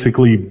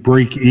basically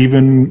break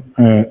even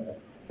at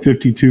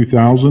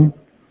 52,000.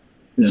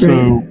 Yeah.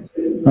 So,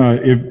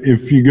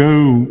 if you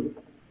go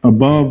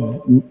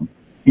above,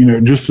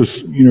 just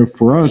as,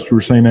 for us,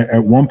 we're saying that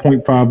at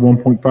 1.5,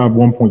 1.5,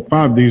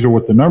 1.5, these are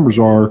what the numbers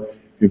are.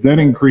 If that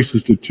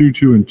increases to 2,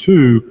 2, and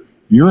 2,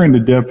 you're into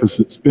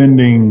deficit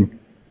spending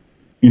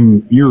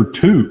in year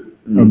 2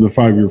 of the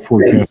 5-year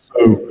forecast.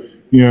 So,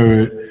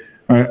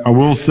 I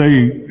will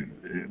say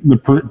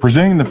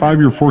presenting the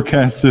 5-year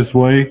forecast this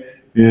way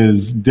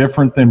is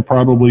different than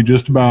probably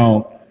just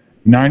about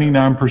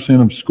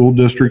 99% of school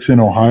districts in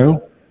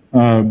Ohio,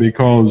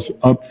 because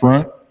up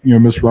front,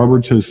 Ms.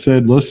 Roberts has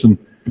said, listen,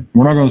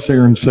 we're not going to sit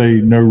here and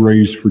say no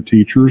raise for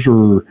teachers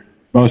or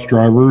bus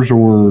drivers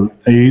or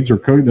aides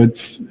or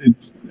it's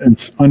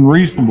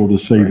unreasonable to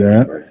say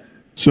that.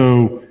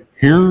 So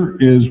here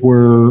is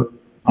where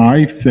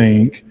I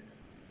think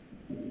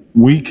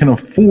we can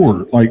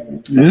afford,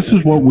 this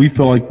is what we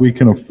feel like we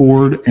can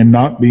afford and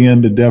not be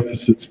into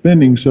deficit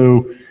spending.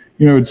 So,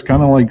 it's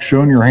kind of like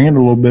showing your hand a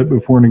little bit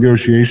before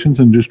negotiations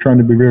and just trying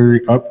to be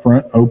very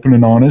upfront, open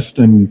and honest.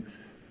 And,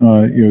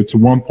 it's a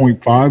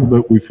 1.5,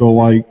 but we feel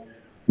like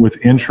with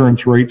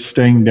insurance rates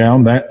staying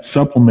down, that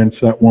supplements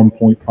that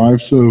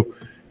 1.5. So,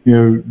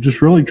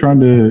 just really trying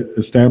to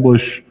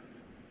establish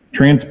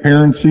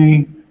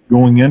transparency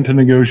going into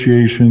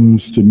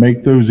negotiations to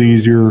make those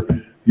easier.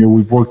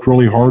 We've worked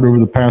really hard over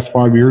the past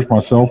 5 years,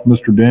 myself,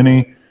 Mr.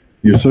 Denny,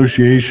 the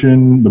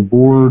association, the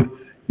board.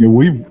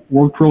 We've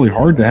worked really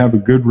hard to have a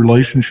good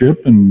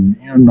relationship and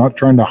not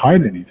trying to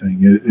hide anything.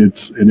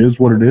 It is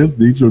what it is.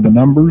 These are the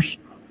numbers,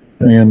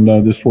 and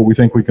this is what we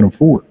think we can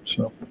afford.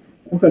 So.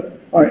 Okay.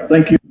 All right.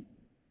 Thank you.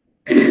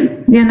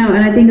 Yeah, no,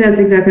 and I think that's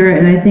exactly right.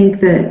 And I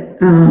think that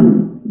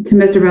to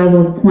Mr.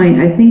 Belleville's point,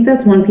 I think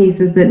that's one piece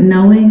is that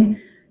knowing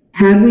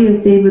had we have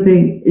stayed with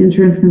the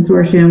insurance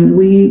consortium,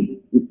 we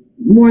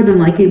more than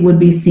likely would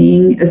be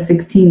seeing a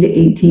 16 to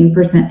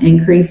 18%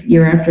 increase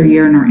year after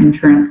year in our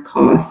insurance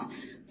costs.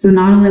 So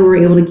not only were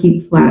we able to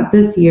keep flat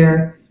this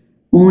year,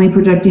 only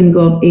projecting to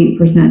go up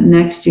 8%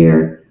 next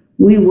year,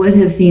 we would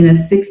have seen a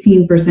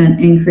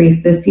 16%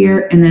 increase this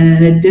year and then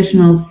an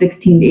additional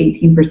 16 to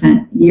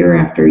 18% year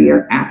after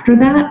year after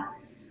that.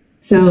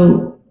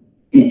 So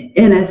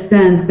in a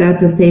sense,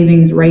 that's a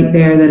savings right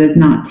there that is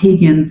not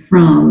taken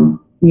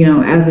from,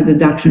 as a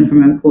deduction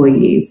from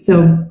employees.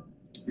 So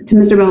to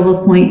Mr.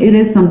 Belleville's point, it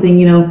is something,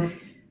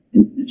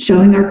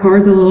 showing our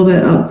cards a little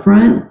bit up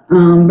front,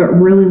 but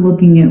really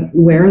looking at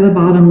where the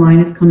bottom line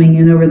is coming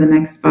in over the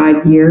next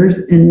 5 years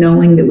and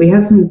knowing that we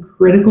have some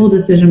critical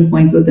decision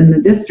points within the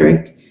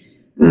district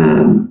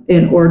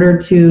in order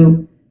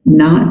to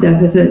not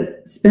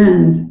deficit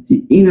spend,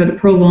 to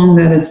prolong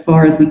that as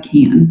far as we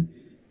can.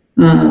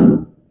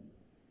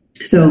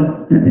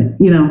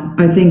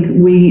 I think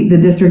the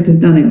district has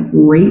done a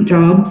great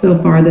job so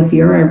far this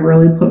year. I've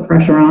really put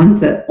pressure on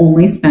to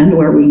only spend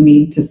where we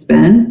need to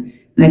spend.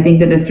 And I think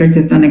the district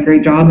has done a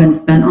great job and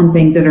spent on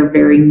things that are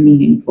very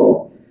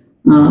meaningful.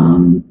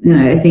 And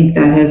I think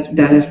that has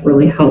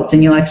really helped.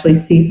 And you'll actually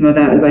see some of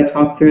that as I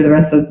talk through the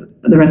rest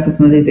of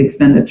some of these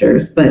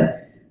expenditures.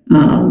 But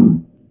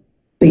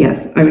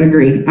yes, I would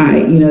agree.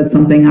 It's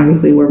something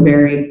obviously we're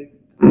very,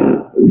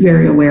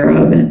 very aware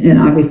of. And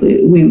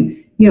obviously we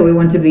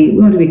want to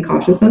be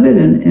cautious of it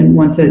and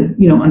want to,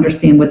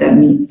 understand what that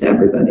means to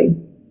everybody.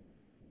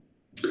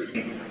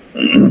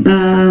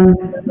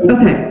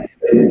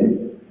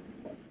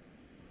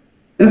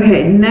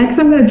 Okay, next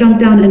I'm going to jump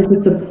down into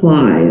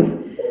supplies.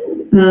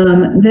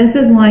 This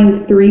is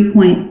line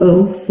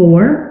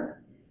 3.04.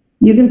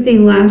 You can see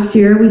last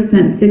year we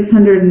spent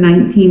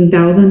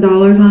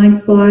 $619,000 on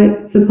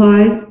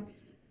supplies.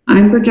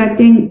 I'm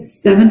projecting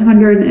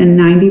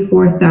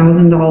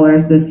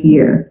 $794,000 this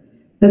year.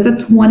 That's a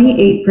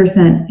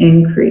 28%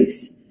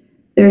 increase.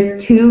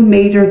 There's two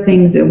major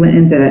things that went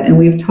into that, and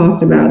we've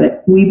talked about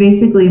it. We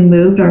basically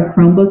moved our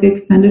Chromebook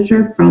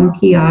expenditure from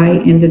PI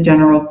into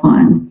general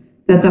fund.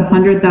 That's a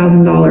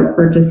 $100,000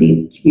 purchase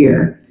each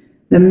year.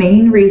 The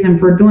main reason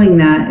for doing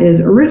that is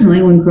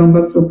originally when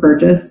Chromebooks were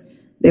purchased,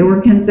 they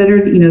were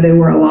considered, they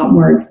were a lot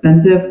more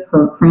expensive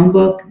per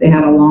Chromebook. They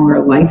had a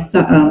longer life,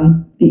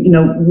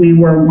 we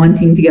were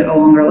wanting to get a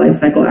longer life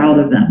cycle out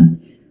of them.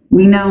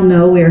 We now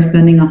know we are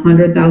spending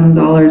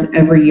 $100,000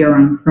 every year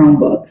on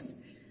Chromebooks.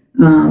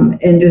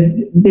 And just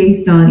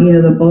based on,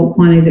 the bulk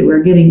quantities that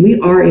we're getting, we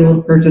are able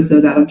to purchase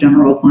those out of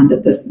general fund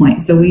at this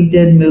point. So we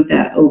did move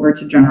that over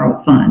to general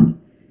fund.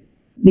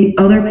 The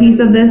other piece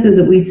of this is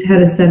that we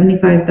had a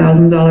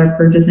 $75,000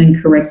 purchase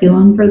in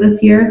curriculum for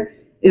this year.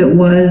 It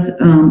was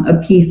a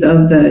piece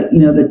of the,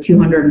 the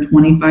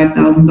 $225,000,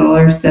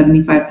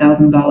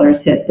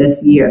 $75,000 hit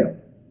this year.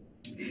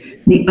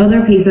 The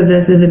other piece of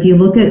this is if you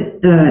look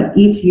at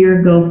each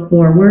year go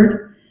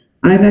forward,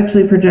 I've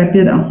actually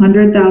projected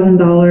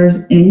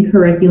 $100,000 in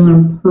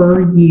curriculum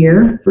per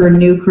year for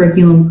new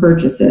curriculum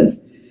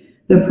purchases.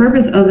 The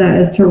purpose of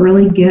that is to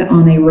really get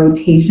on a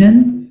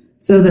rotation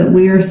so that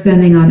we are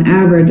spending on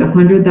average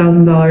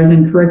 $100,000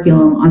 in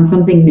curriculum on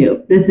something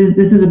new. This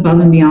is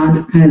above and beyond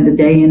just kind of the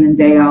day in and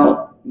day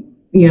out,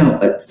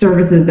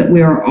 services that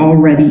we are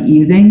already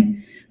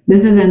using.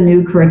 This is a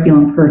new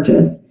curriculum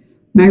purchase.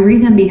 My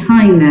reason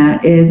behind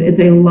that is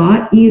it's a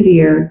lot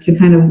easier to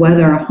kind of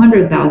weather a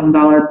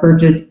 $100,000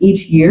 purchase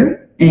each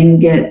year and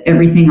get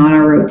everything on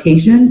our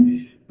rotation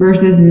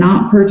versus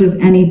not purchase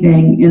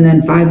anything and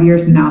then 5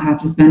 years from now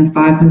have to spend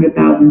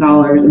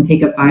 $500,000 and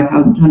take a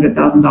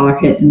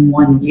 $500,000 hit in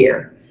 1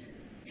 year.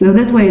 So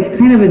this way it's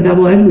kind of a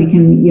double edge. We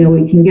can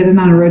get it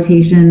on a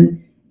rotation.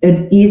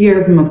 It's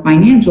easier from a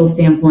financial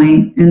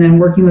standpoint, and then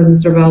working with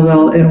Mr.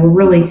 Belleville, it will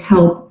really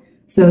help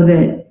so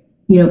that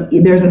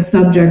there's a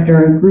subject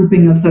or a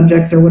grouping of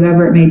subjects or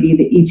whatever it may be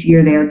that each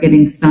year they are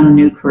getting some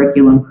new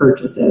curriculum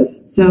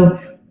purchases. So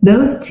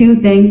those two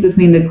things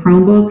between the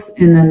Chromebooks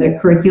and then the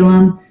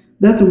curriculum,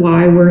 that's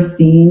why we're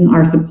seeing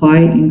our supply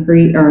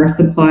increase, our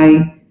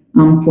supply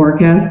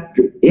forecast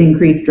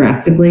increase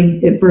drastically.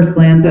 At first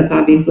glance, that's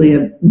obviously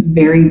a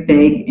very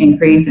big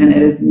increase, and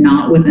it is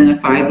not within a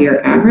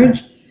 5-year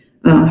average.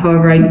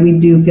 However, we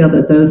do feel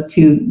that those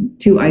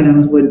two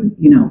items would,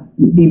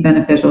 be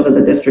beneficial to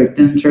the district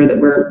and ensure that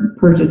we're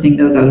purchasing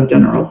those out of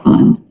general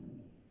fund.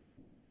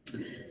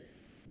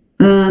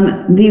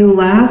 The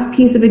last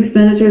piece of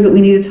expenditures that we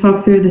need to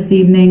talk through this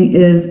evening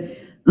is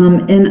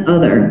in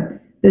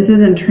other. This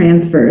is in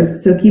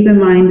transfers. So keep in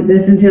mind,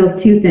 this entails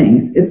two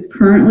things. It's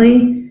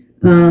currently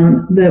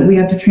that we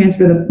have to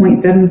transfer the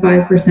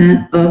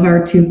 0.75% of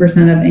our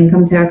 2% of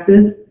income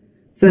taxes.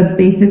 So that's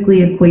basically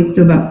equates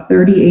to about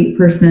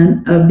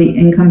 38% of the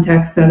income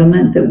tax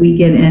settlement that we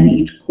get in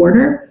each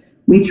quarter.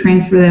 We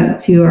transfer that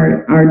to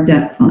our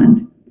debt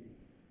fund.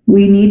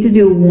 We need to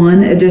do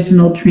one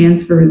additional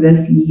transfer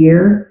this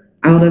year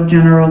out of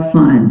general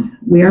fund.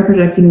 We are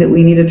projecting that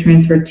we need to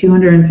transfer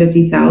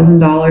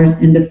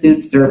 $250,000 into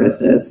food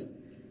services.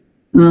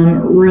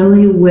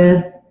 Really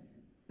with,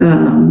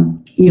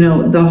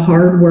 the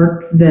hard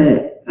work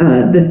that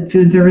the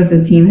food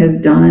services team has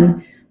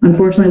done.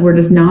 Unfortunately, we're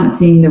just not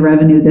seeing the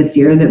revenue this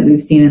year that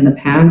we've seen in the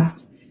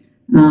past.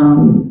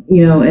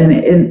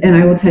 And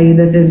I will tell you,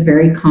 this is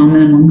very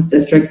common amongst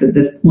districts at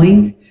this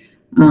point.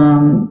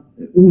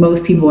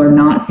 Most people are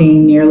not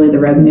seeing nearly the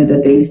revenue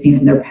that they've seen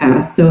in their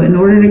past. So in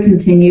order to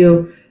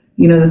continue,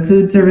 the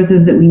food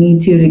services that we need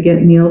to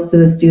get meals to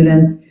the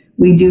students,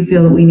 we do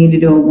feel that we need to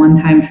do a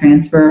one-time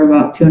transfer of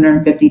about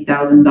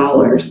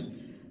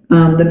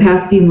 $250,000. The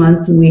past few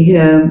months, we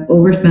have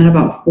overspent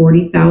about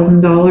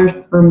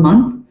 $40,000 per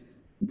month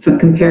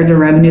compared to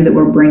revenue that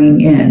we're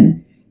bringing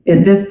in.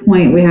 At this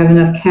point, we have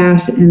enough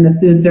cash in the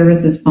food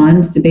services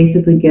fund to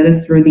basically get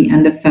us through the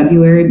end of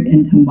February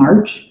into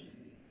March.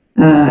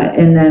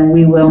 And then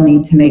we will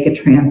need to make a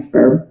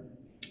transfer.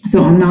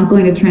 So I'm not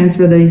going to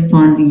transfer these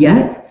funds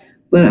yet,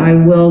 but I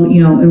will,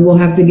 and we'll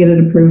have to get it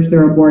approved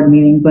through a board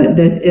meeting, but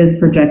this is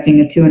projecting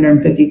a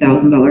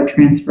 $250,000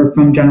 transfer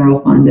from general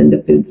fund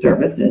into food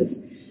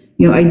services.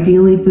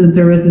 Ideally food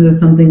services is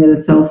something that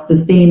is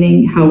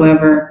self-sustaining.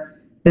 However,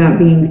 that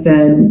being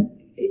said,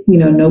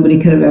 nobody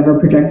could have ever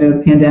projected a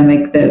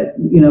pandemic that,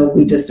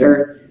 we just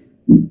are,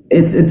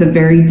 it's a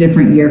very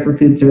different year for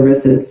food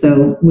services.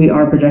 So we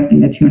are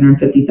projecting a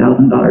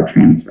 $250,000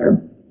 transfer.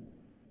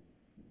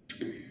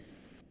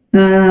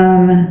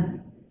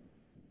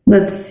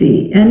 Let's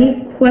see,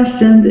 any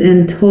questions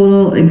in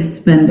total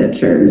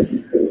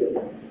expenditures?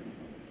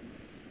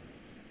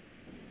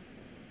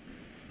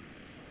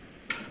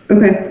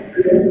 Okay.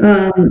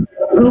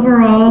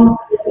 Overall,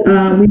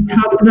 we've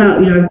talked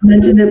about, I've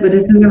mentioned it, but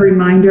just as a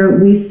reminder,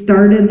 we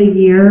started the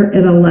year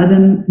at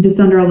just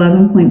under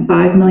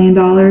 $11.5 million.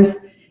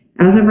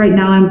 As of right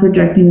now, I'm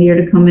projecting the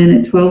year to come in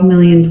at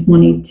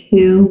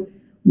 $12,022,000.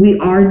 we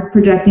are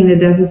projecting a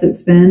deficit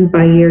spend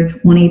by year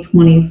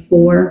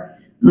 2024.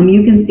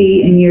 You can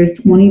see in years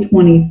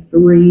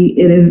 2023,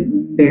 it is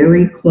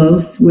very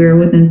close. We're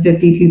within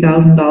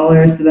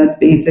 $52,000. So that's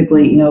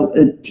basically,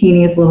 a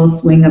teeniest little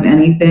swing of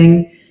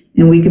anything.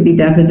 And we could be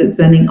deficit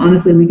spending.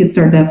 Honestly, we could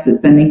start deficit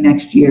spending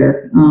next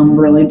year,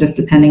 really just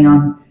depending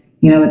on,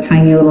 a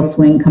tiny little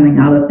swing coming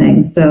out of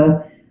things.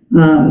 So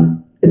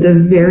it's a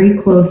very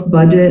close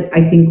budget.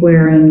 I think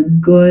we're in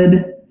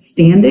good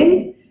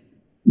standing.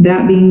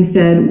 That being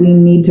said, we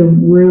need to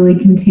really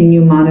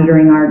continue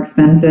monitoring our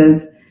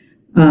expenses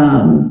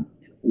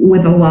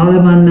with a lot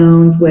of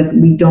unknowns.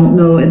 We don't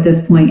know at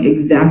this point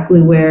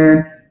exactly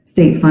where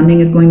state funding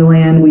is going to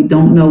land. We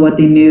don't know what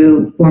the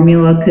new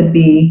formula could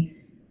be.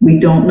 We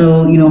don't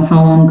know,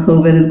 how long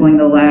COVID is going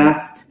to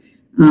last.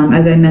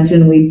 As I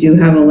mentioned, we do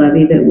have a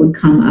levy that would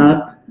come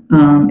up.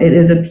 It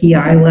is a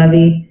PI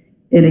levy.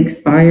 It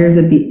expires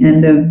at the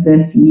end of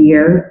this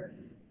year.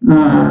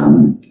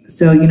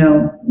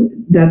 So,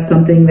 that's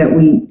something that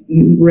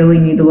you really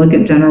need to look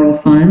at general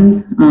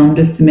fund,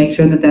 just to make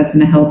sure that that's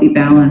in a healthy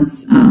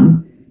balance,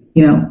 to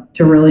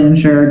really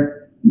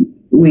ensure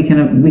we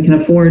can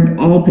afford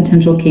all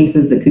potential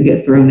cases that could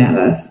get thrown at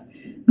us.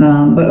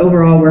 But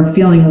overall, we're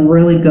feeling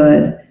really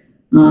good.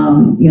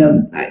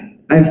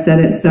 I've said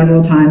it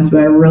several times, but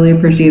I really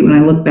appreciate when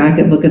I look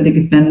at the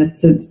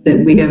expenses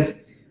that we have,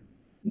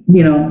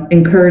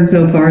 incurred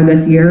so far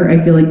this year. I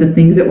feel like the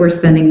things that we're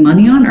spending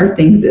money on are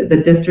things that the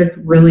district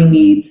really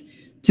needs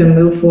to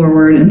move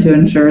forward and to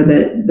ensure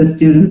that the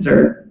students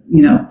are,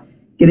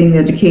 getting the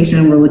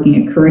education. We're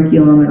looking at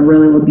curriculum and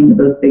really looking at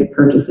those big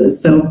purchases.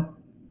 So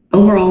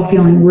overall,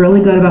 feeling really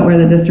good about where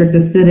the district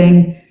is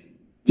sitting.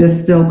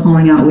 Just still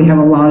calling out, we have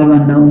a lot of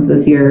unknowns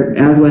this year,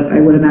 as with, I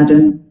would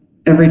imagine,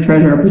 every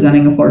treasurer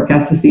presenting a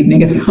forecast this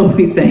evening is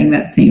probably saying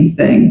that same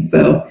thing.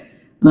 So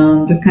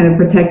just kind of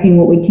protecting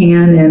what we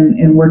can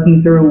and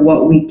working through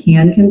what we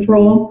can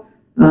control,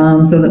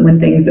 so that when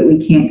things that we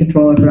can't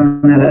control are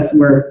thrown at us,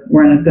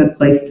 we're in a good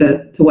place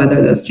to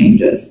weather those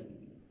changes.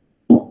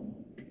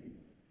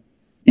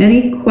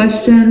 Any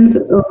questions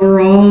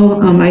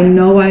overall? I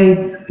know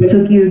I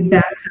took you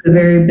back to the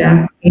very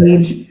back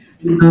page.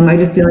 I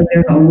just feel like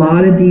there's a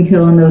lot of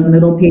detail in those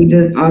middle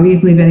pages.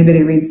 Obviously, if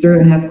anybody reads through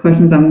and has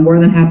questions, I'm more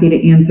than happy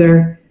to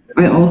answer.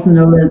 I also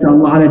know that it's a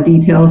lot of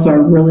detail, so I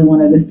really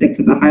wanted to stick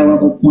to the high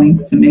level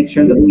points to make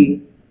sure that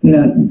we,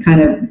 kind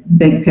of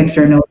big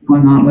picture know what's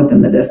going on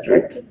within the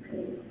district.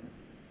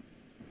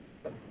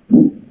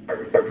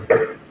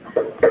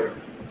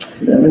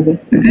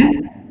 Okay,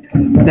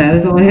 that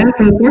is all I have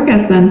for the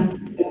forecast then.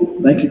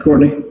 Thank you,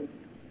 Courtney.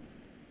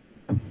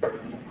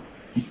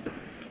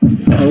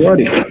 All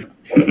righty.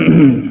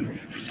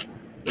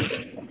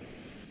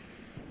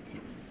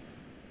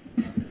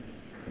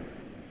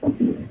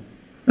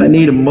 I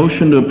need a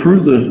motion to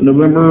approve the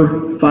November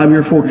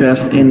 5-year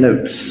forecast and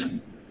notes.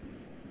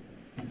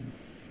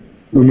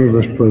 I'll move,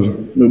 Mr.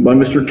 President. Moved by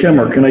Mr.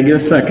 Kimmer. Can I get a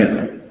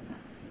second?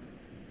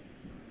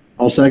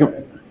 I'll second.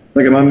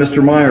 Second by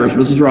Mr. Myers.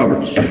 Mrs.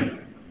 Roberts.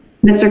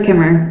 Mr.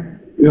 Kimmer.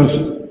 Yes.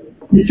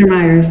 Mr.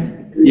 Myers.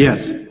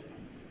 Yes.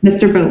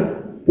 Mr. Boat.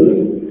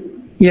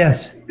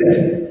 Yes.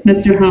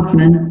 Mr.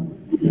 Hoffman.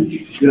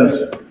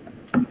 Yes.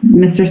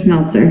 Mr.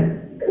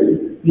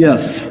 Smeltzer.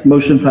 Yes,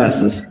 motion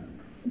passes.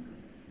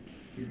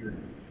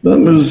 That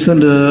moves us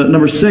into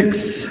number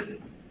 6,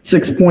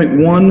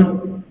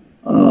 6.1.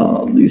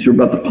 These are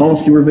about the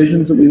policy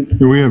revisions that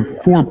We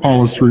have 4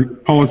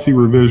 policy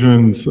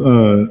revisions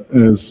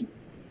as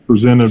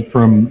presented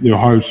from the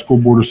Ohio School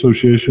Board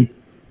Association.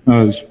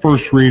 It's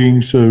first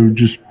reading, so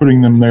just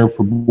putting them there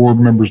for board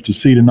members to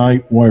see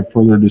tonight. We'll have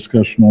further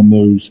discussion on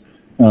those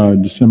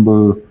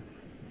December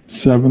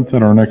 7th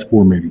at our next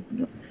board meeting.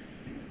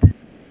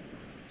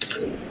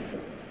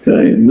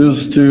 Okay,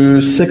 moves to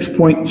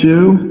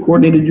 6.2.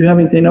 Courtney, did you have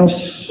anything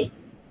else?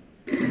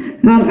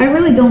 I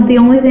really don't. The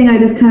only thing I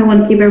just kind of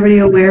want to keep everybody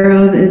aware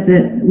of is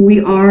that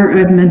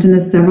I've mentioned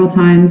this several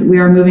times, we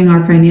are moving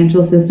our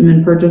financial system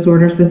and purchase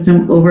order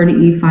system over to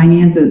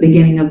e-finance at the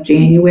beginning of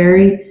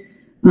January.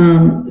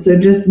 So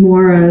just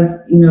more as,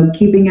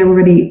 keeping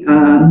everybody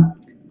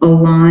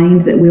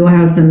aligned that we will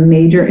have some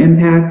major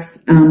impacts.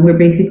 We're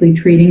basically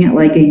treating it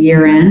like a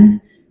year end.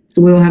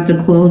 So we will have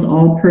to close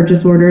all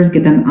purchase orders,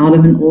 get them out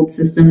of an old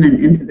system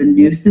and into the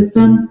new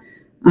system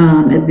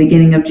at the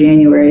beginning of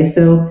January.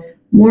 So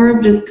more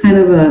of just kind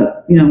of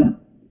a,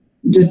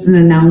 just an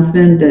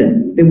announcement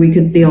that we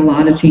could see a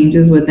lot of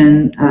changes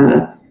within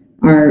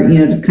our,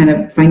 just kind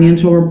of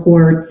financial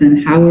reports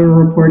and how we're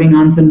reporting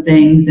on some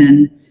things,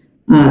 and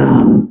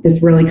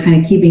just really kind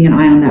of keeping an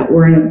eye on that.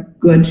 We're in a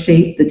good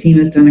shape. The team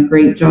has done a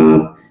great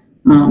job,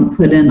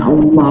 put in a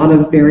lot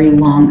of very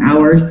long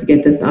hours to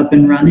get this up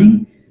and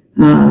running.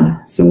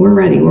 So we're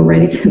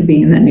ready to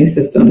be in that new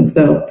system.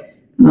 So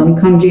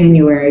come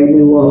January,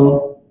 we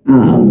will,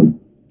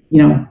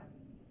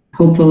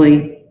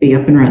 hopefully be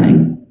up and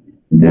running.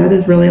 That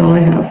is really all I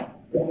have.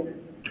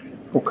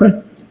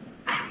 Okay.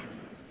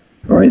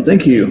 All right,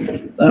 thank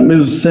you. That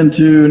moves us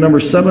into number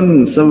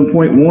 7,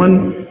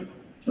 7.1.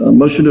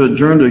 Motion to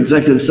adjourn to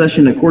executive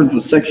session in accordance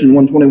with section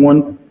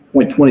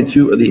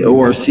 121.22 of the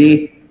ORC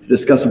to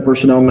discuss a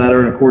personnel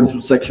matter in accordance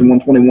with section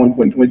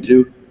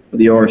 121.22 of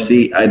the ORC,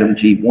 item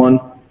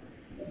G1.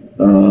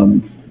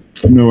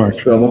 No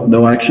action.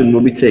 No action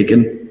will be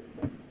taken.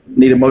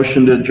 Need a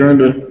motion to adjourn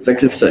to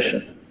executive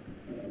session.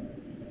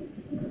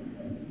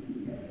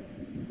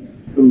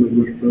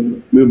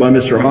 Moved by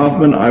Mr.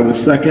 Hoffman. I will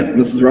second.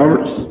 Mrs.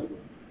 Roberts?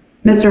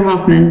 Mr.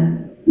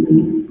 Hoffman,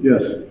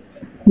 Yes.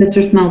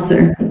 Mr.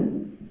 Smeltzer,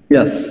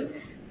 Yes.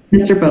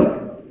 Mr.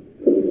 Bope,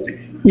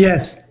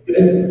 Yes.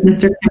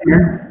 Mr.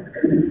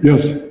 Kimmer,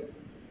 Yes.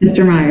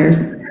 Mr.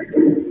 Myers.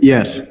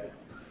 Yes.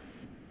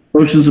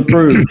 Motion's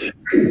approved.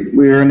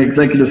 We are in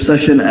executive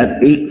session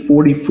at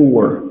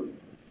 8:44.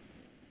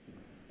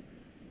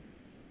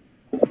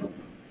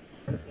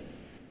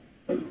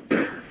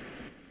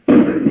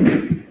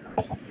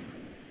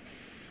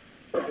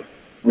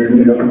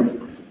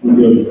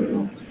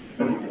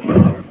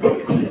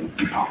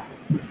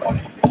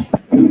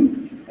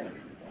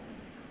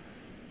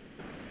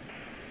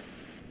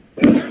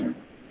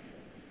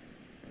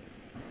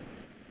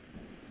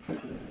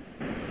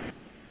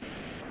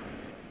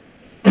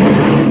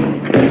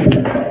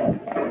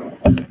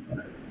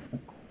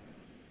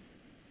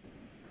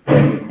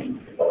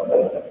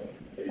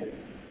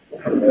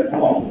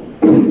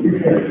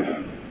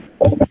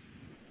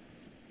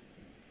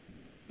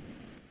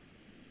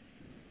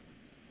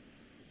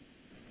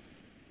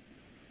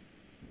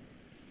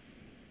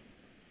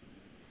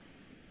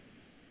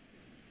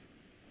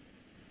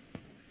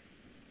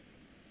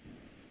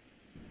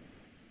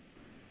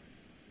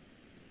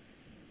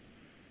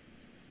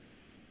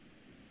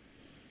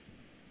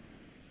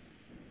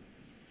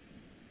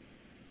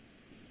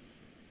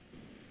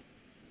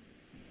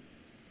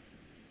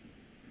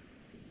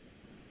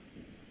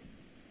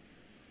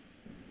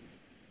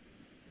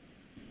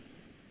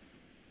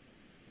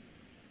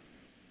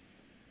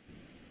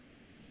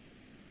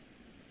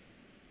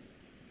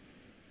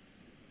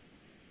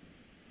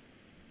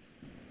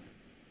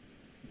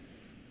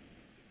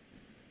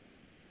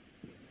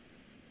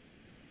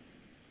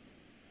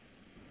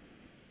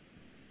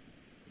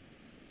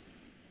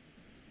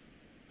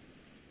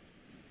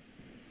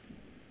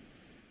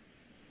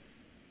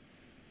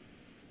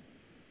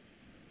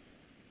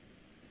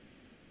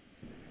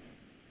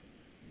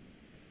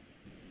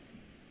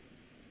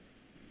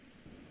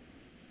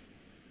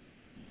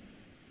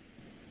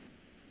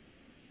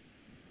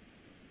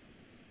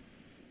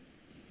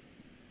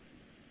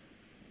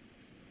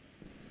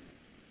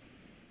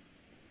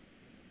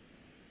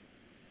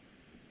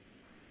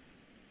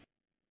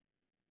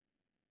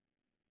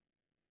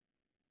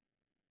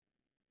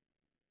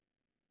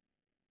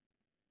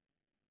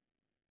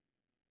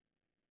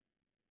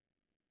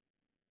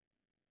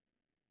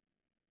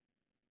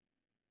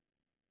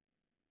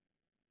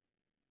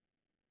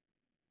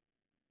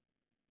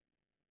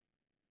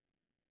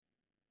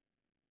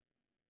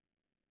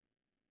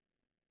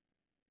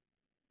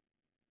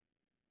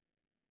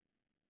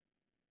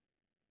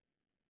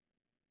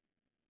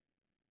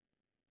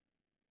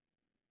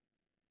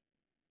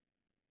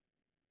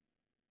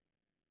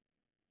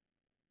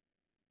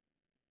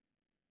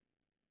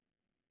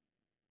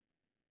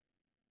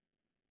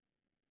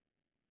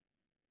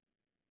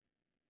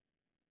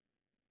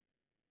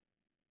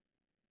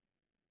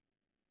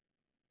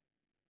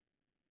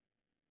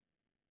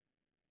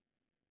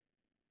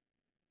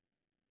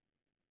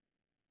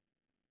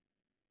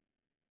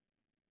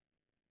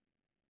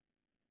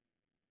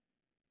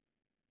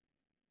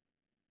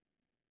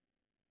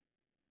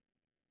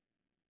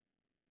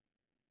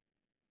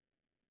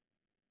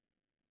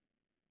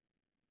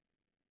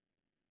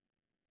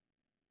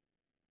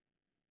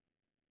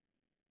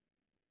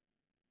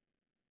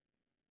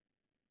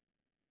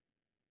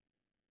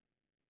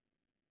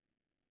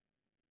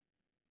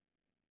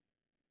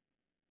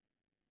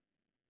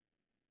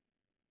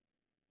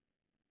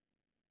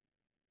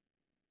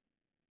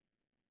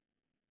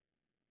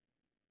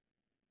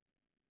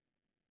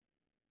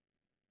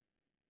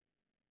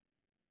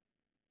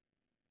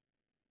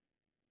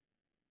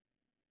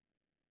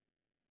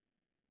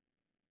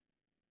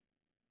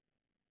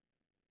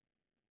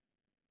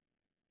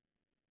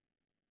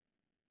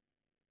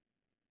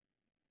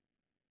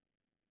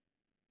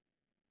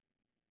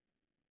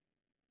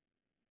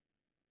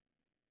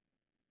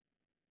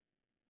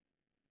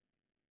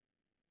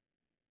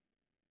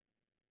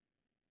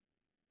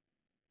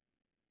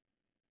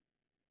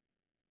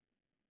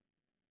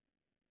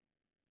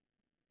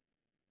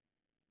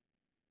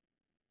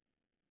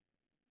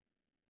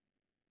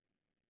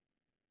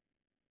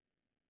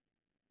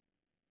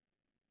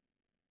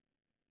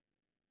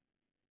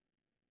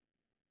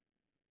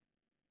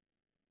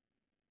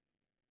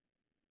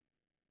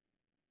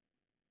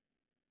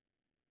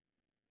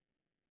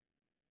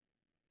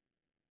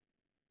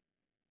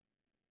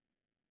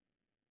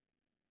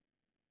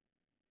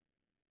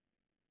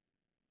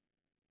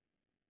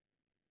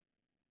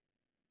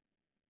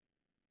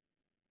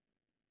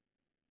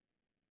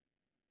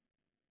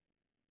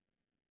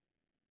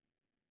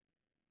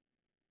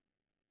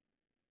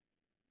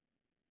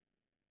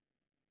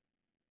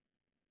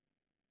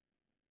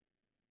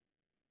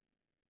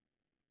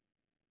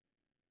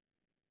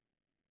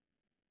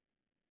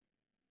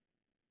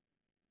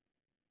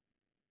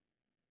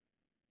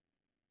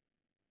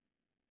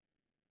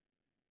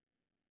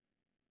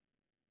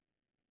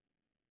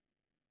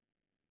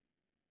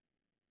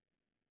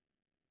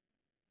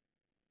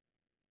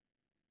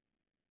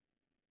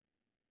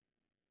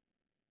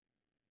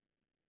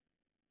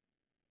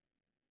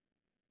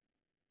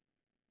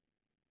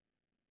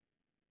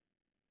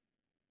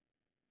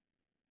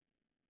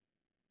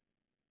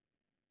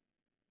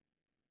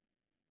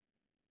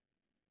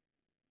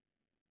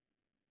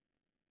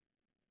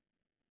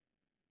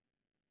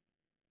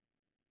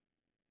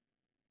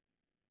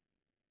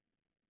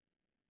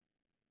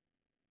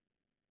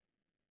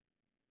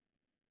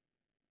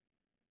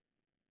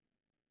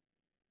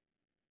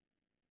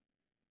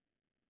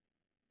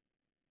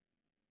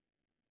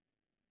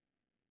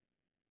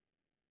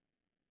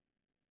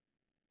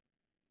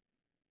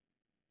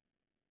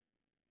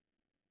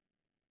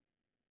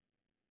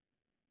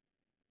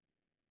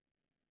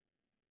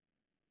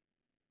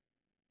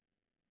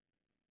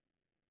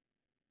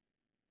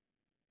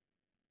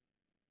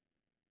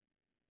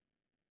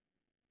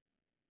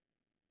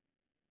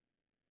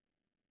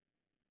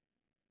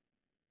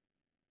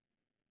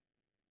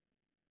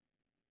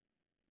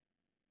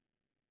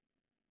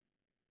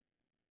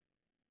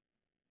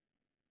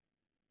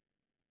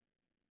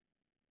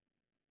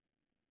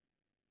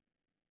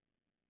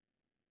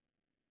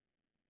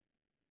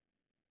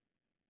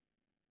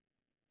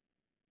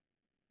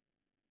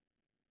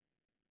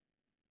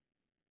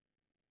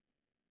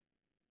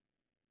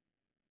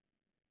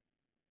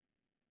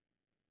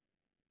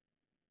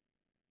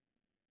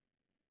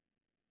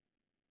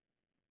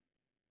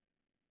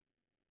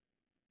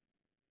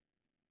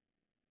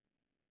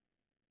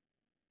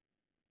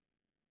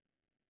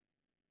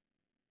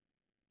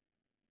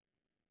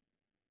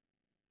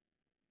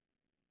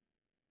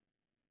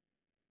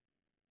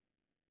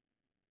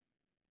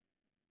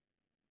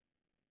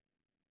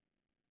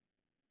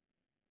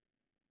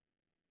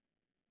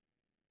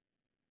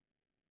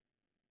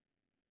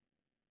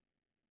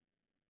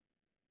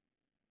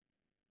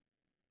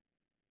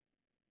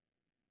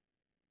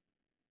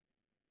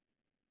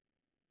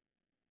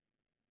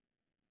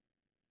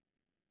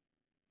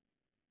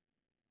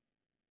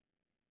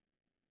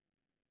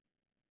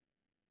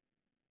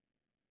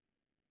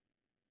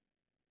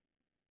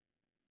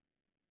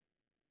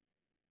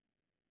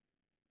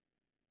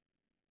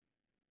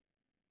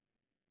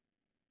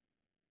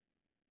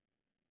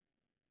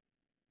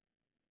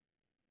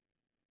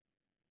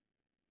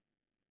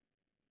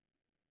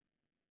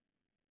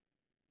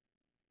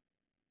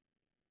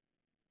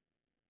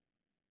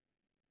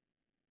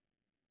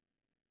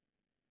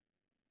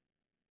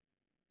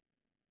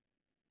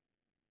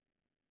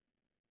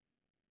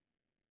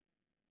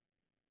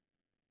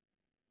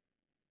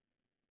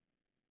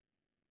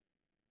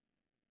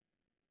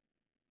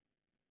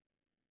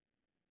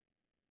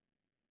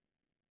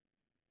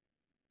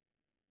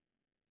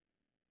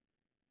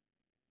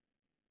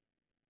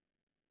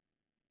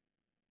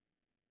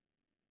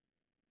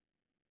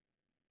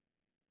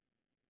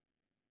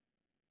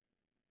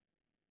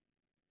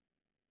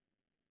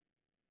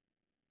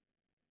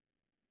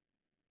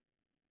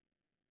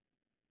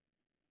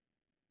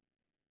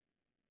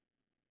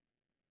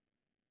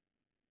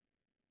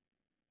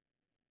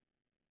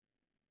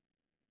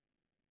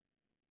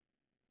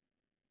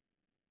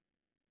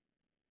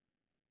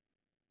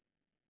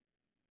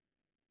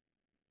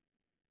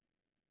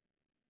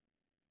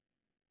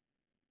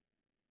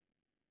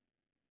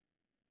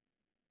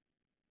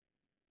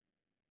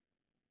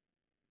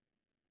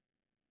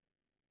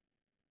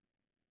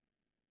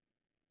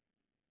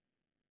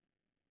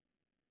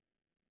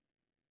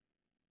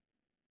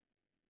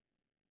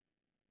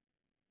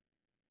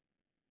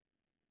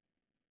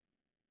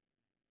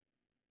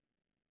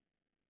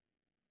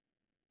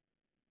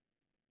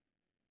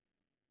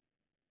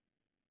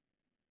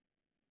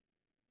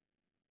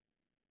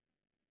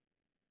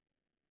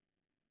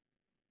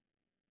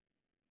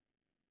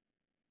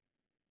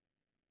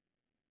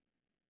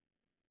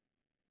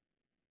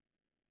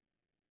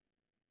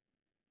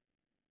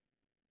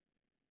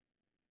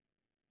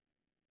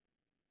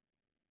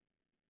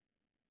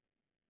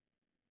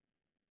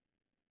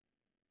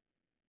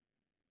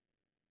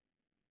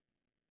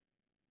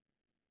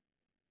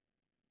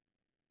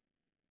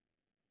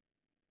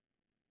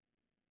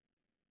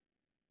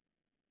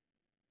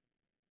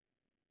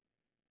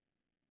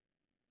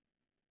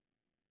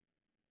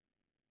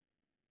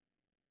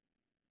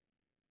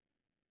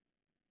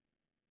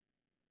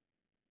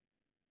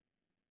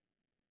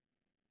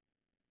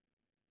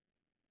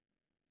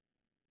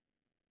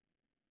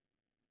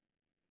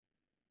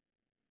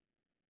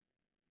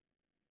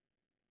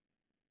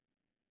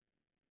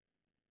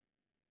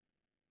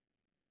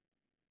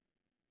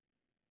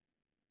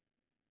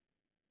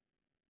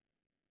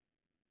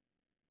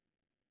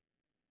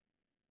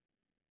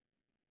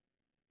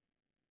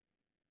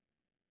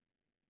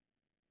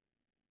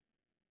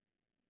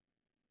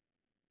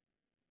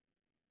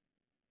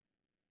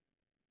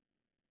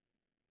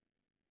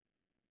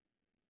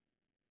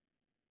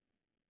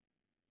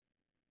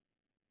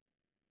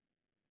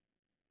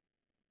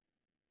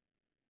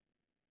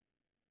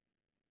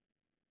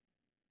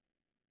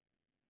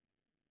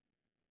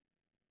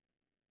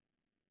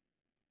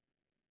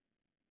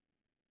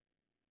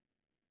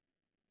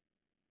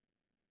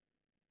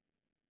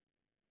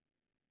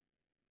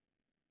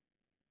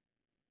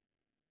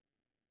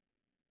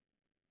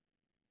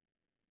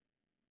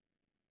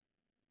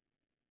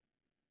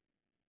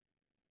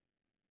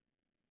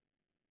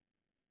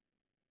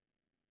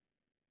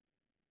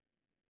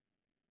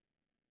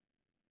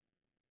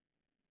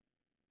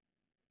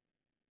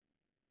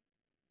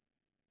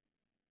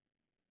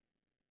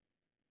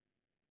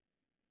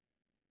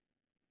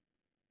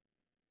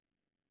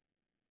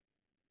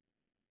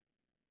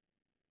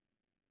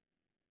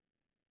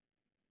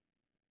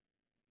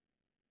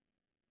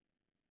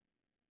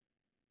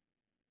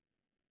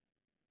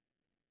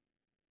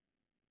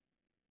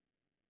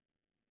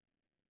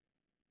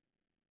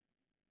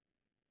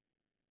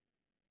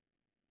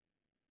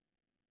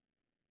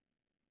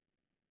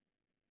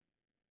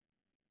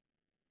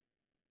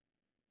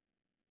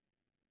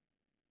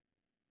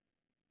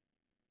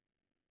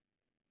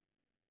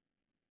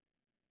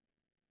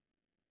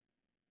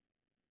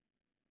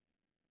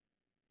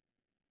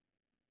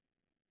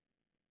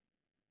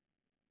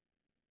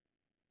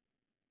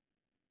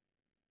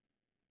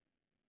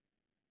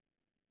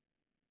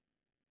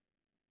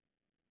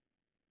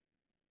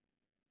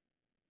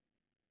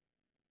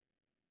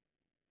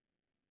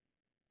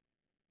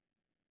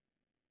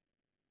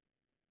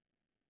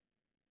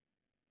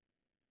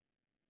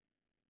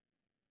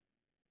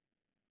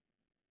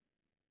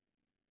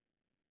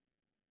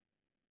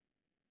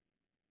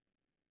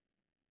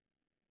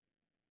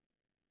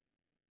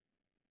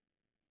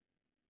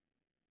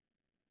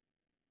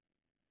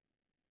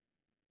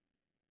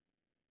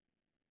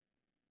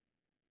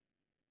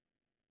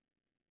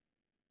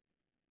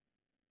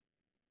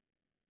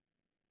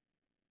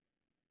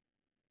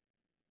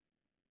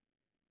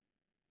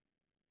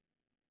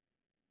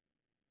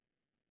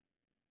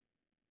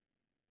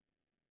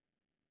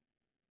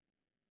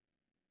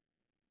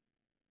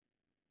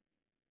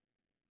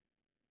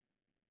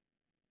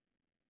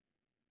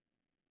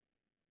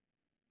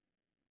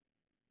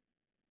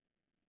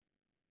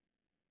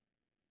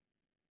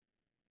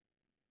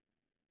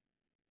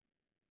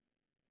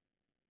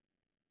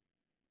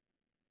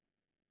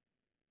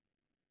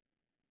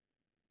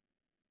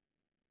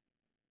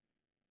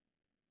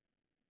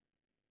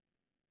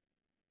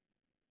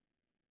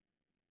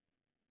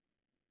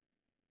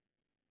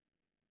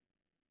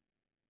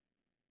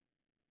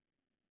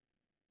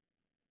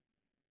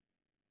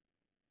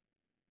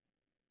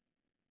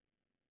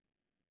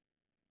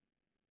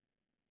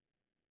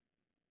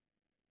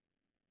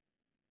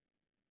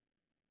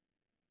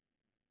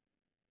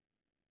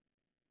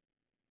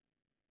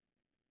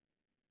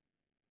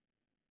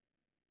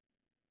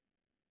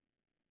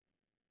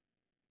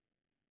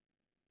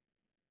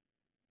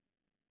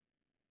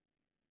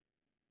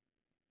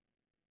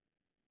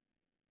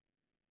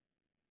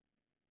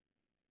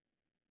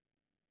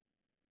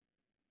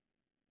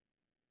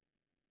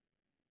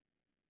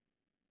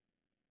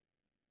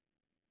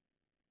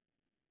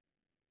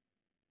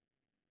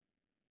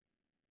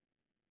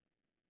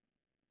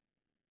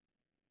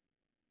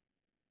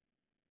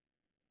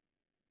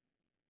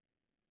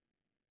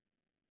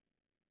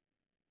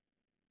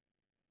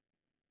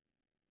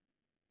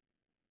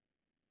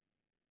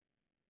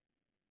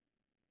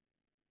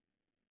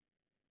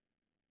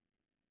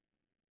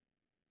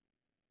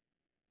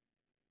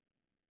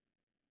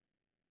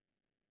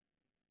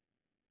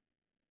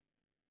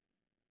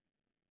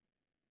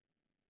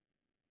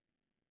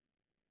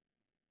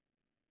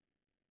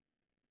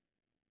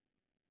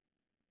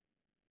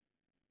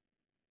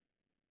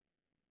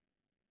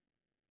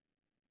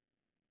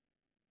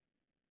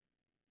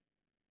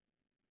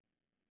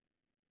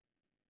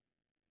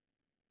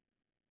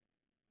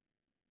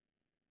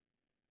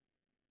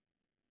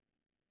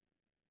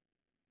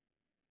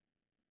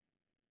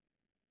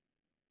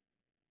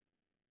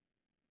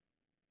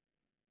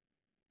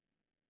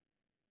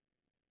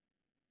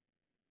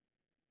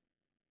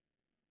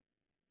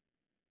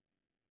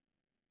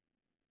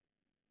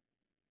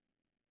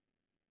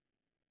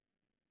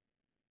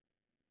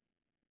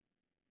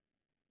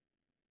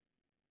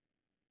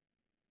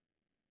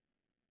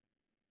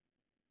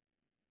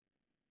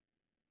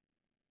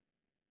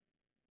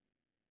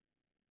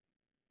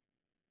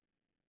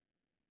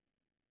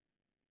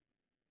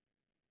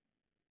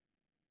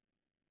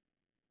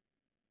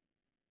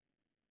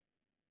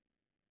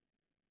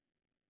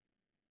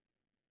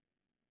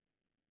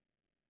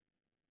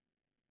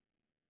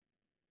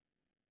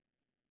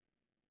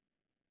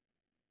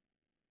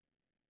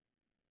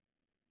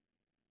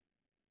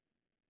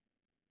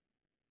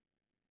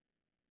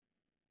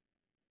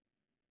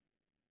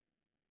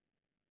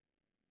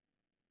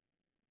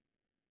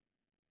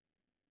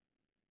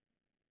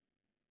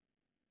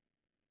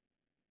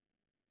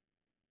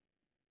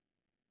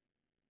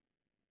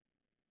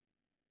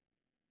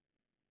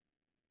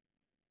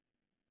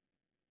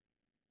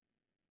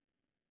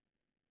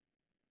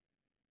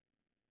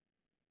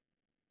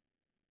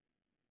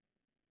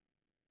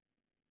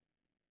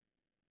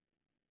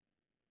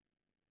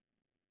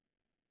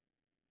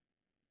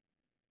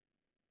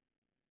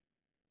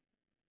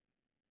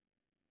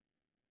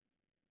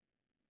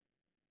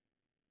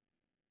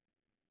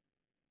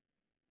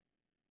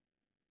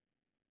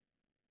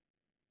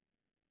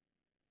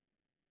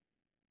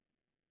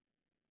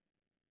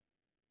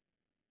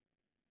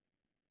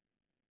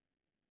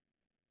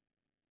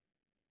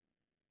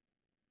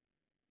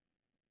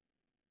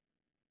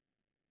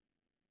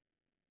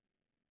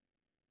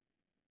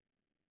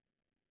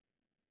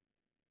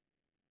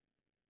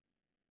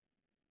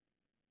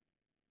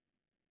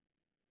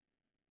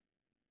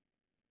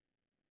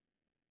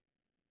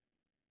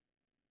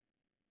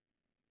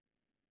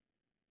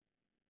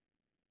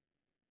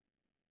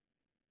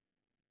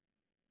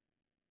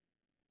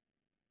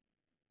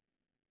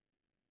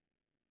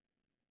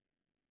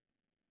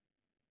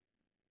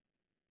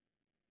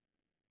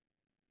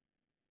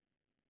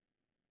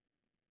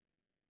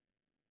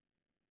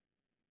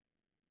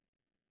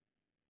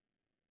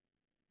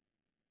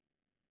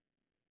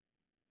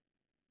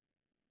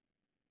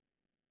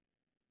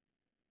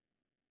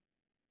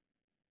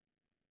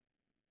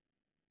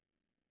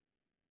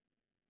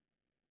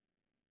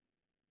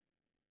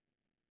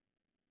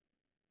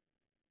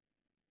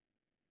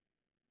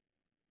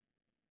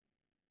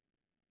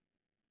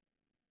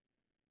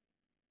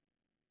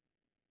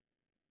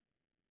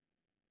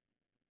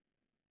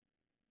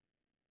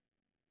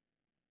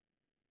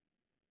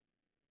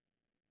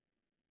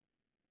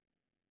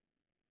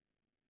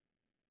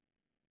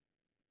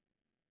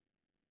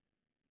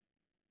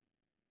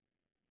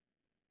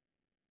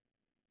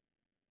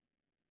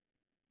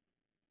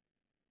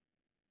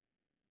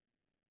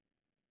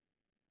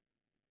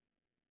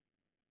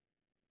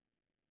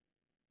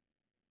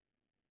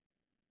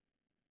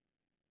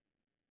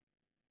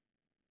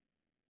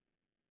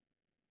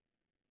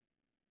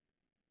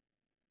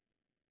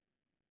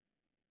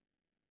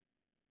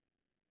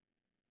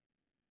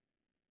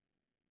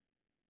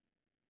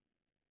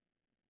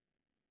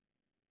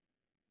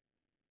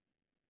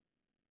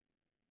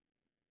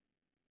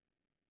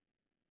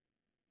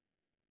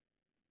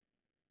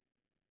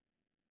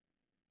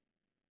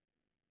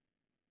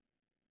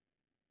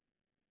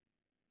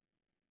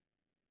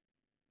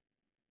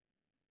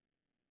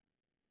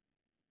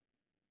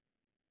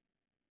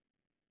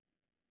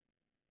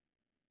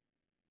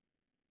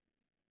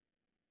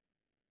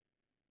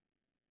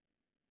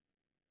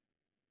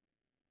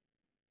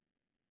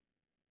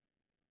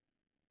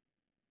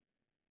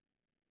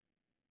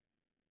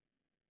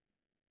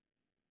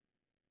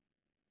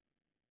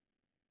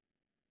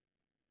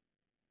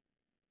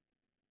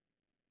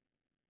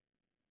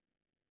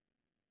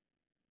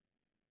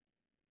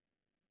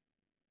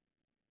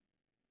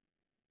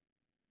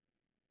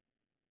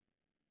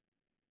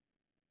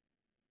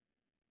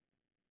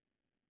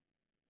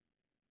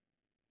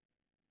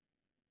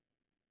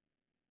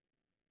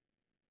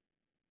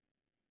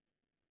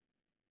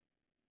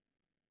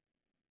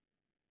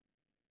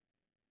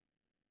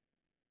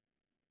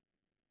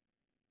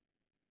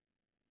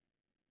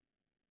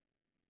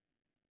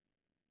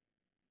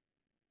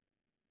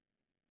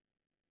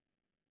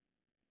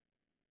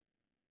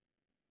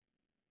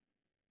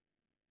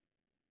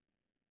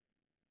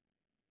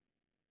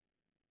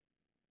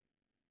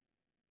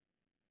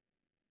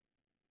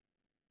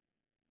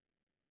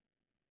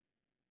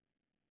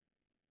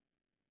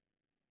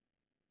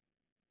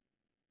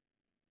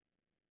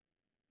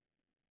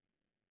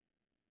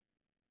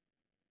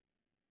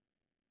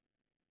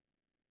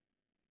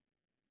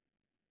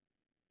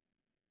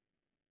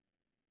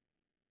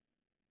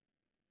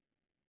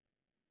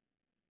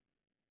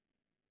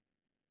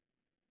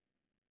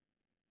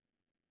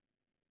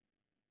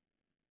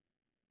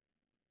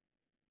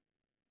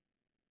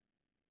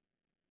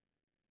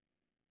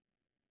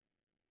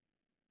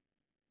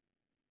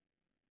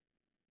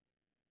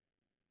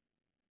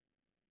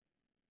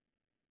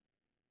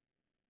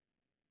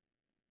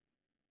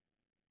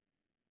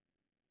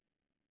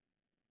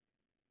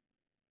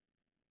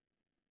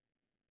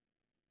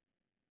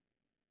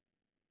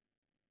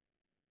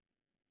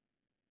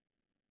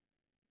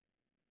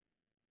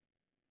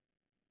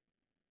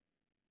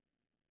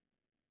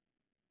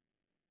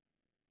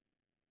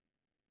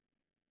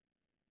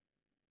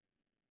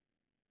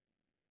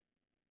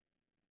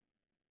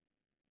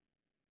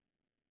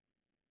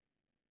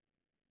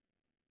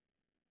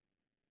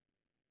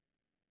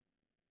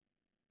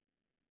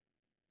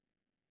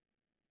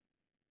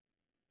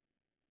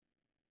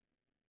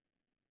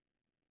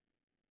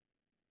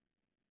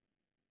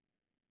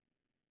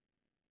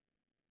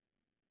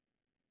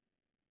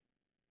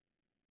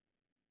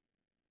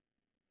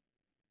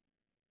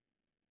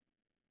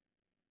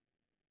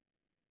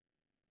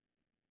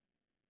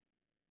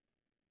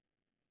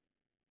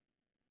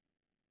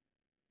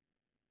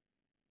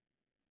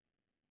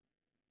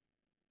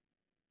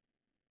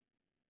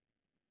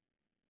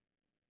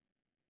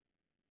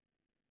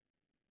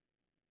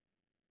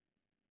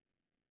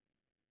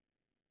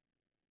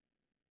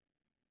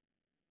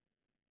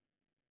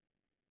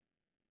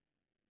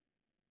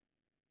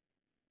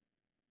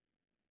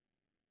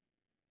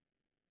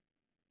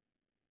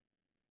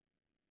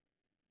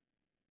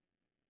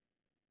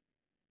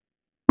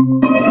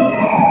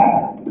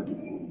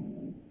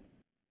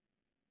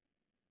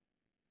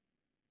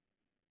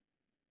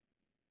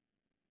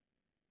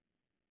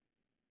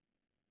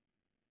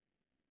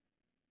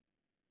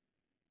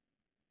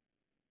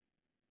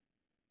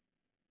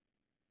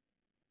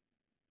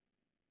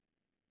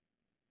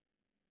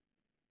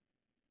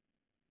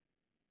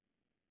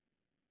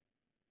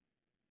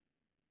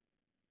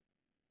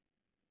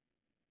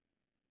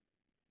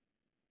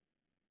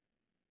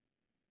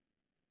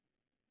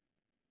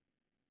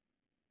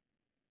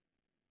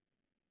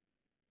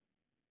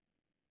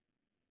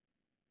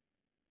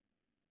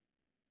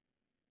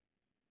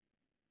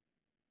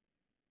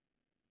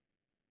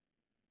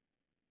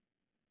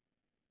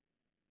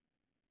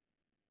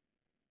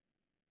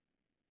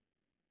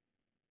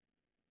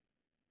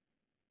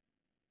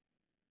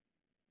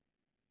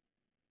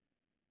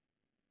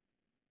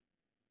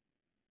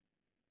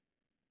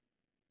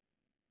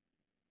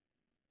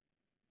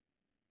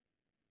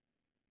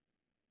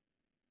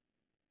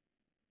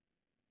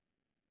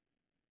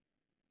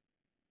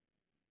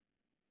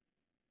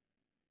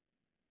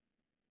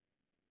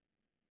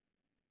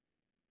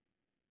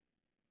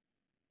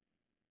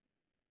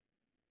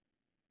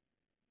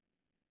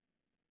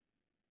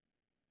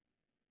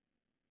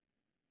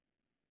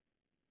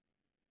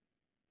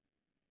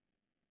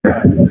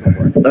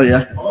 Oh,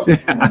 yeah?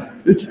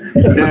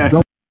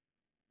 Yeah.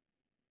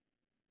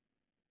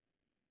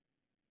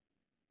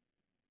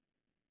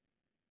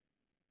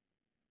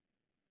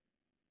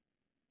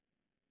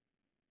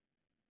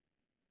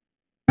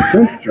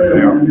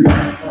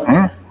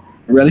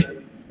 Ready?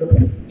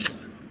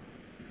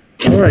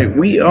 All right,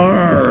 we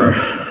are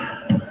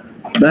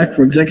back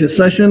from executive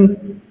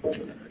session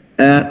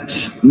at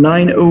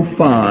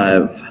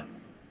 9:05.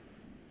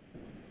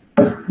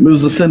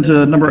 Moves us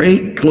into number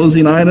 8,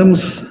 closing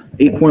items.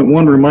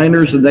 8.1,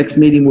 reminders, the next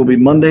meeting will be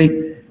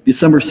Monday,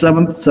 December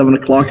 7th, 7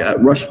 o'clock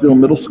at Rushville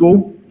Middle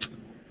School.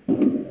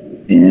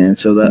 And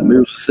so that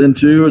moves us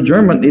into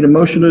adjournment. Need a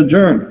motion to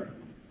adjourn.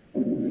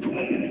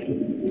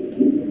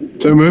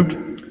 So moved.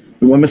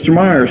 We want Mr.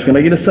 Myers. Can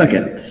I get a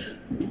second?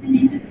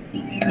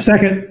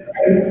 Second.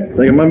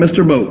 Second by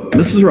Mr. Boat.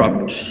 Mrs.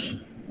 Roberts.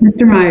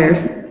 Mr.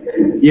 Myers,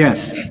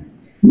 Yes.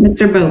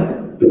 Mr.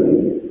 Boat,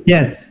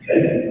 Yes.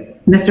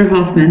 Mr.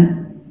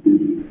 Hoffman,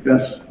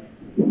 Yes.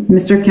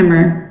 Mr.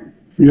 Kimmer,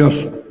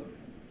 Yes.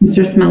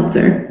 Mr.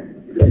 Smeltzer.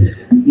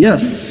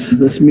 Yes,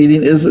 this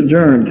meeting is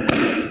adjourned.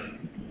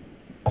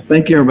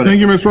 Thank you, everybody.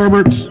 Thank you, Ms.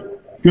 Roberts.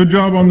 Good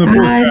job on the Bye.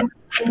 forecast.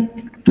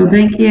 Well,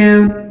 thank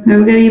you.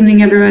 Have a good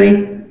evening,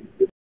 everybody.